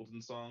Chris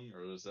Stapleton song,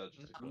 or was that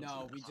just a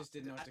No, coincidence? we just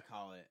didn't know what to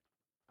call it.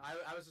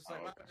 I was just like,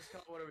 Oh, why okay. not just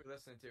call it what are we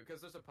listening to?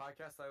 Because there's a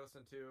podcast I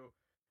listen to,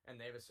 and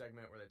they have a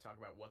segment where they talk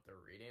about what they're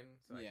reading.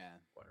 So like, Yeah.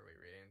 what are we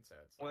reading? So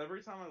it's Well,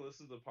 every time I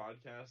listen to the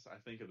podcast, I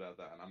think about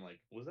that, and I'm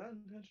like, was that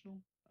intentional?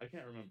 I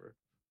can't remember,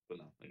 but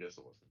no, I guess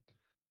it wasn't.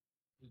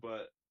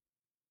 But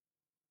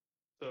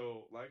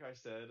so, like I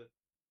said,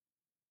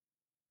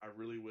 I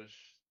really wish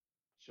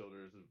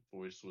Childers'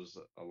 voice was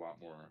a lot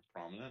more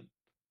prominent.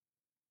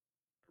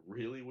 I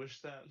really wish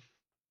that.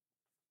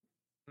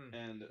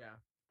 And yeah.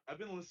 I've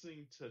been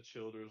listening to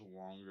Childers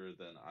longer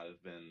than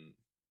I've been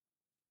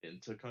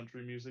into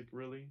country music,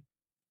 really.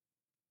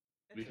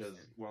 Because,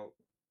 Interesting.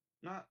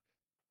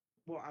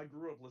 I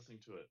grew up listening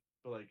to it,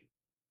 but like,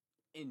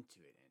 Into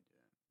it.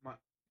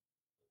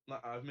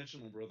 I've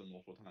mentioned my brother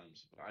multiple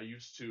times. But I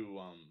used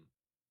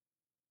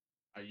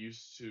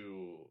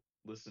to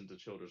listen to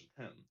Childers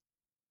with him.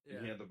 Yeah.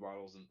 And he had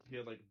bottles and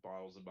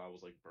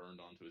bottles like burned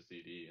onto a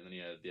CD, and then he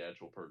had the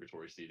actual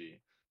Purgatory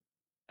CD.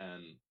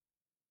 And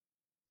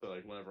so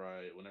like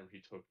whenever he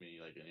took me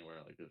like anywhere,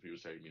 like if he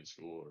was taking me to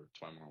school or to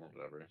my mom or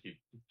whatever, he'd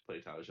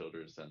play Tyler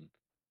Childers, and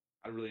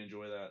I really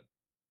enjoy that.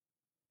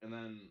 And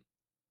then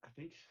I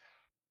think,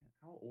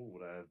 how old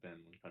would I have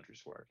been when Country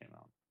Squire came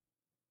out?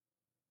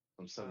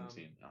 I'm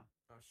 17 now.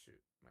 Oh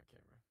shoot, my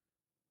camera.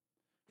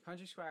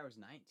 Country Squire was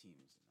 19,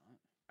 was it not?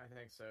 I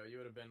think so. You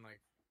would have been like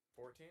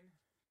 14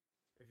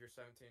 if you're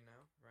 17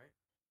 now, right?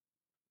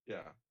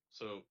 Yeah.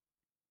 So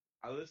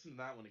I listened to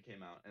that when it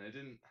came out, and it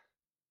didn't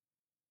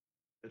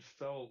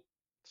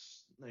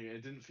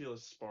feel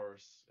as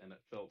sparse, and it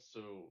felt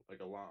so like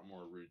a lot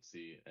more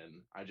rootsy,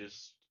 and I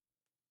just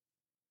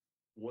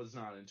was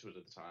not into it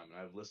at the time, and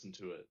I've listened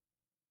to it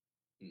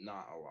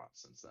not a lot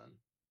since then.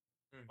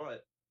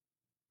 But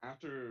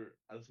after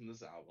I listened to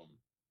this album,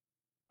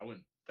 I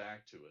went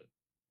back to it.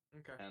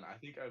 Okay. And I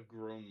think I've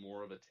grown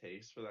more of a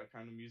taste for that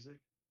kind of music,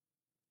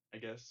 I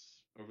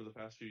guess, over the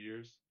past few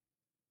years.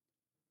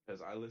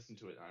 because I listened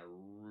to it and I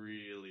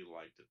really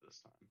liked it this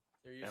time.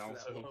 You're used And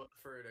to that also- low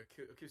effort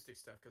acoustic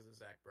stuff because of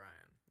Zach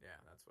Bryan. Yeah,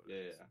 that's what it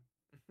Yeah, is.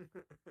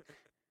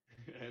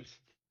 and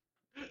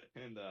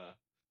and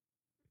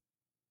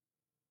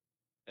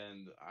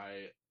and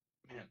I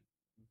man,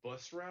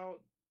 Bus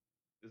Route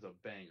is a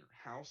banger.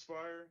 House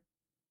Fire,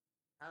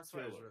 Housefire is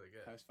Killer. really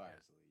good. House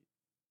Fire Yeah. is elite.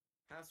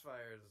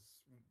 Housefire is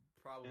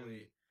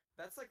probably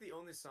that's like the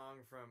only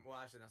song from. Well,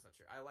 actually, that's not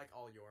true. I like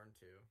All Yorn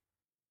too.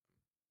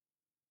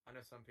 I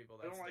know some people.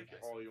 I That's don't their like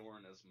best. All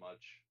Yorn as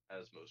much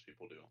as most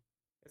people do.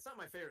 It's not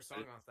my favorite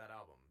song It- off that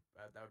album.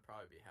 That would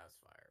probably be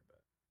Housefire,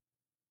 but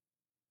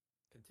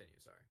continue.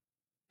 Sorry.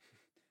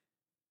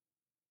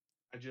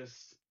 I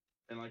just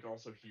and like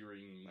also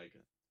hearing like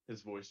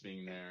his voice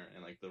being there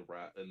and like the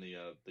rap and the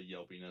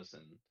yelpiness,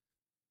 and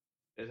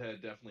it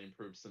had definitely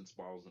improved since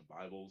Bottles and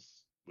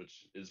Bibles,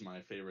 which is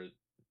my favorite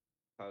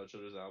Tyler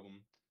Childers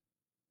album.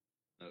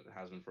 It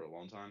has been for a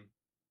long time.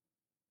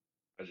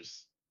 I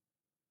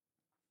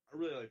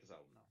really like this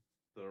album now.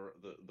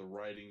 The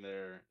writing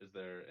there is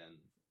there, and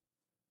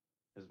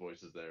his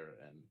voice is there,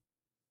 and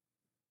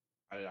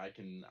I like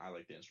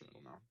the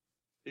instrumental now.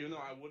 Even though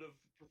I would have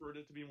preferred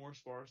it to be more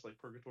sparse, like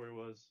Purgatory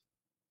was,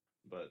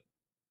 but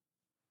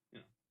you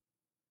know,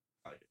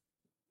 I like it.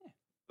 Yeah.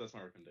 That's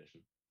my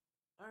recommendation.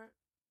 All right.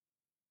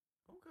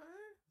 Okay.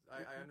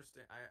 I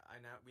understand.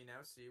 We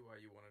now see why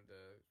you wanted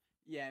to.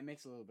 Yeah, it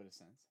makes a little bit of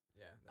sense.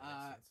 Yeah, that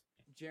makes sense.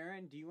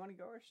 Jaren, do you want to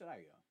go or should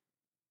I go?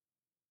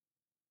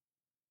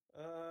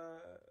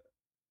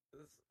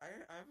 I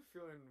have a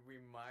feeling we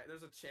might.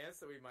 There's a chance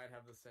that we might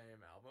have the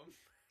same album.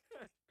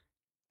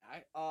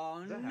 Oh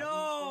Has that happened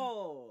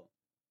no!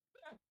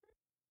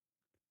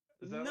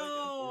 Is that No!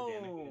 like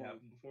organically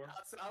happened before?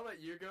 I'll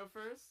let you go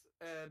first,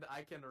 and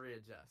I can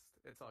readjust.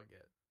 It's all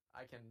good.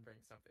 I can bring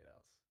something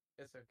else.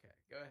 It's okay.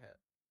 Go ahead.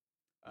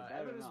 You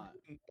better Evan is not.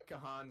 reading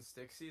Kahan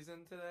Stick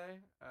Season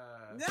today.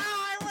 No,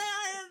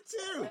 I am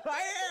too.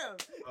 I am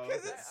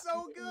because it's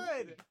so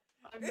good.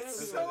 I know It's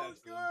that. so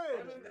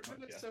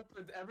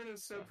good. Evan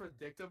is so Yeah.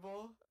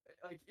 predictable.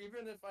 Like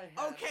even if I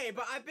had Okay,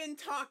 but I've been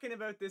talking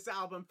about this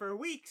album for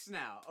weeks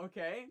now.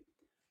 Okay,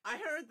 I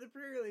heard the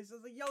pre-release. I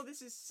was like, "Yo,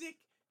 this is sick."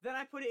 Then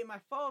I put it in my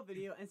fall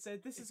video and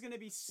said, "This is gonna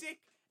be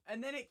sick."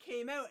 And then it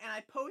came out, and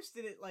I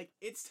posted it like,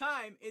 "It's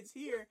time. It's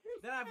here."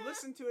 Then I've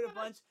listened to it a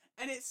bunch,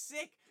 and it's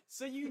sick.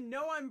 So you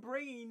know I'm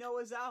bringing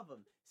Noah's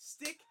album,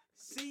 Stick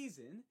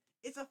Season.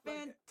 It's a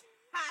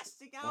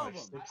fantastic album.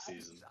 Stick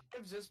Season.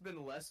 I've just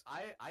been less.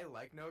 I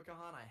like Noah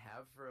Kahan. I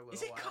have for a little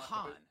Is it while.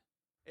 Kahan?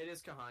 It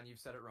is Kahan. You've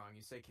said it wrong.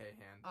 You say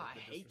Kahan. Oh, I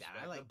hate that.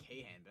 I like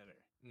Kahan better.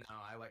 No,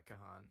 I like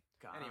Kahan.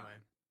 Kahan. Anyway,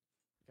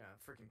 yeah,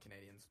 freaking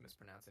Canadians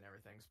mispronouncing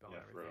everything, spelling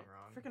Yeah, for everything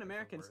wrong. Freaking That's the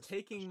Americans worst.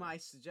 taking my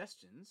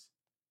suggestions.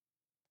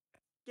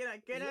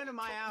 Get out of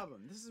my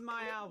album. This is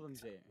my album,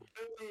 Jay.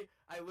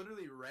 I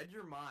literally read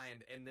your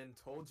mind and then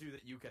told you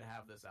that you could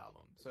have this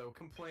album. So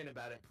complain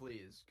about it,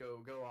 please.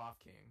 Go off,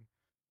 King.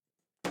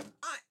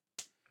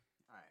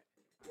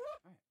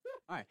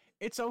 Alright.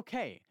 It's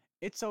okay.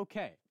 It's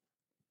okay.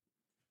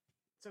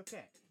 It's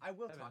okay. I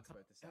will Evan, talk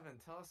about this album. Evan,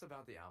 tell us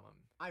about the album.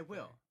 I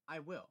will. Okay. I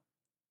will.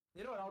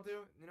 You know what I'll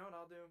do?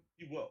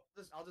 You will.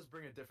 I'll just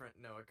bring a different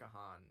Noah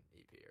Kahan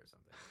EP or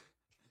something.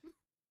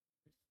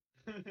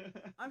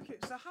 I'm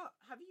curious. So how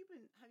have you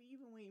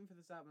been waiting for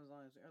this album as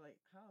long as, or like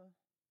how?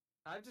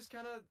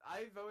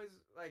 I've always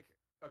like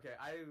okay.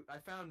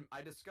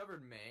 I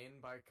discovered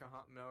Maine by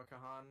Noah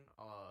Kahan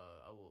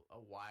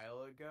a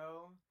while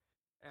ago,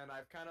 and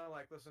I've kind of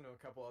like listened to a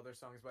couple other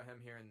songs by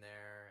him here and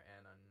there,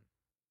 and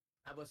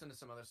I've listened to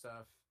some other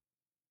stuff,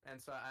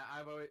 and so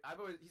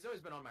he's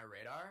always been on my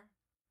radar,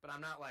 but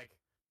I'm not like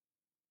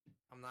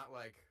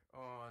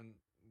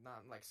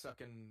not like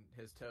sucking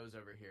his toes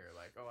over here,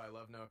 like, oh, I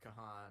love Noah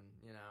Kahan,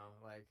 you know,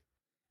 like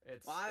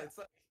it's Well, it's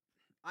like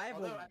I have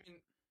although I mean,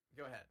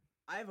 go ahead.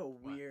 I have a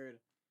weird,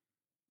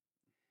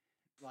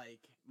 like,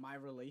 my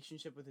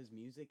relationship with his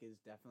music is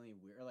definitely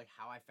weird, or like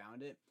how I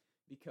found it,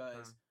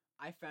 because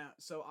I found,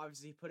 so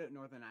obviously he put out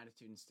Northern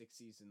Attitude and Stick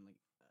Season like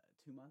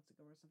 2 months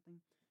ago or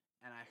something,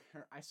 and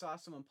I saw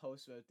someone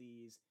post about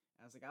these,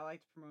 and I was like, I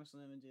liked the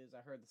promotional images,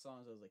 I heard the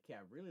songs, I was like,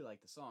 yeah, I really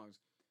like the songs,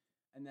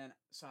 and then,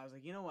 so I was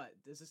like, you know what,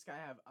 does this guy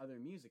have other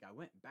music? I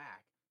went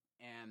back,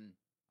 and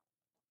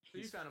So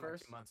you found him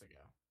like 2 months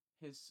ago.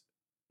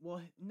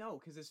 Well, no,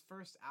 because his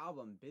first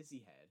album,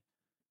 Busy Head,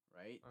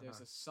 right? There's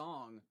a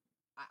song.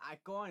 I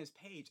go on his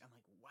page. I'm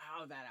like,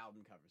 wow, that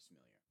album cover's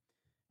familiar.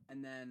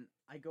 And then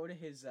I go to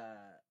his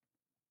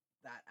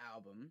that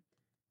album,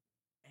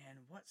 and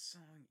what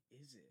song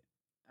is it?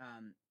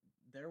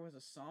 There was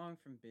a song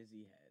from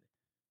Busy Head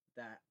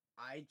that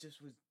I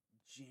just was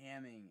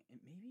jamming, and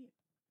maybe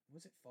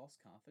was it False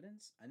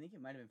Confidence? I think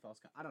it might have been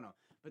I don't know,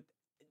 but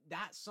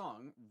that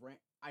song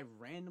I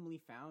randomly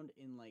found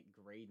in like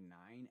grade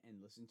 9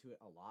 and listened to it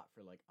a lot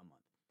for like a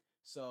month.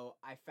 So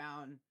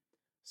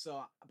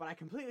but I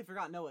completely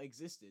forgot Noah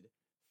existed.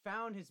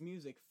 Found his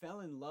music, fell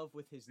in love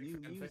with his new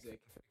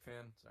music. Fake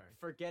fan, sorry.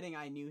 Forgetting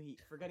I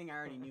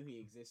already knew he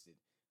existed.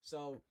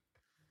 So,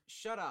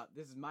 shut up.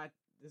 This is my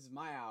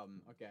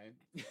album. Okay.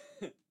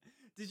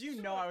 Did you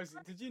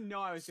know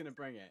I was gonna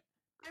bring it?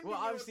 I Well,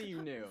 mean, obviously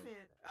you knew.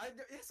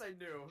 Yes, I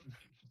knew.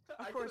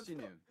 Of course you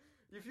knew.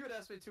 If you had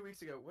asked me 2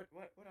 weeks ago, what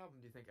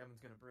album do you think Evan's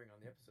gonna bring on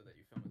the episode that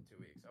you filmed in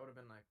 2 weeks? I would have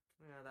been like,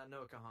 yeah, that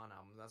Noah Kahan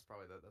album. That's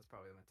probably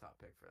my top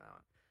pick for that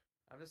one.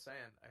 I'm just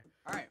saying.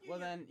 All right. Well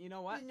then, you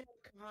know what? I'm a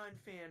Noah Kahan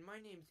fan. My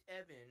name's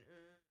Evan.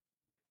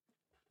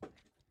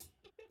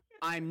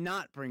 I'm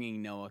not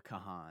bringing Noah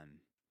Kahan.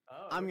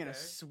 Oh, I'm gonna okay.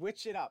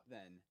 switch it up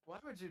then. Why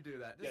would you do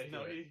that? Yeah, Just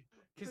no, do it. he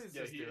Please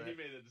just do it. he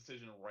made a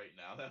decision right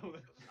now. That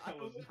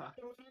was not.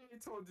 I literally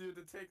told you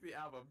to take the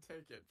album.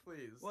 Take it,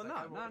 please. Well,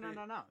 Like,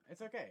 no.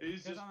 It's okay.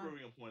 He's just I'm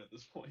proving a point at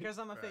this point. because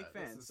I'm a fake Bruh,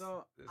 fan. this is-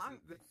 So this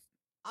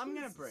I'm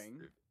gonna is bring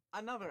stupid.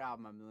 another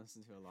album I've been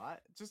listening to a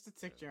lot, just to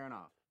tick Jaren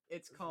off.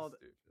 This is stupid.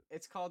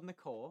 It's called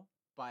Nicole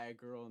by a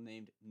girl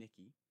named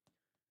Nikki.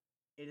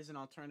 It is an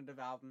alternative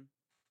album.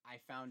 I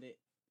found it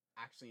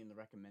actually in the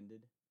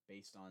recommended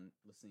based on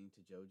listening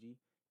to Joji.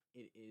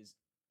 It is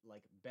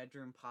like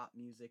bedroom pop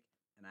music,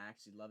 and I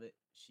actually love it.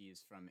 She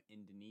is from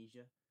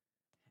Indonesia,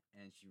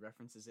 and she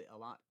references it a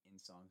lot in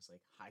songs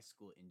like High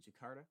School in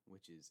Jakarta,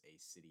 which is a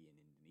city in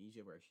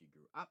Indonesia where she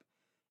grew up.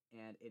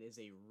 And it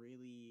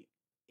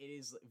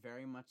is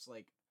very much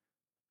like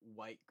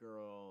white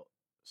girl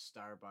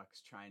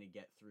Starbucks trying to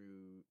get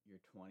through your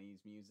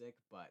 20s music,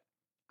 but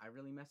I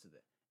really mess with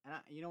it. And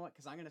you know what?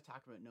 Because I'm going to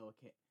talk about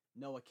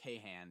Noah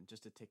Kahan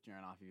just to tick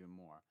Jaren off even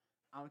more.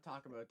 I'm going to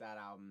talk about that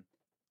album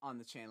on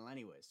the channel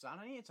anyways, so I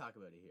don't need to talk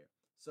about it here.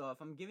 So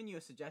if I'm giving you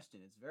a suggestion,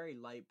 it's very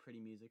light, pretty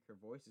music. Her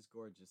voice is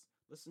gorgeous.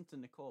 Listen to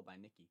Nicole by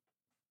Nikki.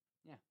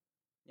 Yeah.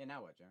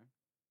 Now what, Jaren?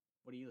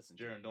 What are you listening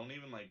to? Jaren, don't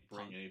even like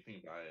bring Punk.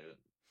 anything by it.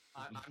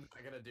 I'm not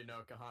gonna do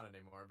Noah Kahan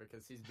anymore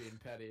because he's being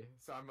petty.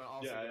 So I'm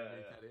also Yeah, gonna yeah,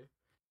 be yeah. petty.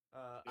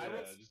 Yeah, I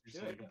will just do do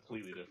something it.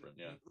 completely different.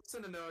 Yeah.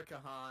 listen to Noah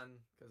Kahan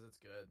because it's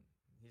good.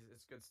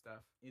 It's good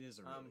stuff. It is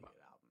a really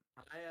good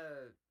album.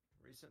 I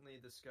recently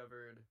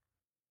discovered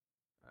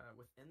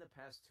within the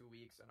past 2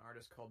 weeks an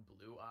artist called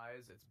Blue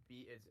Eyes.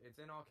 It's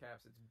in all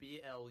caps. It's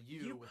BLU.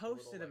 You with a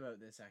posted little, about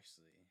this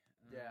actually.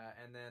 Yeah,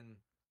 and then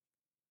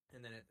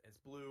it's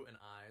blue and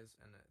eyes,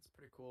 and it's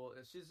pretty cool.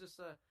 She's just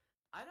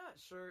I'm not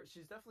sure.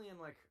 She's definitely in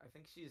like I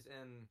think she's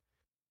in.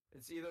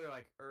 It's either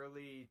like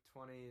early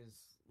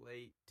 20s,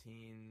 late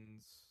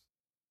teens.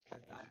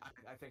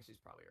 I think she's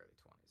probably early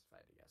 20s if I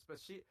had to guess.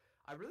 But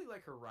I really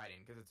like her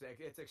writing because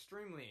it's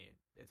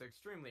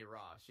extremely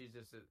raw. She's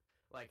just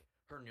like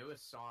her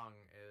newest song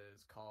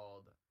is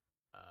called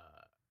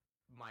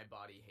 "My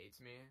Body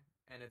Hates Me,"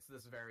 and it's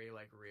this very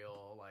like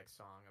real like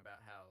song about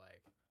how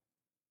like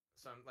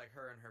some like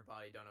her and her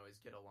body don't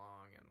always get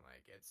along, and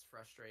like it's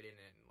frustrating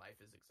and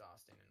life is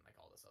exhausting and like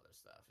all this other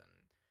stuff.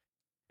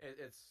 And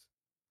it's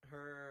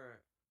her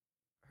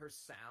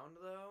sound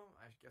though.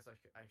 I guess I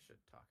should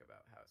talk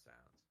about how it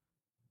sounds.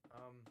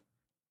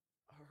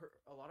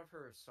 A lot of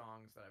her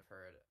songs that I've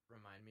heard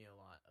remind me a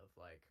lot of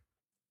like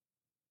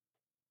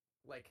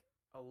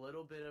a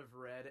little bit of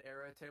Red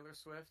era Taylor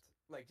Swift,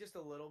 like just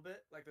a little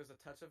bit. Like there's a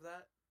touch of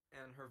that,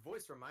 and her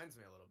voice reminds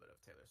me a little bit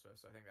of Taylor Swift,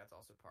 so I think that's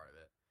also part of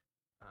it.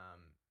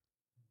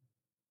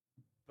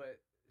 But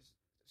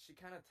she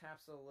kind of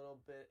taps a little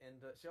bit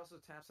into. She also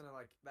taps into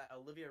like that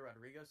Olivia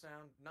Rodrigo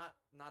sound, not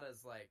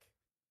as like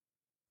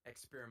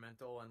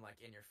experimental and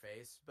like in your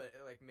face, but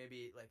like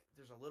maybe like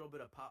there's a little bit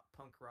of pop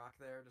punk rock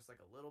there, just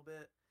like a little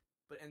bit,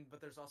 but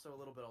there's also a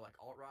little bit of like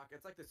alt rock.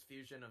 It's like this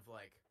fusion of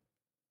like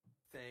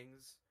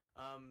things.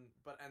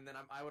 And then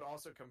I would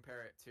also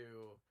compare it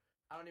to,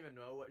 I don't even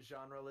know what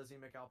genre Lizzie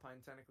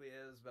McAlpine technically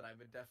is, but I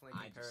would definitely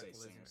compare it to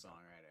Lizzie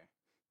singer-songwriter.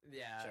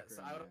 Yeah, Check her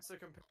so in I would there. also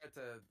compare it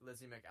to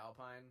Lizzie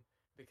McAlpine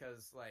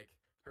because like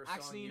her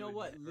Actually, song you know would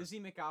what? never- Lizzie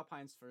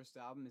McAlpine's first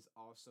album is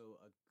also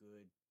a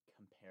good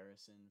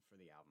comparison for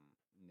the album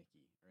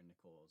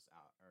Nicole's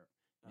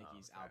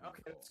Nikki's album.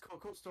 Okay, Nicole. that's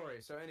cool story.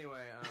 So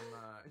anyway,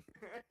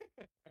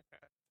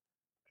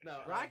 no,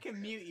 Bro, I can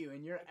mute you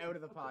and you're out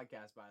of the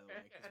podcast, by the way,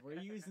 because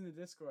we're using the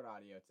Discord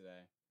audio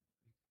today.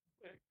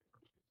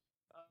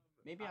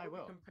 Maybe I would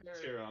will.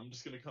 compare- Sure, I'm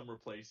just gonna come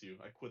replace you.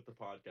 I quit the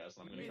podcast.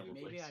 And I'm gonna come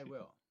replace Maybe I you.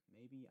 will.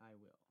 Maybe I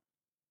will.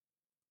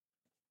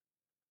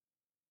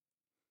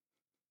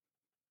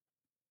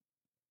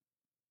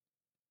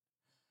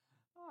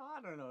 Oh,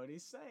 I don't know what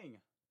he's saying.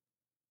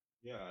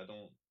 Yeah, I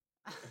don't.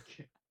 I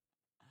can't.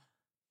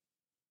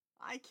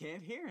 I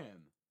can't hear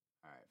him.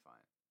 All right,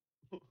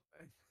 fine.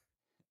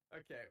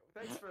 Okay,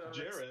 thanks for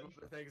Jaren,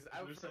 the things. Is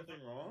there something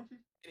wrong?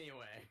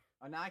 Anyway,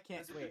 Oh, now I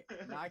can't. Wait,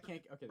 now I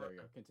can't. Okay, there we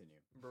go. Continue.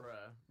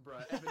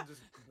 bruh, Evan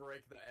just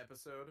break the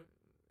episode.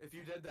 If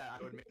you did that,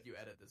 I would make you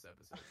edit this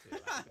episode too.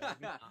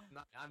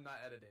 I'm not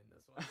editing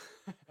this one.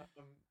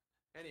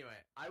 Anyway,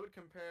 I would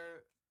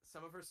compare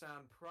some of her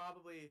sound,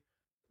 probably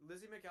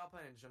Lizzie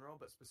McAlpine in general,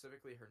 but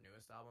specifically her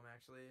newest album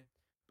actually.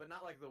 But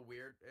not like the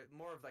weird,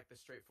 more of like the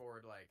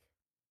straightforward like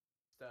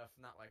stuff,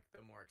 not like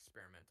the more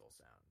experimental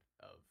sound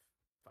of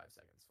 5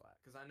 Seconds Flat.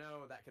 Because I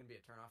know that can be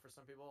a turnoff for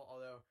some people,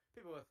 although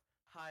people with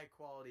high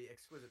quality,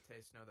 exquisite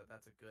taste know that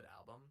that's a good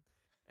album.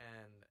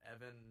 And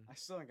Evan, I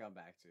still haven't gone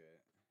back to it.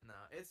 no,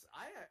 it's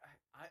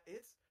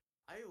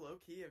I low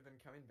key have been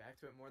coming back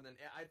to it more than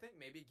I think.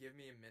 Maybe give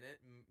me a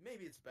minute.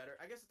 Maybe it's better.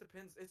 I guess it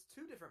depends. It's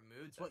two different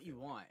moods. It's what I you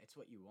feel like. want. It's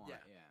what you want.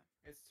 Yeah. Yeah.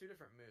 It's two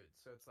different moods,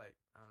 so it's like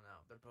I don't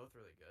know. They're both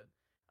really good.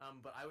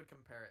 But I would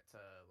compare it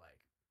to like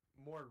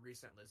more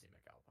recent Lizzie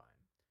McAlpine.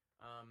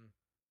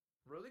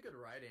 Really good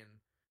writing.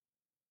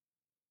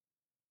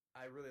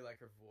 I really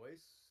like her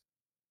voice.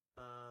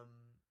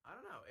 I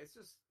don't know. It's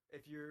just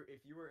if you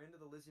were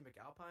into the Lizzie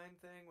McAlpine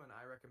thing when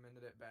I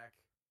recommended it back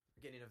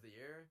beginning of the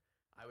year,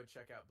 I would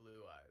check out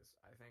Blue Eyes.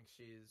 I think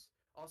she's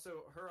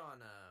also her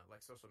on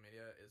like social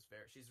media is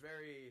she's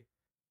very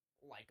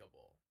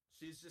likable.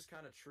 She's just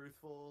kind of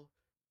truthful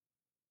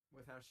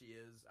with how she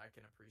is. I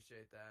can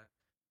appreciate that.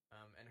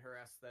 And her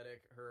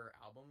aesthetic, her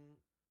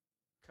album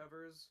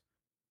covers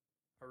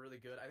are really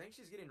good. I think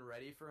she's getting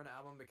ready for an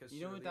album because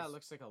You know what that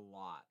looks like a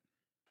lot.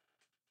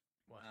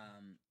 What?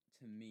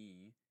 To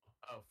me,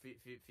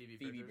 Phoebe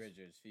Phoebe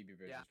Bridgers.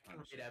 Bridgers. Yeah, I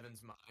can Punisher. read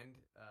Evan's mind.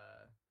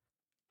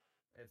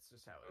 It's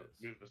just how it is.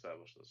 We've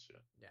established this,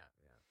 yeah. Yeah.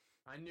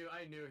 I knew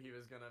he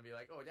was gonna be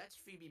like, oh, that's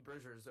Phoebe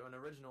Bridgers, an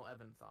original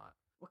Evan thought.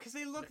 Well, because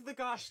they look the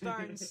gosh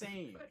darn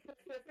same.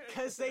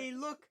 Because they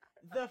look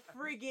the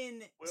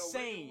friggin'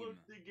 same.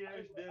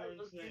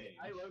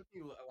 I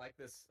low-key like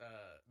this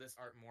this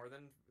art more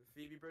than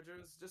Phoebe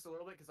Bridgers, just a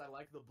little bit, because I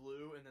like the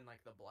blue and then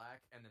like the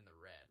black and then the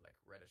red, like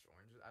reddish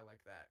orange. I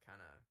like that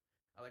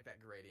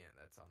gradient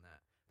that's on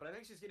that. But I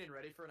think she's getting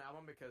ready for an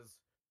album because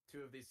two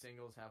of these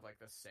singles have like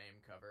the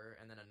same cover,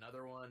 and then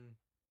another one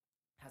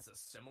has a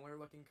similar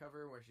looking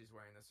cover where she's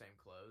wearing the same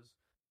clothes.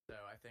 So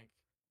I think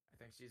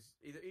she's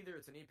either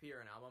it's an EP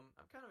or an album.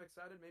 I'm kind of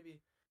excited.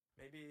 Maybe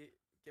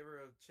give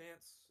her a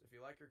chance. If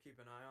you like her, keep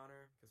an eye on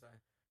her, because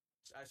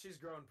she's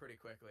growing pretty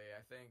quickly.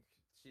 I think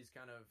she's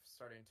kind of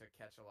starting to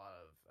catch a lot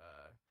of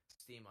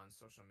steam on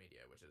social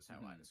media, which is how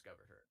I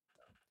discovered her.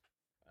 So,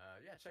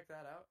 yeah, check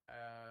that out.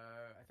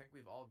 I think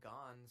we've all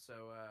gone,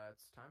 so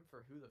it's time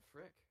for Who the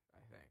Frick,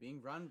 I think. Being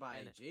run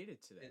by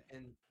Jaded today.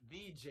 And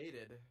the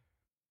Jaded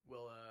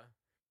will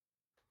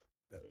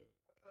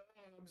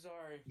I'm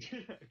sorry.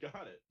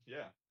 Got it.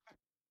 Yeah.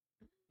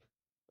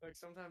 Like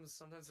sometimes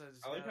I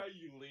just. I like how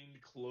you leaned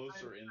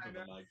closer into the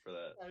mic for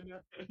that. I know.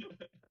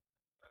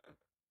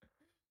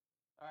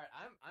 All right,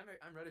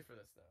 I'm ready for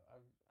this though.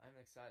 I'm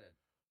excited.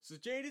 So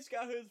Jaded's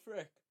got Who the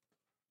Frick.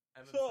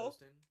 Evan's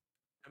hosting.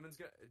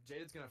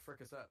 Jaded's gonna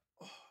frick us up.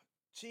 Oh,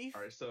 Chief.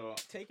 All right, so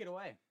take it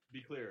away.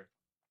 Be clear.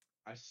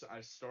 I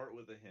start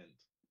with a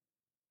hint,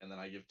 and then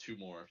I give two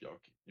more if y'all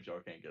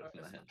can't get it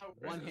from the hint.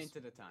 One hint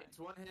at a time. It's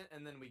one hint,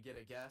 and then we get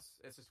a guess.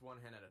 It's just one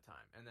hint at a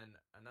time, and then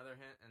another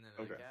hint, and then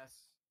a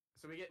guess.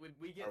 So we get Well,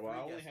 three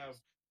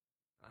guesses.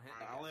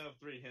 I only have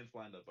three hints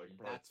lined up. I can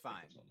probably That's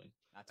fine. Something.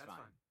 That's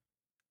fine.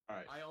 All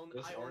right. I only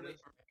have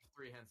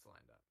three hints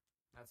lined up.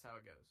 That's how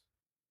it goes.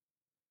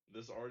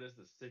 This artist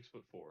is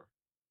 6'4".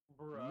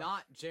 Bruh.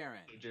 Not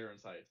Jaren.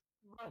 Jaren's height.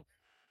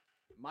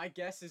 My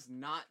guess is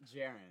not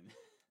Jaren.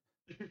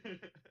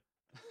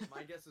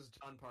 My guess is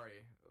John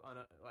Party,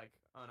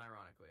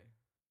 unironically.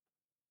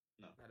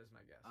 No. That is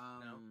my guess.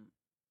 No?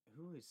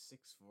 Who is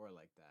 6'4"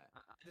 like that?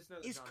 I just know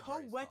that Is John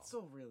Party's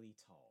Coetzel really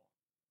tall?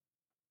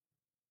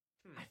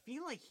 I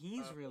feel like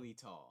he's really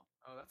tall.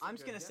 Oh, that's I'm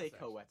just gonna say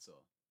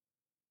Coetzel.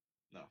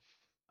 No.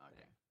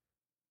 Okay.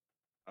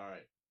 All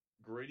right.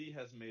 Grady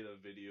has made a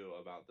video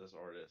about this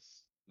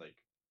artist, like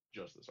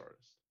just this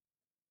artist.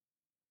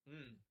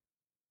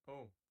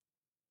 Oh.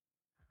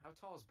 How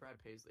tall is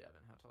Brad Paisley,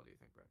 Evan? How tall do you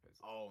think Brad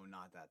Paisley is? Oh,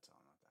 not that tall.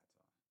 Not that tall.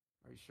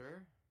 Are you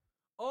sure?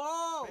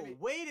 Oh, Maybe.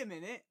 Wait a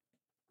minute.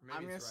 Maybe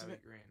I'm it's gonna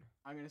Riley Green.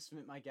 I'm gonna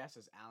submit my guess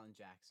as Alan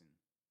Jackson.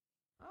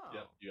 Oh.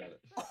 Yep, you got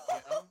it.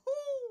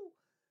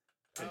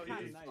 Oh,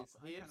 kinda he's nice.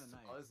 He is kinda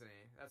tall, nice. isn't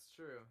he? That's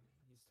true.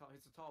 He's tall.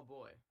 He's a tall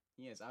boy.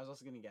 He is. I was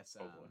also gonna guess.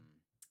 Oh, boy.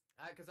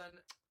 Because I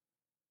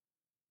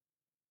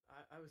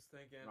was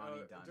thinking.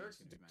 Ronnie Dunn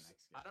Dirks. is gonna be my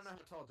next I don't know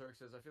guess. how tall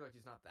Dirks is. I feel like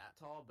he's not that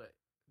tall, but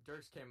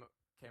Dirks came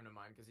to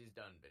mind because he's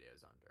done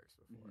videos on Dirks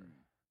before.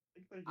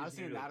 I was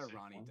thinking that or 6'1".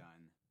 Ronnie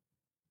Dunn.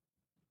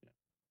 Yeah.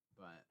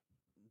 But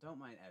don't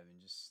mind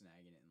Evan just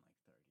snagging it in like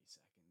 30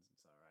 seconds.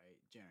 It's all right.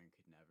 Jaren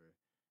could never.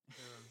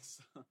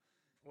 So,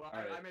 Well, All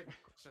right. I make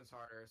questions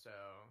harder, so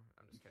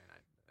I'm just kidding.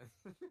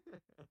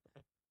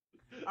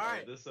 All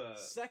right. This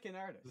second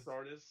artist. This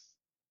artist,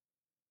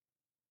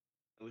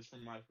 at least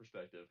from my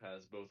perspective,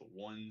 has both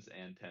ones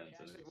and tens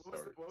in Actually, his what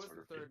was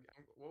the starter third?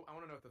 kit. I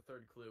want to know what the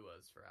third clue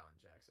was for Alan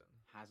Jackson.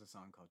 Has a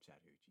song called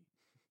Chattahoochee.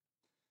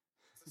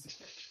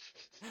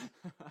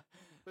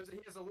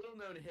 He has a little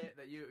known hit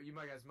that you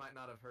guys might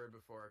not have heard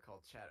before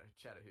called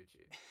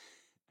Chattahoochee.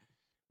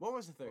 What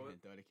was the third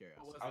hint, though, to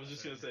curiosity? I was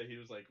just gonna say he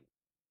was like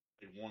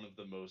one of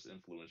the most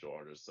influential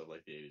artists of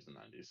like the 80s and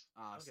 90s.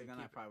 So then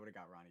I probably would have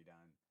got Ronnie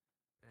Dunn.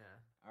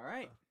 Yeah. All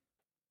right.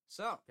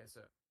 So Okay,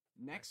 so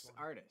next one.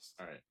 artist.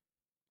 All right.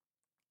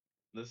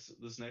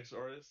 This next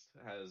artist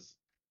has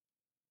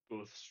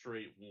both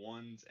straight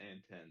ones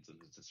and tens in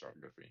his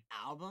discography.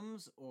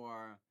 Albums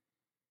or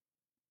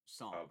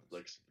songs?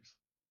 Like songs.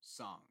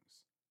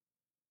 Songs.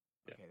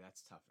 Yeah. Okay,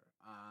 that's tougher.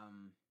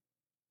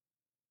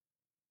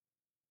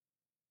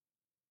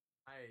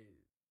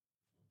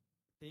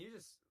 Can you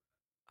just?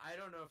 I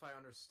don't know if I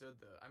understood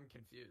I'm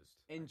confused.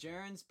 In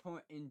Jaren's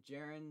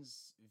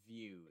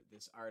view,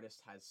 this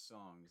artist has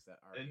songs that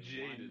are In a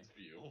Jaded's one.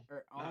 view.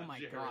 Oh not my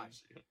Jaren's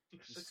gosh! view.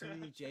 There's so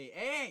many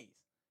A's.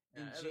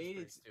 Yeah, In Evan's pretty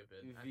Jaded's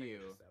stupid. I think we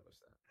view,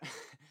 established that.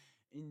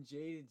 in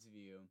Jaded's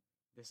view,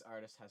 this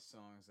artist has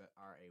songs that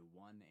are a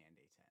 1 and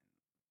a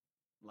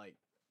 10, like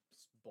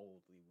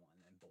boldly 1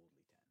 and boldly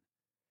 10.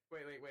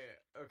 Wait.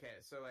 Okay,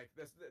 so like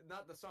this,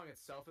 not the song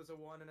itself is a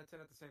 1 and a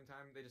 10 at the same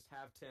time. They just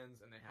have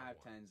 10s and they have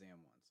 1. 10s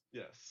and 1s.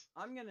 Yes.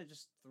 I'm gonna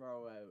just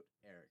throw out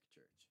Eric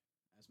Church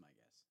as my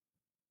guess.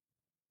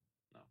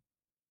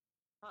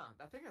 Huh?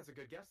 I think that's a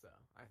good guess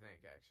though. I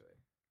think actually.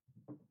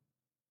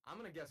 I'm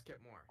gonna guess Kip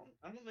Moore.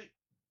 I don't think.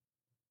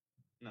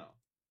 No,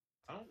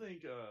 I don't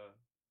think.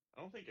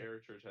 I don't think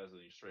Eric Church has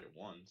any straight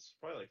ones.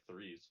 Probably like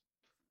threes.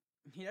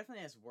 He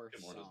definitely has worse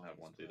Kip Moore songs. doesn't have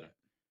ones either.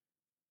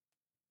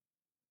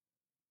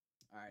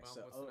 All right, Well,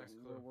 so what's the next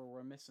clue?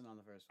 we're missing on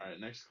the first All one.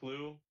 right, next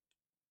clue.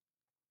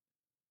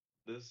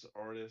 This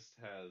artist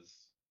has,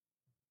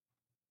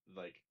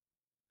 like,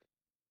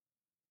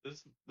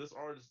 this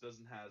artist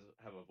doesn't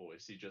have a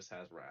voice. He just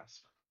has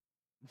rasp.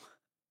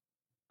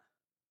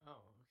 Oh,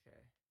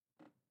 okay.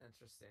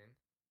 Interesting.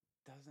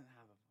 Doesn't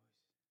have a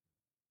voice.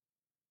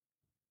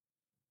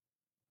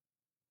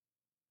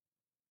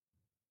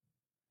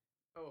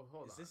 Oh,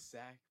 hold Is on. this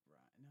Zach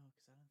Bryan? No,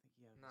 because I don't think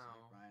he has No. Zach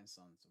Bryan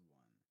songs of 1.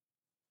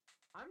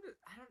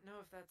 I don't know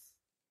if that's.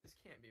 This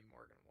can't be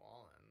Morgan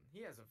Wallen.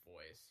 He has a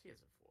voice.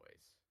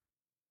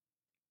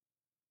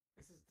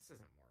 This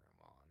isn't Morgan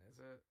Wallen, is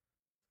it?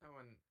 That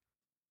one.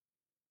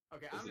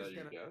 Okay, Is I'm that just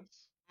your gonna.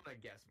 guess? I'm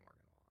gonna guess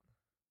Morgan Wallen.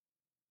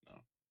 No.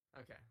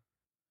 Okay.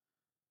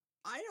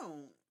 I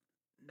don't.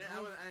 Yeah,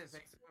 I didn't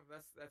think so.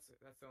 That's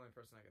the only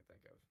person I could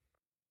think of.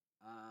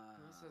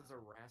 This has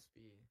a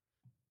raspy.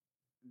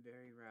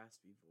 Very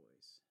raspy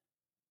voice.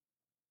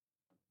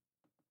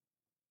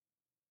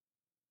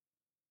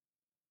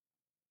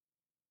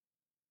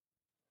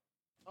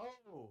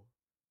 Oh.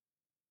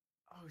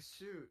 Oh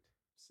shoot.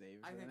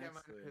 Save it I for the think I next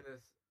might know clue. who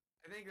this.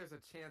 I think there's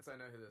a chance I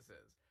know who this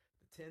is.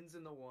 The 10s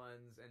and the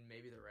 1s and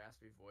maybe the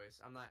raspy voice.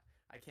 I'm not.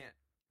 I can't.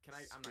 Can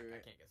I? I'm not.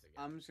 I can't guess again.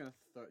 I'm just gonna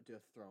do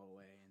a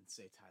throwaway and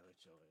say Tyler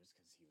Childers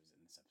because he was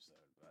in this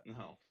episode, but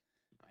No.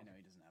 I know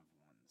he doesn't have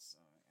 1, so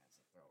it's a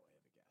throwaway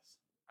of a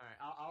guess. All right.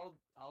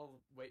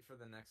 I'll wait for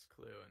the next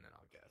clue and then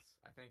I'll guess.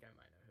 I think I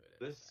might know who it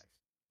is.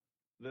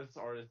 This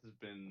artist has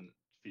been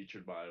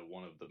featured by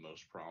one of the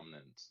most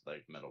prominent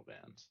like metal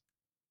bands.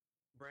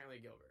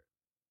 Brantley Gilbert.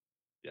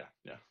 Yeah.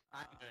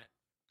 I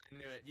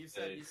knew it. You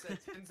said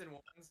 10s and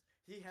 1s.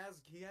 He has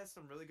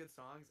some really good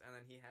songs, and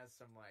then he has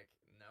some like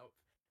nope.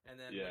 And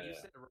then when you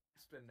said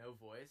rasp and no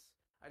voice,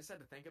 I just had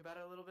to think about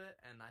it a little bit,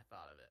 and I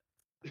thought of it.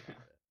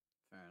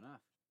 Fair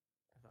enough.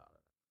 I thought of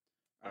it.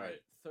 All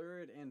right,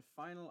 third and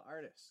final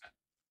artist.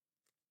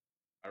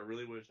 I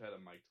really wish I had a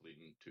mic to lead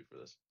into for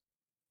this,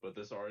 but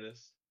this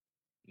artist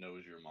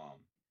knows your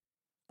mom.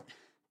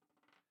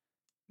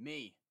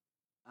 Me.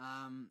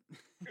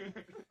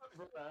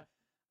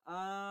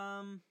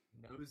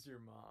 Knows your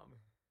mom.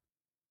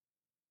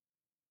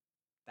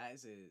 That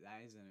is an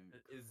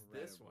Is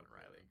this incredible one clue.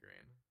 Riley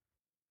Green?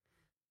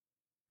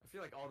 I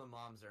feel like all the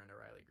moms are into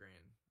Riley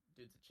Green.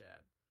 Dude's a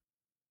Chad.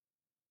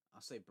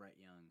 I'll say Brett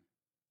Young.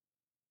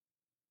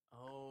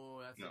 Oh,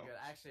 that's No. a good.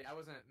 Actually, I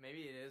wasn't.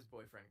 Maybe it is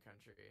Boyfriend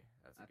Country.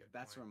 That's a good.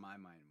 That's where point. my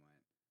mind went.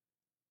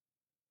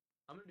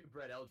 I'm gonna do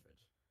Brett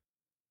Eldridge.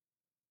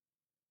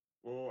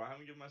 Well, I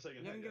haven't given my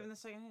second You hint haven't given yet.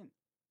 the second hint.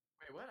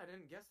 Wait, what? I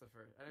didn't guess the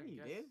first. I Yeah, didn't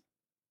you guess. did.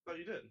 I thought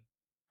you did.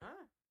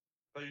 Huh?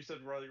 I thought you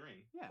said Riley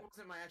Green. Yeah. That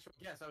wasn't my actual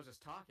guess. I was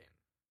just talking.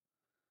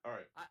 All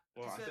right.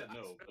 Well, I said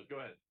no, said- but go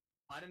ahead.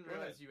 I didn't Go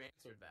realize ahead. you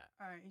answered that.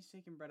 All right, he's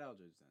taking Brett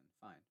Eldridge then.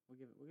 Fine, we'll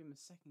give him a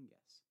second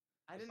guess.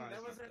 I It's didn't. not- That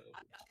it's not wasn't.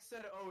 Brett I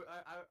said. Oh,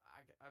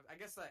 I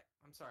guess that.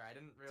 I'm sorry. I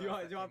didn't realize. Do you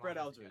want, that do you want came Brett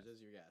off as a Eldridge guess.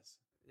 as your guess?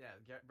 Yeah,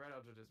 Brett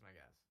Eldridge is my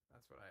guess.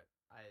 That's what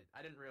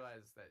I didn't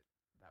realize that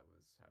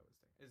was how I was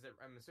thinking. Is it?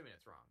 I'm assuming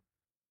it's wrong.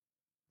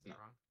 Is it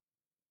No. wrong?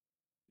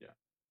 Yeah.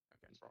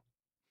 Okay. That's wrong.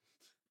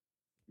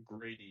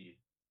 Grady.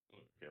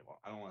 Okay, well,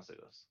 I don't want to say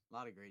this. A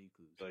lot of Grady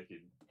clues. I feel like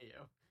he. Hey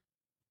yo.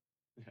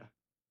 Yeah.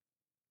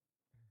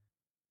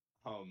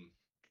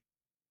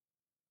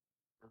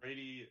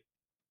 Grady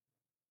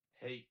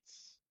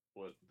hates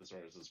what this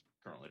artist is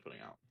currently putting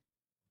out.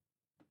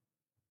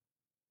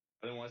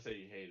 I didn't want to say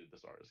he hated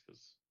this artist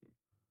because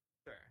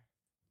Sure.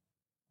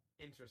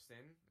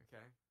 Interesting.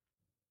 Okay.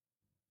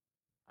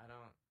 I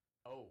don't.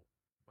 Oh,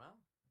 well.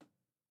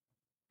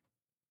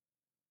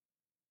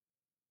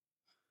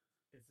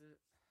 Is it?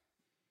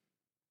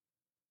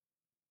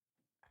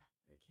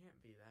 It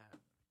can't be that.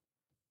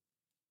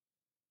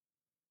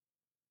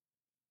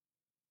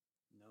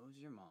 Knows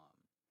your mom.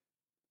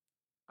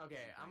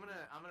 Okay, I'm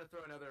gonna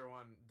throw another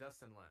one.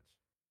 Dustin Lynch.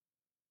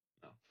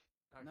 No.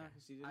 Okay. No,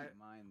 because you didn't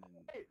mind.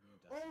 Then Wait, you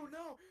oh Dustin.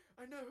 no!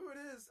 I know who it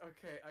is.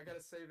 Okay, I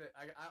gotta save it.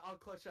 I'll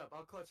clutch up.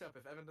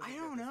 If Evan doesn't. I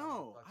get don't this, I'm gonna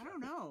know. clutch I up.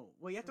 don't know.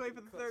 Well, you have to wait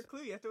for the third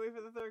clue. You have to wait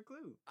for the third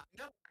clue.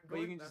 No, But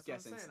you can that's just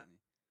guess what I'm saying.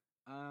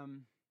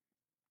 instantly.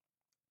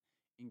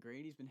 And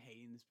Grady's been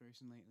hating this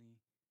person lately.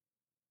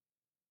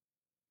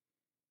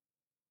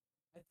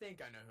 I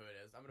think I know who it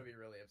is. I'm gonna be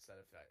really upset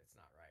if it's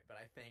not right, but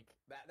I think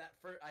that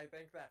first. I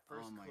think that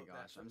first. Oh my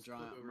gosh, I'm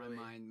drawing.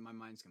 My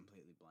mind's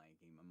completely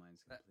blanking. My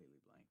mind's completely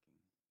blanking.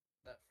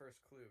 That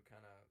first clue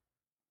kind of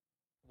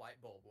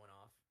light bulb went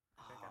off.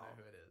 I think I know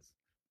who it is.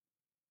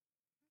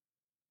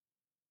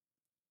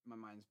 My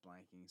mind's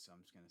blanking, so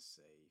I'm just gonna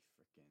say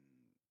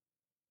freaking.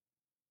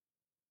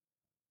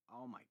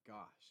 Oh my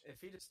gosh! If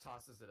he just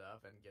tosses it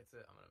up and gets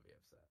it, I'm gonna be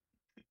upset.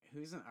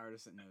 Who's an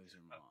artist that knows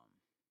your mom?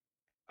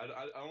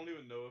 I don't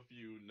even know if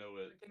you know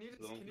it. Can you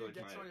guess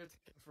on your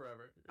ticket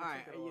forever? All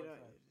right,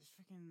 just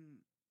freaking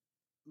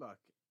look.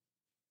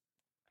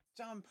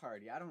 John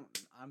Party.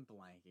 I'm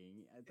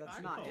blanking.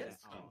 That's not it.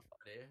 John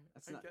Party.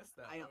 That's I not. guessed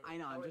that. I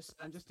know.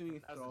 I'm just doing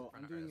a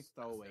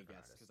throwaway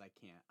guess artist. because I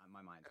can't.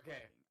 My mind's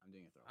Okay. blanking. I'm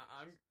doing a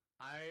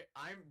throwaway.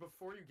 I'm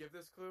before you give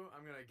this clue,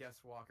 I'm gonna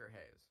guess Walker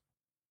Hayes.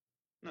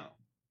 No.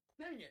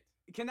 Dang it!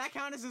 Can that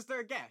count as his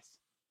third guess?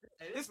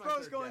 This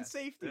bro's going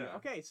safety. Yeah.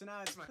 Okay, so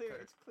now it's clear.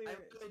 It's clear. I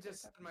really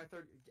just said my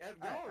third.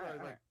 All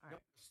right.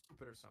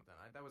 Stupid or something.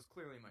 That was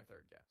clearly my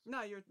third guess.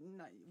 No, you're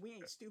not. We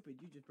ain't stupid.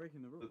 You just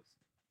breaking the rules.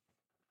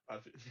 I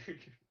think that's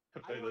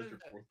your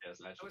fourth guess,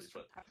 actually.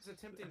 I was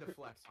attempting to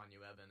flex on you,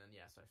 Evan, and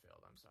yes, I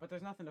failed. I'm sorry. But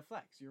there's nothing to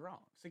flex. You're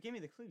wrong. So give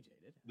me the clue,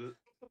 Jaded.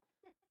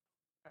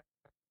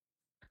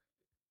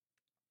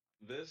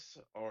 This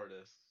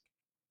artist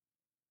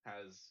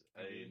has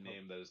a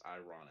name that is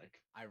ironic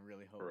I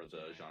really hope for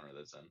the genre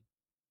that's in.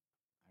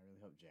 I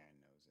really hope Jaren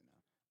knows it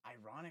now.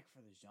 Ironic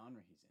for the genre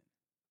he's in.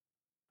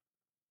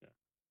 Yeah.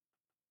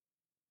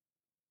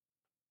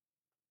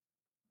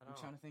 I'm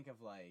trying to think of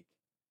like.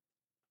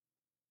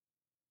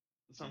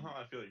 Somehow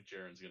I feel like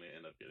Jaren's gonna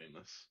end up getting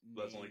this.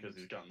 But that's only because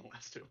he's gotten the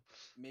last two.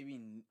 Maybe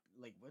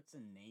like what's a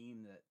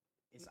name that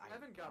is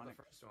Evan got the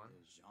first one.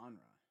 The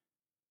genre.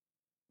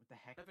 What the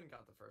heck? Evan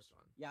got the first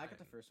one. Yeah, I got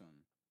the first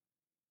one.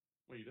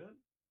 Wait, you did?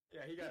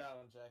 Yeah, he got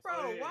Alan Jackson.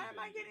 Bro, yeah, why you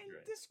am I did, getting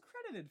right.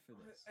 discredited for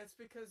this? It's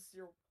because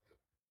your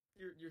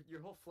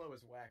whole flow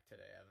is whack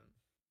today, Evan.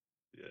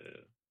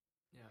 Yeah.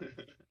 Yeah.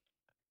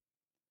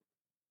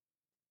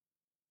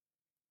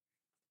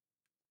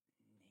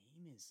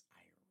 Name is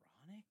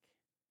ironic?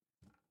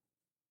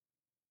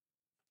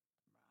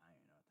 I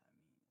don't know what that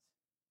means.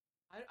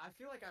 I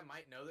feel like I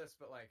might know this,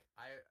 but like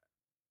I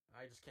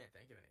just can't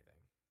think of anything.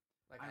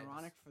 Like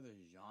Ironic for the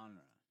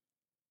genre.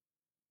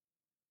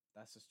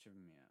 That's just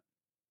tripping me out.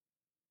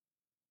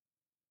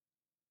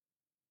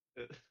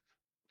 You could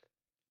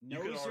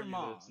Knows your argue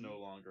mom. that it's no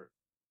longer.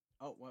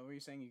 Oh, what were you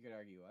saying? You could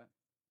argue what?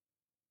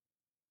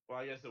 Well,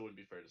 I guess it wouldn't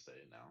be fair to say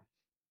it now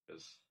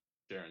because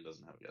Jaren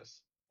doesn't have a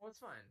guess. Well, it's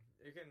fine.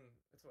 You can.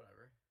 It's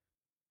whatever.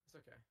 It's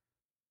okay.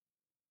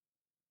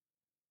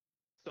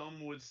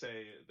 Some would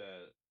say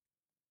that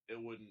it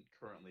wouldn't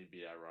currently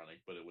be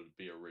ironic, but it would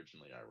be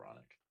originally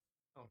ironic.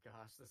 Oh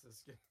gosh, this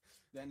is good.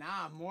 Then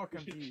now I'm more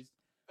confused.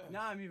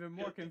 Now I'm even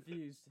more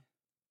confused.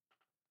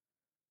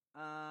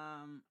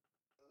 I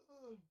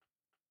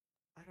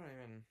don't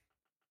even.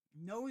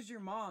 Knows your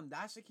mom.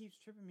 That's what keeps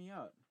tripping me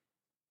up.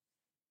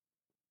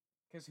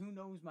 Cause who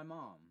knows my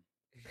mom?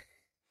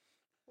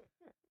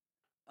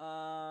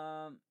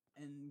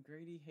 And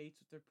Grady hates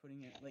what they're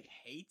putting in. Like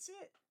hates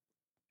it.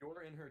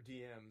 You're in her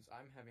DMs.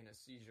 I'm having a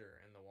seizure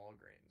in the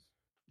Walgreens.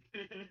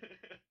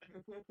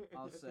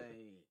 I'll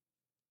say,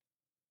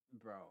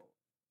 bro,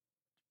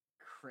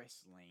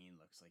 Chris Lane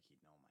looks like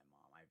he'd know my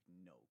mom. I have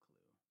no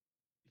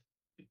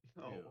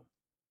clue. Oh.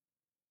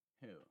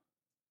 Who?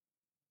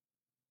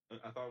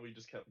 I thought we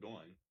just kept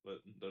going,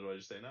 but do I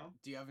just say no?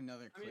 Do you have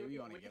another clue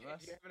you want to give us?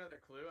 Do you have another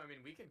clue? I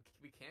mean, we can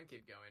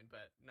keep going,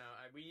 but no,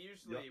 we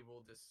usually will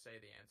just say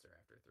the answer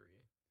after 3.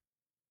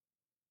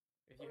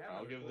 If you have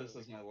I'll give clue, this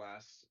as my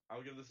last.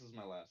 I'll give this as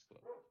my last clue.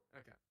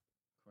 Okay.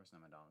 Of course,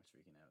 now my dog's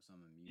freaking out. So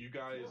I'm gonna mute. You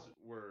guys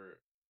were.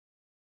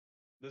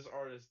 This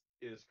artist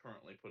is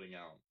currently putting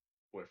out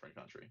Boyfriend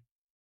Country.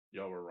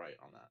 Y'all were right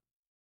on that.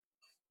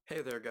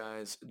 Hey there,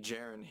 guys.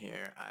 Jaren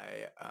here.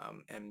 I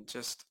am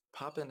just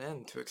popping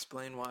in to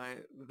explain why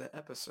the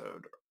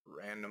episode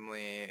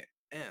randomly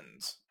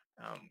ends.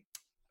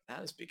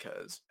 That is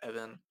because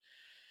Evan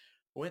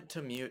went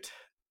to mute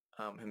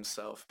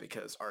himself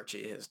because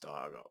Archie, his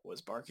dog, was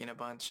barking a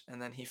bunch,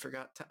 and then he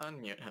forgot to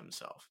unmute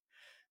himself.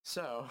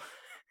 So,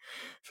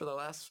 for the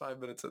last 5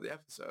 minutes of the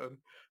episode,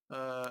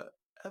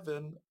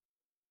 Evan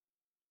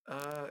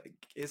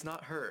is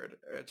not heard,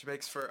 which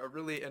makes for a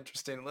really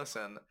interesting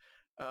listen.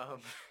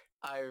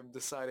 I'm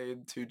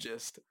deciding to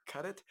just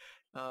cut it.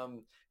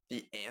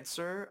 The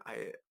answer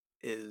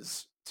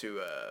is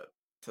to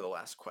the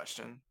last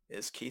question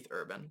is Keith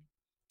Urban.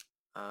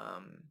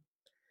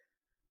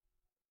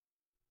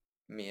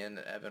 Me and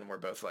Evan were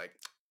both like,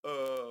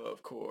 oh,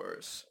 of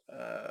course.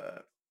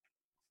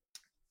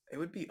 It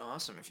would be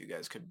awesome if you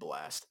guys could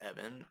blast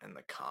Evan in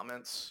the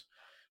comments.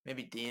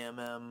 Maybe DM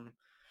him.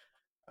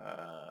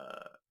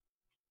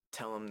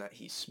 Tell him that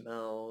he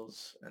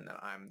smells and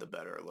that I'm the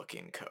better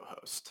looking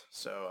co-host.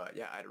 So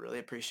yeah, I'd really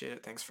appreciate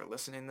it. Thanks for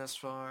listening this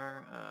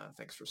far.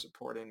 Thanks for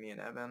supporting me and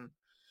Evan.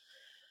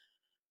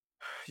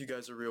 You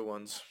guys are real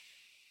ones.